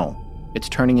of tunnel. It's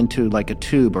turning into like a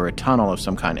tube or a tunnel of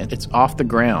some kind. It's off the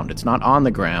ground. It's not on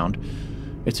the ground.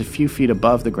 It's a few feet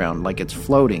above the ground, like it's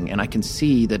floating. And I can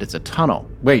see that it's a tunnel.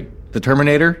 Wait, the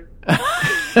Terminator?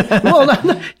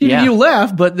 Well, you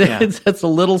laugh, but that's a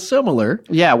little similar.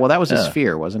 Yeah, well, that was a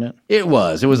sphere, wasn't it? It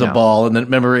was. It was a ball, and then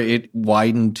remember, it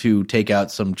widened to take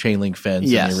out some chain link fence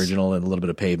in the original and a little bit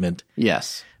of pavement.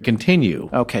 Yes. Continue.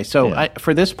 Okay, so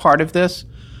for this part of this,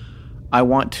 I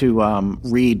want to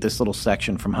read this little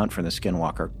section from Hunt for the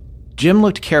Skinwalker. Jim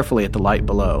looked carefully at the light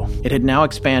below. It had now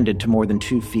expanded to more than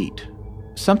 2 feet.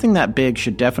 Something that big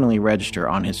should definitely register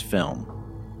on his film.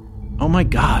 Oh my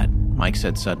God, Mike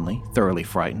said suddenly, thoroughly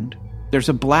frightened. There's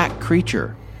a black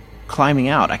creature climbing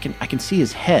out. I can see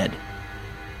his head.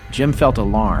 Jim felt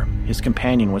alarm. His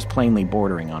companion was plainly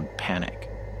bordering on panic.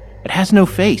 It has no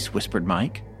face, whispered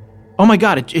Mike. Oh my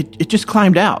God, it just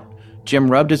climbed out.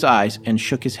 Jim rubbed his eyes and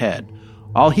shook his head.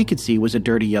 All he could see was a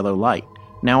dirty yellow light,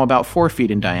 now about 4 feet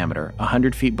in diameter,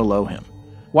 100 feet below him.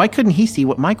 Why couldn't he see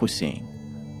what Mike was seeing?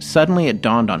 Suddenly it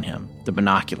dawned on him, the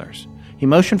binoculars. He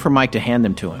motioned for Mike to hand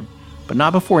them to him, but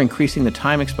not before increasing the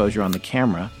time exposure on the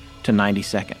camera to 90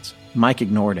 seconds. Mike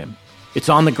ignored him. It's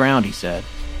on the ground, he said.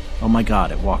 Oh my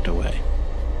God, it walked away.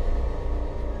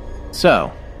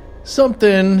 So,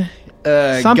 something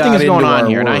is going on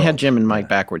here, world. and I had Jim and Mike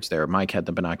backwards there. Mike had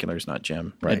the binoculars, not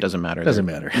Jim. Right. It doesn't matter. Doesn't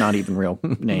matter. Not even real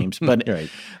names. But right.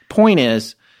 Point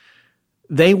is,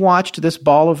 they watched this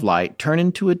ball of light turn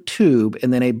into a tube,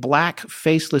 and then a black,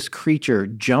 faceless creature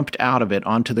jumped out of it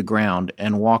onto the ground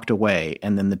and walked away,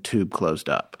 and then the tube closed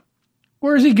up.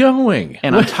 Where's he going?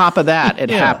 And on top of that, it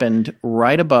happened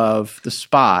right above the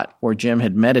spot where Jim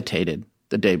had meditated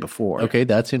the day before. Okay,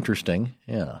 that's interesting.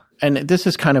 Yeah. And this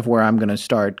is kind of where I'm going to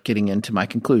start getting into my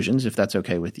conclusions, if that's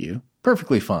okay with you.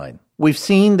 Perfectly fine. We've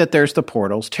seen that there's the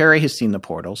portals. Terry has seen the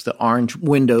portals, the orange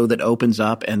window that opens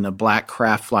up and the black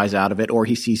craft flies out of it, or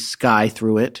he sees sky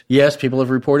through it. Yes, people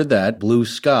have reported that. Blue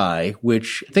sky,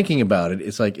 which, thinking about it,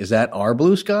 it's like, is that our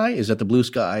blue sky? Is that the blue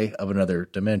sky of another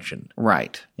dimension?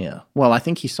 Right. Yeah. Well, I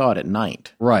think he saw it at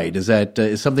night. Right. Is that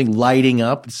is something lighting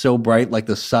up? It's so bright like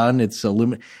the sun. It's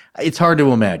It's hard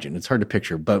to imagine. It's hard to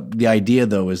picture. But the idea,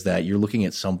 though, is that you're looking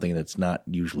at something that's not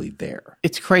usually there.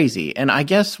 It's crazy. And I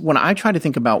guess when I try to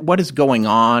think about what is going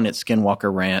on at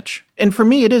Skinwalker Ranch, and for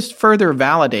me, it is further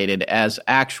validated as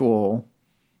actual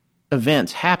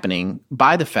events happening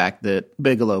by the fact that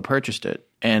Bigelow purchased it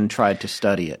and tried to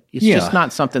study it. It's just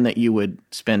not something that you would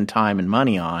spend time and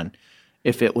money on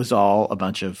if it was all a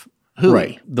bunch of hooey.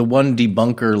 Right. The one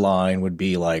debunker line would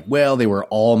be like, well, they were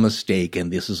all mistaken.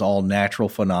 This is all natural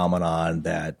phenomenon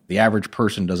that the average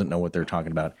person doesn't know what they're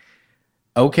talking about.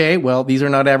 Okay, well, these are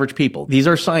not average people. These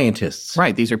are scientists.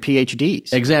 Right. These are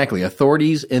PhDs. Exactly.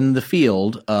 Authorities in the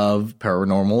field of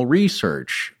paranormal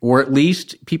research, or at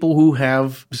least people who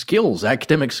have skills,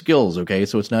 academic skills. Okay.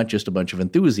 So it's not just a bunch of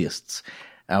enthusiasts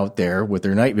out there with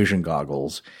their night vision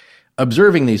goggles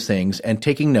observing these things and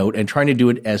taking note and trying to do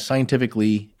it as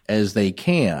scientifically as they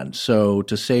can. So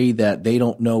to say that they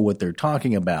don't know what they're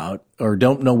talking about or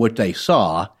don't know what they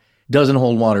saw doesn't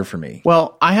hold water for me.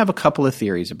 Well, I have a couple of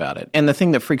theories about it. And the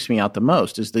thing that freaks me out the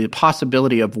most is the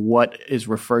possibility of what is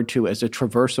referred to as a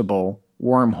traversable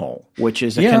wormhole, which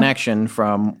is a connection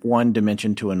from one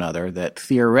dimension to another that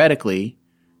theoretically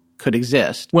could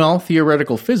exist. Well,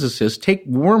 theoretical physicists take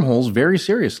wormholes very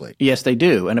seriously. Yes, they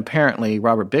do. And apparently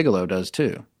Robert Bigelow does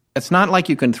too. It's not like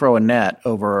you can throw a net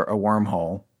over a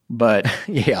wormhole, but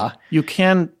you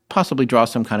can possibly draw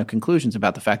some kind of conclusions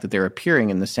about the fact that they're appearing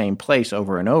in the same place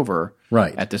over and over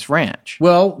at this ranch.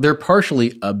 Well, they're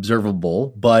partially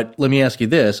observable, but let me ask you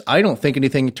this. I don't think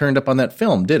anything turned up on that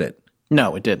film, did it?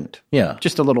 No, it didn't. Yeah.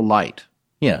 Just a little light.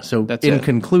 Yeah, so that's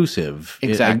inconclusive.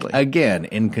 Exactly. Again,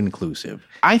 inconclusive.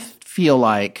 I feel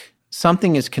like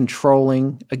something is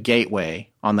controlling a gateway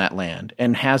on that land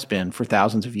and has been for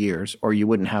thousands of years, or you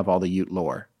wouldn't have all the Ute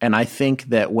lore. And I think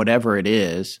that whatever it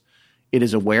is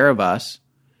aware of us.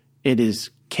 It is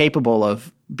capable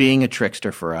of being a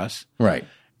trickster for us. Right.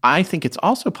 I think it's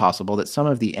also possible that some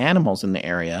of the animals in the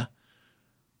area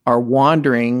are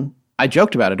wandering. I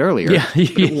joked about it earlier. Yeah,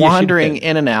 wandering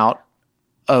in and out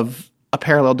of a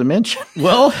parallel dimension.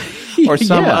 Well, or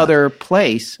some other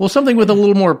place. Well, something with a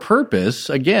little more purpose.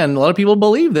 Again, a lot of people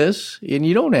believe this, and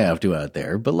you don't have to out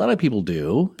there, but a lot of people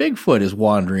do. Bigfoot is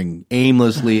wandering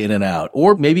aimlessly in and out,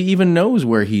 or maybe even knows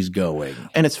where he's going.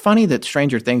 And it's funny that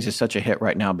Stranger Things is such a hit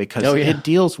right now because it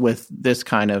deals with this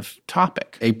kind of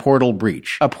topic. A portal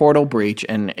breach. A portal breach.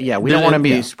 And we don't want to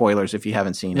be spoilers if you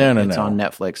haven't seen it. No. It's on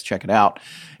Netflix. Check it out.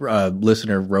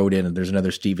 Listener wrote in, and there's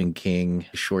another Stephen King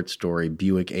short story,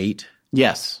 Buick 8.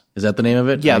 Yes. Is that the name of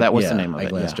it? Yeah, that was the name of it. I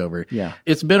glanced over it. Yeah.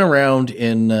 It's been around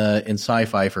in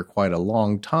sci-fi for quite a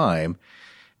long time.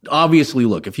 Obviously,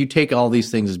 look, if you take all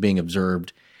these things as being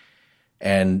observed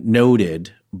and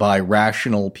noted by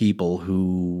rational people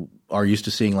who are used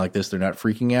to seeing like this, they're not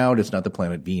freaking out. It's not the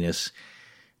planet Venus.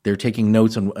 They're taking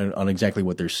notes on exactly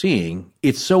what they're seeing.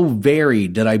 It's so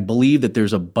varied that I believe that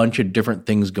there's a bunch of different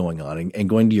things going on. And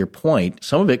going to your point,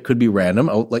 some of it could be random,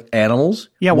 like animals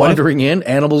wandering in,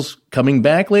 animals coming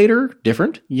back later,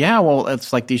 different. Yeah, well,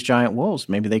 it's like these giant wolves.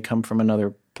 Maybe they come from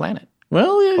another planet.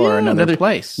 Well, or another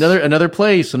place. Another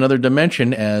place, another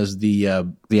dimension as the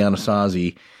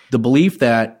Anasazi. The belief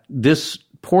that this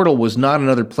portal was not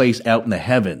another place out in the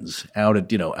heavens, out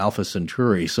at, Alpha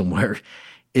Centauri somewhere,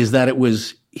 is that it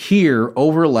was here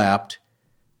overlapped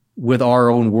with our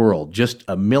own world, just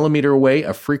a millimeter away,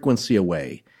 a frequency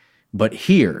away, but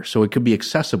here, so it could be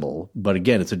accessible. But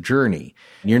again, it's a journey.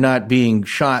 You're not being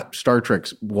shot Star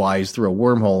Trek-wise through a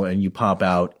wormhole and you pop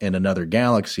out in another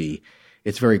galaxy.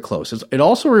 It's very close. It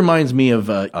also reminds me of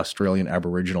Australian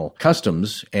Aboriginal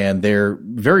customs and their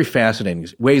very fascinating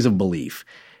ways of belief,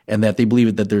 and that they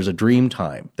believe that there's a dream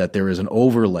time, that there is an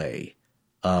overlay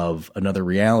of another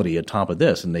reality on top of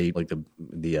this. And they, like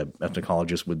the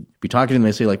ethnologists would be talking to them,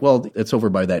 and they say like, well, it's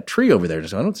over by that tree over there.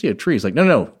 Just, I don't see a tree. It's like,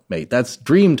 no, mate, that's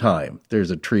dream time.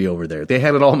 There's a tree over there. They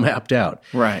had it all mapped out.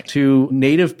 Right. To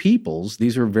native peoples,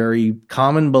 these are very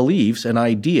common beliefs and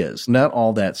ideas, not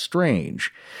all that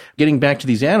strange. Getting back to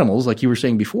these animals, like you were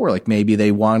saying before, like maybe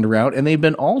they wander out and they've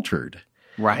been altered.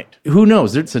 Right. Who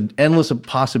knows? There's an endless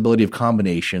possibility of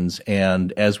combinations.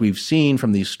 And as we've seen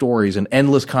from these stories, an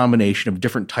endless combination of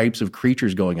different types of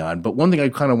creatures going on. But one thing I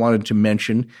kind of wanted to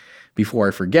mention before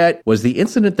I forget was the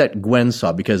incident that Gwen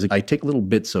saw, because I take little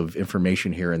bits of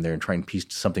information here and there and try and piece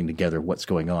something together, what's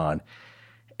going on.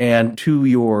 And to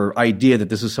your idea that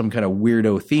this is some kind of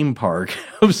weirdo theme park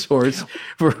of sorts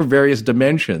for various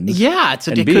dimensions. Yeah,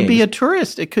 it could be a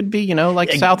tourist. It could be,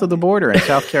 like south of the border in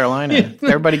South Carolina.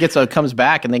 Everybody comes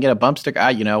back and they get a bump sticker.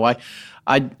 I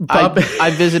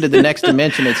visited the next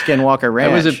dimension at Skinwalker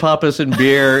Ranch. I was at Papas and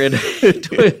Beer in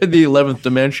the 11th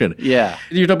dimension. Yeah.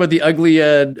 You're talking about the ugly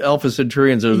Alpha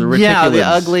Centaurians or the Reticulans. Yeah, the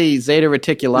ugly Zeta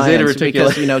Reticuli.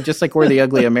 Because, just like we're the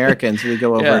ugly Americans, we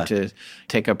go over to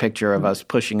take a picture of us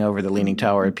pushing over the Leaning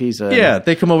Tower of Pisa. Yeah,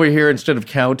 they come over here, instead of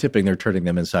cow tipping, they're turning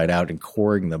them inside out and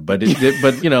coring them. But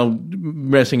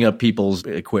messing up people's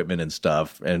equipment and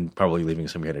stuff, and probably leaving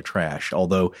some kind of trash.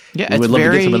 Although we would love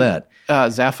to get some of that.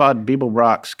 Zaphod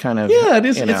Beeblebrox kind of. Yeah, it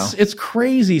is. It's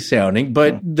crazy sounding,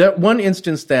 but that one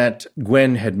instance that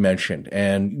Gwen had mentioned,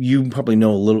 and you probably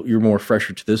know a little, you're more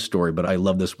fresher to this story, but I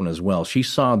love this one as well. She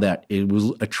saw that it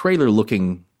was a trailer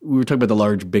looking. We were talking about the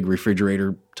large, big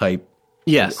refrigerator type.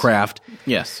 Yes. Craft.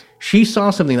 Yes. She saw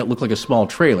something that looked like a small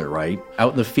trailer, right?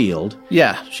 Out in the field.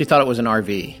 Yeah, she thought it was an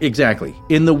RV. Exactly.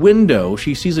 In the window,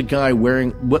 she sees a guy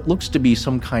wearing what looks to be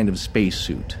some kind of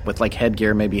spacesuit. With like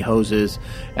headgear, maybe hoses,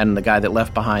 and the guy that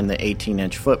left behind the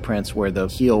 18-inch footprints where the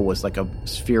heel was like a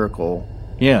spherical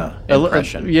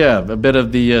impression. A bit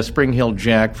of the Spring Hill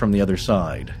Jack from the other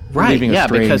side. Right,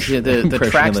 because the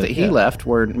tracks that he left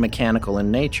were mechanical in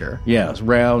nature. Yeah, it's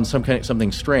round,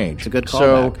 something strange. It's a good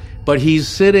callback. But he's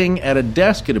sitting at a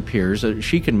desk, it appears, that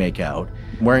she can make out,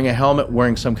 wearing a helmet,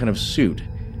 wearing some kind of suit.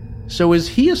 So is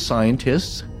he a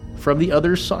scientist from the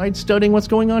other side studying what's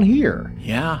going on here?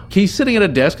 Yeah. He's sitting at a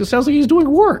desk. It sounds like he's doing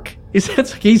work.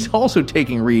 He's also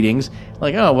taking readings.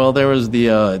 Like, oh, well, there was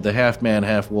the half-man,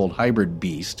 half-wolf hybrid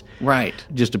beast. Right.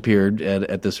 Just appeared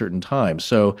at this certain time.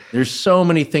 So there's so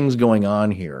many things going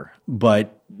on here.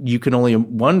 But you can only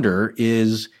wonder,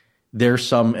 is there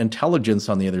some intelligence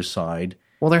on the other side?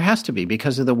 Well, there has to be,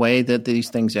 because of the way that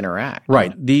these things interact.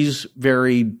 Right. These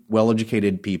very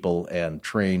well-educated people and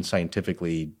trained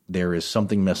scientifically, there is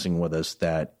something messing with us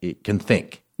that it can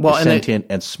think. Well, and sentient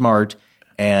and smart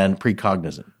and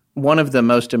precognizant. One of the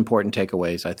most important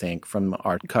takeaways, I think, from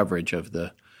our coverage of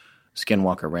the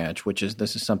Skinwalker Ranch,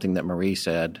 this is something that Marie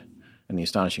said in the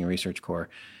Astonishing Research Corps,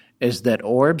 is that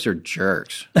orbs are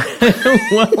jerks.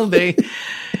 Well,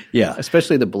 Yeah.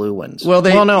 Especially the blue ones. Well, no,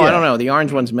 yeah. I don't know. The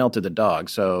orange ones melted the dog,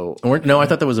 so... No, I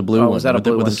thought that was a blue one. Was that a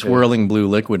blue with one a swirling blue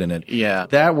liquid in it. Yeah.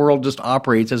 That world just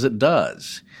operates as it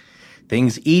does.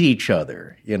 Things eat each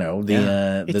other,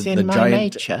 It's in my giant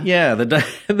nature. Yeah,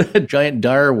 the giant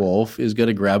dire wolf is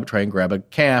going to try and grab a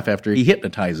calf after he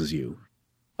hypnotizes you.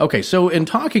 Okay, so in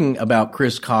talking about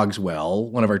Chris Cogswell,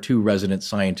 one of our two resident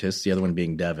scientists, the other one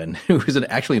being Devin, who is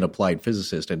actually an applied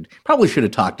physicist, and probably should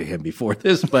have talked to him before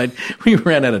this, but we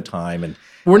ran out of time, and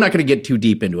we're not going to get too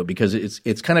deep into it because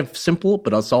it's kind of simple,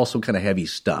 but it's also kind of heavy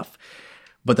stuff.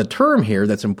 But the term here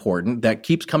that's important, that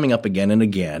keeps coming up again and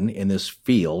again in this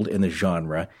field, in this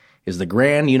genre, is the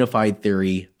grand unified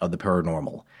theory of the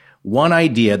paranormal. One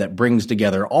idea that brings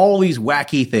together all these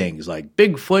wacky things like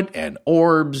Bigfoot and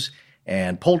orbs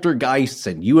and poltergeists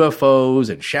and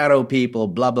UFOs and shadow people,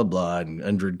 blah, blah, blah, and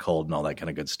Indrid Cold and all that kind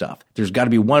of good stuff. There's got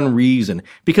to be one reason,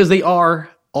 because they are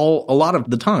all, a lot of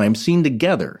the time, seen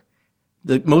together.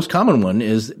 The most common one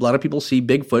is a lot of people see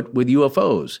Bigfoot with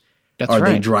UFOs. That's Are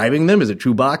right. they driving them? Is it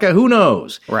Chewbacca? Who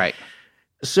knows? Right.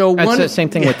 So That's the same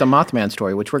thing with the Mothman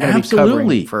story, which we're going to be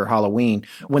covering for Halloween.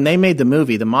 When they made the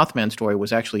movie, the Mothman story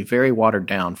was actually very watered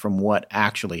down from what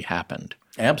actually happened.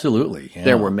 Absolutely. Yeah.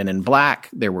 There were men in black.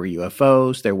 There were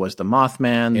UFOs. There was the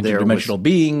Mothman. Interdimensional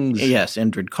beings. Yes,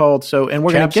 Indrid Cold. And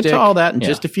we're going to get to all that in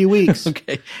just a few weeks.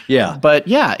 Okay. Yeah. But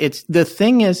yeah, the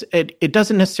thing is, it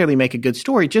doesn't necessarily make a good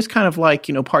story. Just kind of like,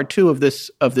 part 2 of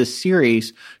this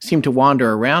series seemed to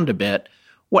wander around a bit.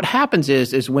 What happens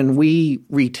is when we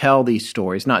retell these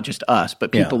stories, not just us,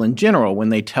 but people in general, when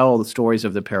they tell the stories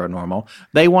of the paranormal,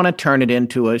 they want to turn it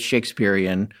into a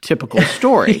Shakespearean typical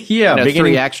story. Yeah. A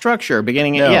 3-act structure,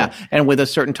 and with a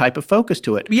certain type of focus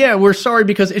to it. Yeah, we're sorry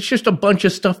because it's just a bunch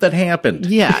of stuff that happened.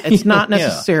 Yeah, it's not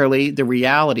necessarily the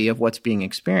reality of what's being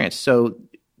experienced. So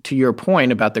to your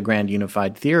point about the grand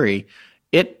unified theory,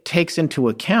 it takes into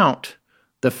account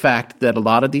the fact that a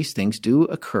lot of these things do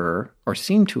occur or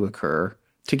seem to occur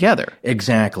together.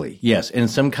 Exactly. Yes. And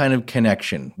some kind of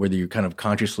connection, whether you're kind of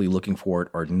consciously looking for it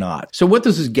or not. So what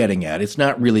this is getting at, it's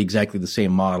not really exactly the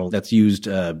same model that's used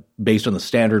based on the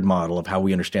standard model of how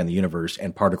we understand the universe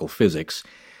and particle physics.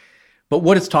 But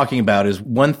what it's talking about is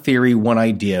one theory, one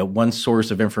idea, one source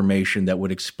of information that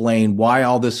would explain why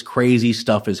all this crazy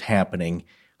stuff is happening,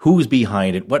 who's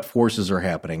behind it, what forces are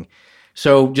happening.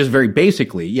 So just very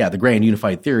basically, the grand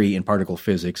unified theory in particle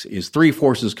physics is 3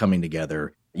 forces coming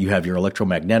together. You have your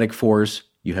electromagnetic force,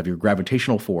 you have your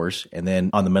gravitational force, and then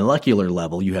on the molecular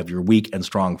level, you have your weak and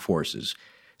strong forces.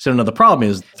 So now the problem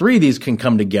is 3 of these can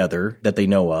come together that they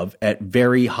know of at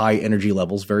very high energy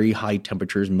levels, very high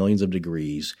temperatures, millions of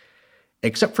degrees,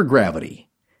 except for gravity.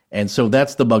 And so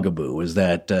that's the bugaboo, is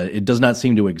that it does not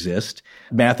seem to exist.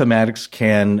 Mathematics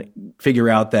can figure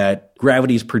out that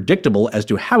gravity is predictable as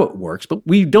to how it works, but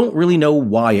we don't really know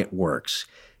why it works.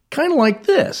 Kind of like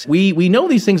this. We know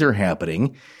these things are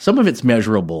happening. Some of it's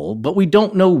measurable, but we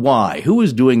don't know why. Who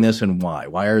is doing this and why?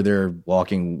 Why are there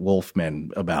walking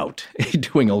wolfmen about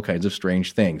doing all kinds of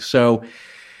strange things? So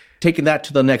taking that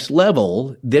to the next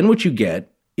level, then what you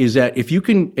get is that if you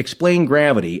can explain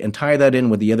gravity and tie that in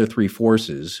with the other 3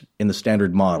 forces in the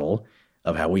standard model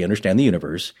of how we understand the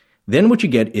universe, then what you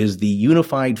get is the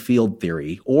unified field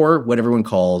theory, or what everyone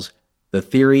calls the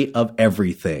theory of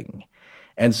everything.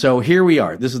 And so here we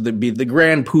are. This is the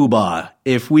grand poobah.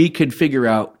 If we could figure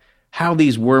out how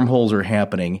these wormholes are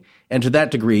happening, and to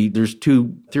that degree, there's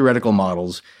 2 theoretical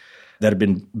models that have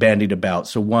been bandied about.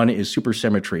 So one is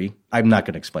supersymmetry. I'm not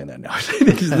going to explain that now.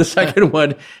 This is the second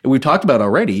one, and we've talked about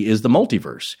already, is the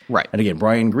multiverse. Right. And again,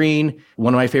 Brian Greene,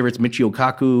 one of my favorites, Michio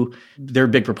Kaku, they're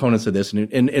big proponents of this,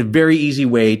 and a very easy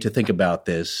way to think about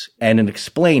this, and an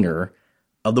explainer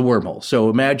of the wormhole. So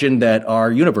imagine that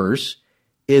our universe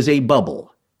is a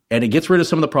bubble, and it gets rid of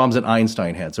some of the problems that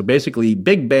Einstein had. So basically,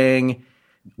 Big Bang,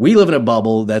 we live in a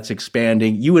bubble that's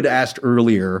expanding. You had asked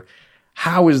earlier,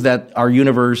 how is that our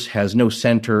universe has no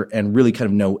center and really kind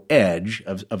of no edge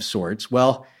of sorts?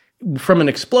 Well, from an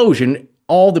explosion,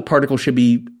 all the particles should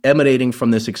be emanating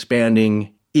from this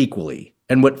expanding equally.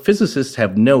 And what physicists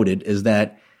have noted is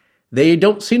that they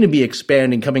don't seem to be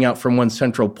expanding coming out from one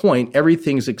central point.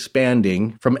 Everything's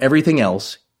expanding from everything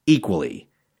else equally.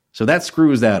 So that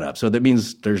screws that up. So that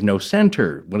means there's no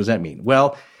center. What does that mean?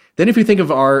 Well, then if you think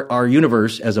of our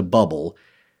universe as a bubble,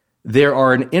 there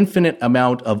are an infinite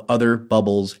amount of other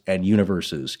bubbles and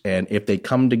universes. And if they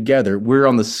come together, we're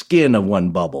on the skin of one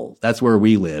bubble. That's where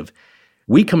we live.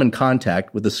 We come in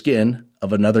contact with the skin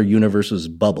of another universe's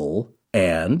bubble,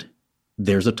 and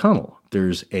there's a tunnel.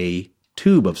 There's a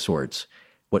tube of sorts,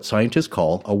 what scientists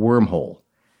call a wormhole.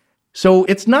 So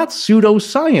it's not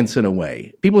pseudoscience in a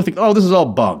way. People think, oh, this is all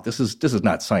bunk. This is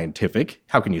not scientific.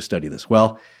 How can you study this?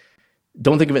 Well,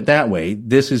 don't think of it that way.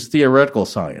 This is theoretical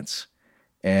science.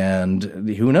 And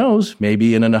who knows,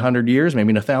 maybe in 100 years, maybe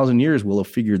in 1,000 years, we'll have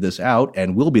figured this out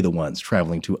and we'll be the ones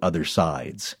traveling to other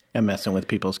sides. And messing with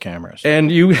people's cameras.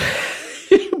 And you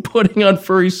putting on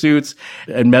furry suits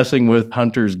and messing with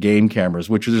hunters' game cameras,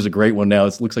 which there's a great one now.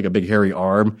 It looks like a big hairy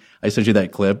arm. I sent you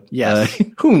that clip. Yes.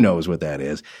 Who knows what that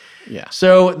is? Yeah.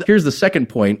 So here's the second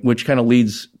point, which kind of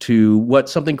leads to what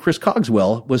something Chris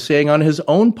Cogswell was saying on his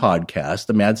own podcast,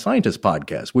 the Mad Scientist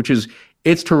podcast, which is,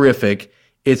 it's terrific.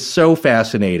 It's so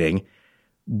fascinating,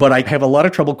 but I have a lot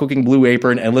of trouble cooking Blue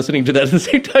Apron and listening to that at the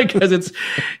same time because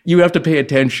you have to pay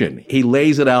attention. He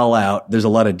lays it all out. There's a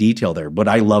lot of detail there, but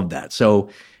I love that. So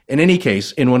in any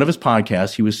case, in one of his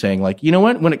podcasts, he was saying like, you know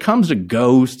what, when it comes to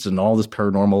ghosts and all this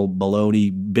paranormal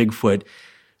baloney, Bigfoot,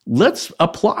 let's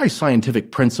apply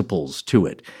scientific principles to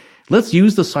it. Let's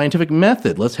use the scientific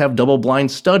method. Let's have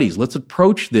double-blind studies. Let's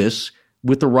approach this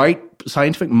with the right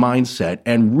scientific mindset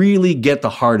and really get the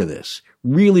heart of this.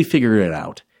 Really figure it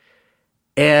out.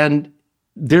 And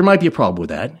there might be a problem with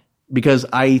that because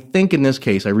I think in this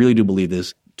case, I really do believe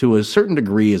this to a certain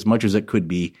degree, as much as it could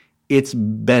be, it's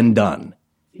been done.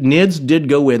 NIDS did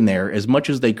go in there as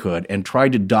much as they could and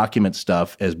tried to document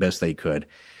stuff as best they could.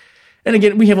 And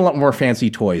again, we have a lot more fancy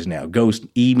toys now, ghost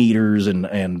e-meters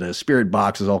and spirit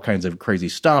boxes, all kinds of crazy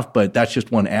stuff, but that's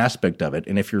just one aspect of it.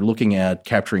 And if you're looking at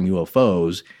capturing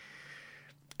UFOs,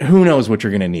 who knows what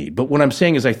you're going to need. But what I'm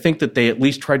saying is I think that they at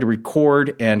least tried to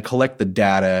record and collect the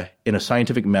data in a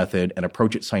scientific method and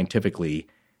approach it scientifically,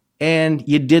 and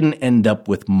you didn't end up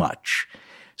with much.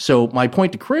 So my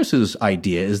point to Chris's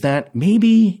idea is that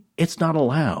maybe it's not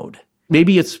allowed.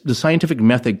 Maybe it's the scientific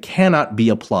method cannot be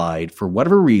applied for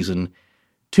whatever reason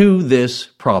to this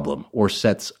problem or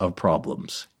sets of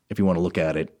problems, if you want to look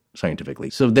at it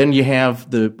scientifically. So then you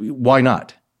have why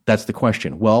not? That's the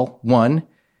question. Well, one,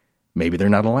 maybe they're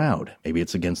not allowed. Maybe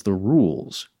it's against the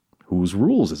rules. Whose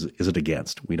rules is it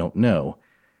against? We don't know.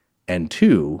 And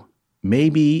two,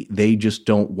 maybe they just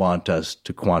don't want us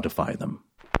to quantify them.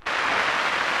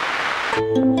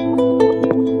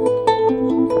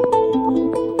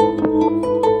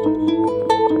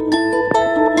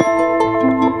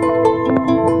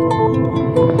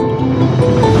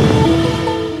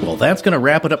 Well, that's going to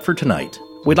wrap it up for tonight.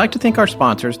 We'd like to thank our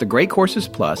sponsors, The Great Courses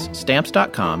Plus,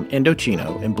 Stamps.com,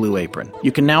 Indochino, and Blue Apron.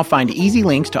 You can now find easy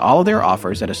links to all of their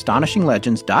offers at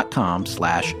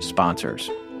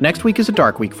astonishinglegends.com/sponsors. Next week is a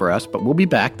dark week for us, but we'll be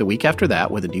back the week after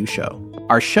that with a new show.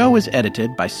 Our show is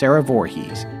edited by Sarah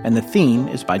Voorhees, and the theme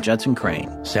is by Judson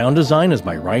Crane. Sound design is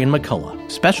by Ryan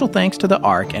McCullough. Special thanks to the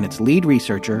ARC and its lead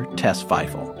researcher, Tess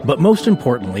Feifel. But most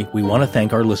importantly, we want to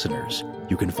thank our listeners.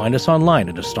 You can find us online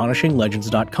at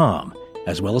astonishinglegends.com,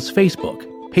 as well as Facebook,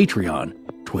 Patreon,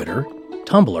 Twitter,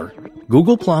 Tumblr,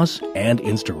 Google+, and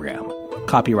Instagram.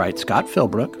 Copyright Scott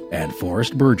Philbrook and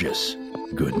Forrest Burgess.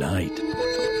 Good night.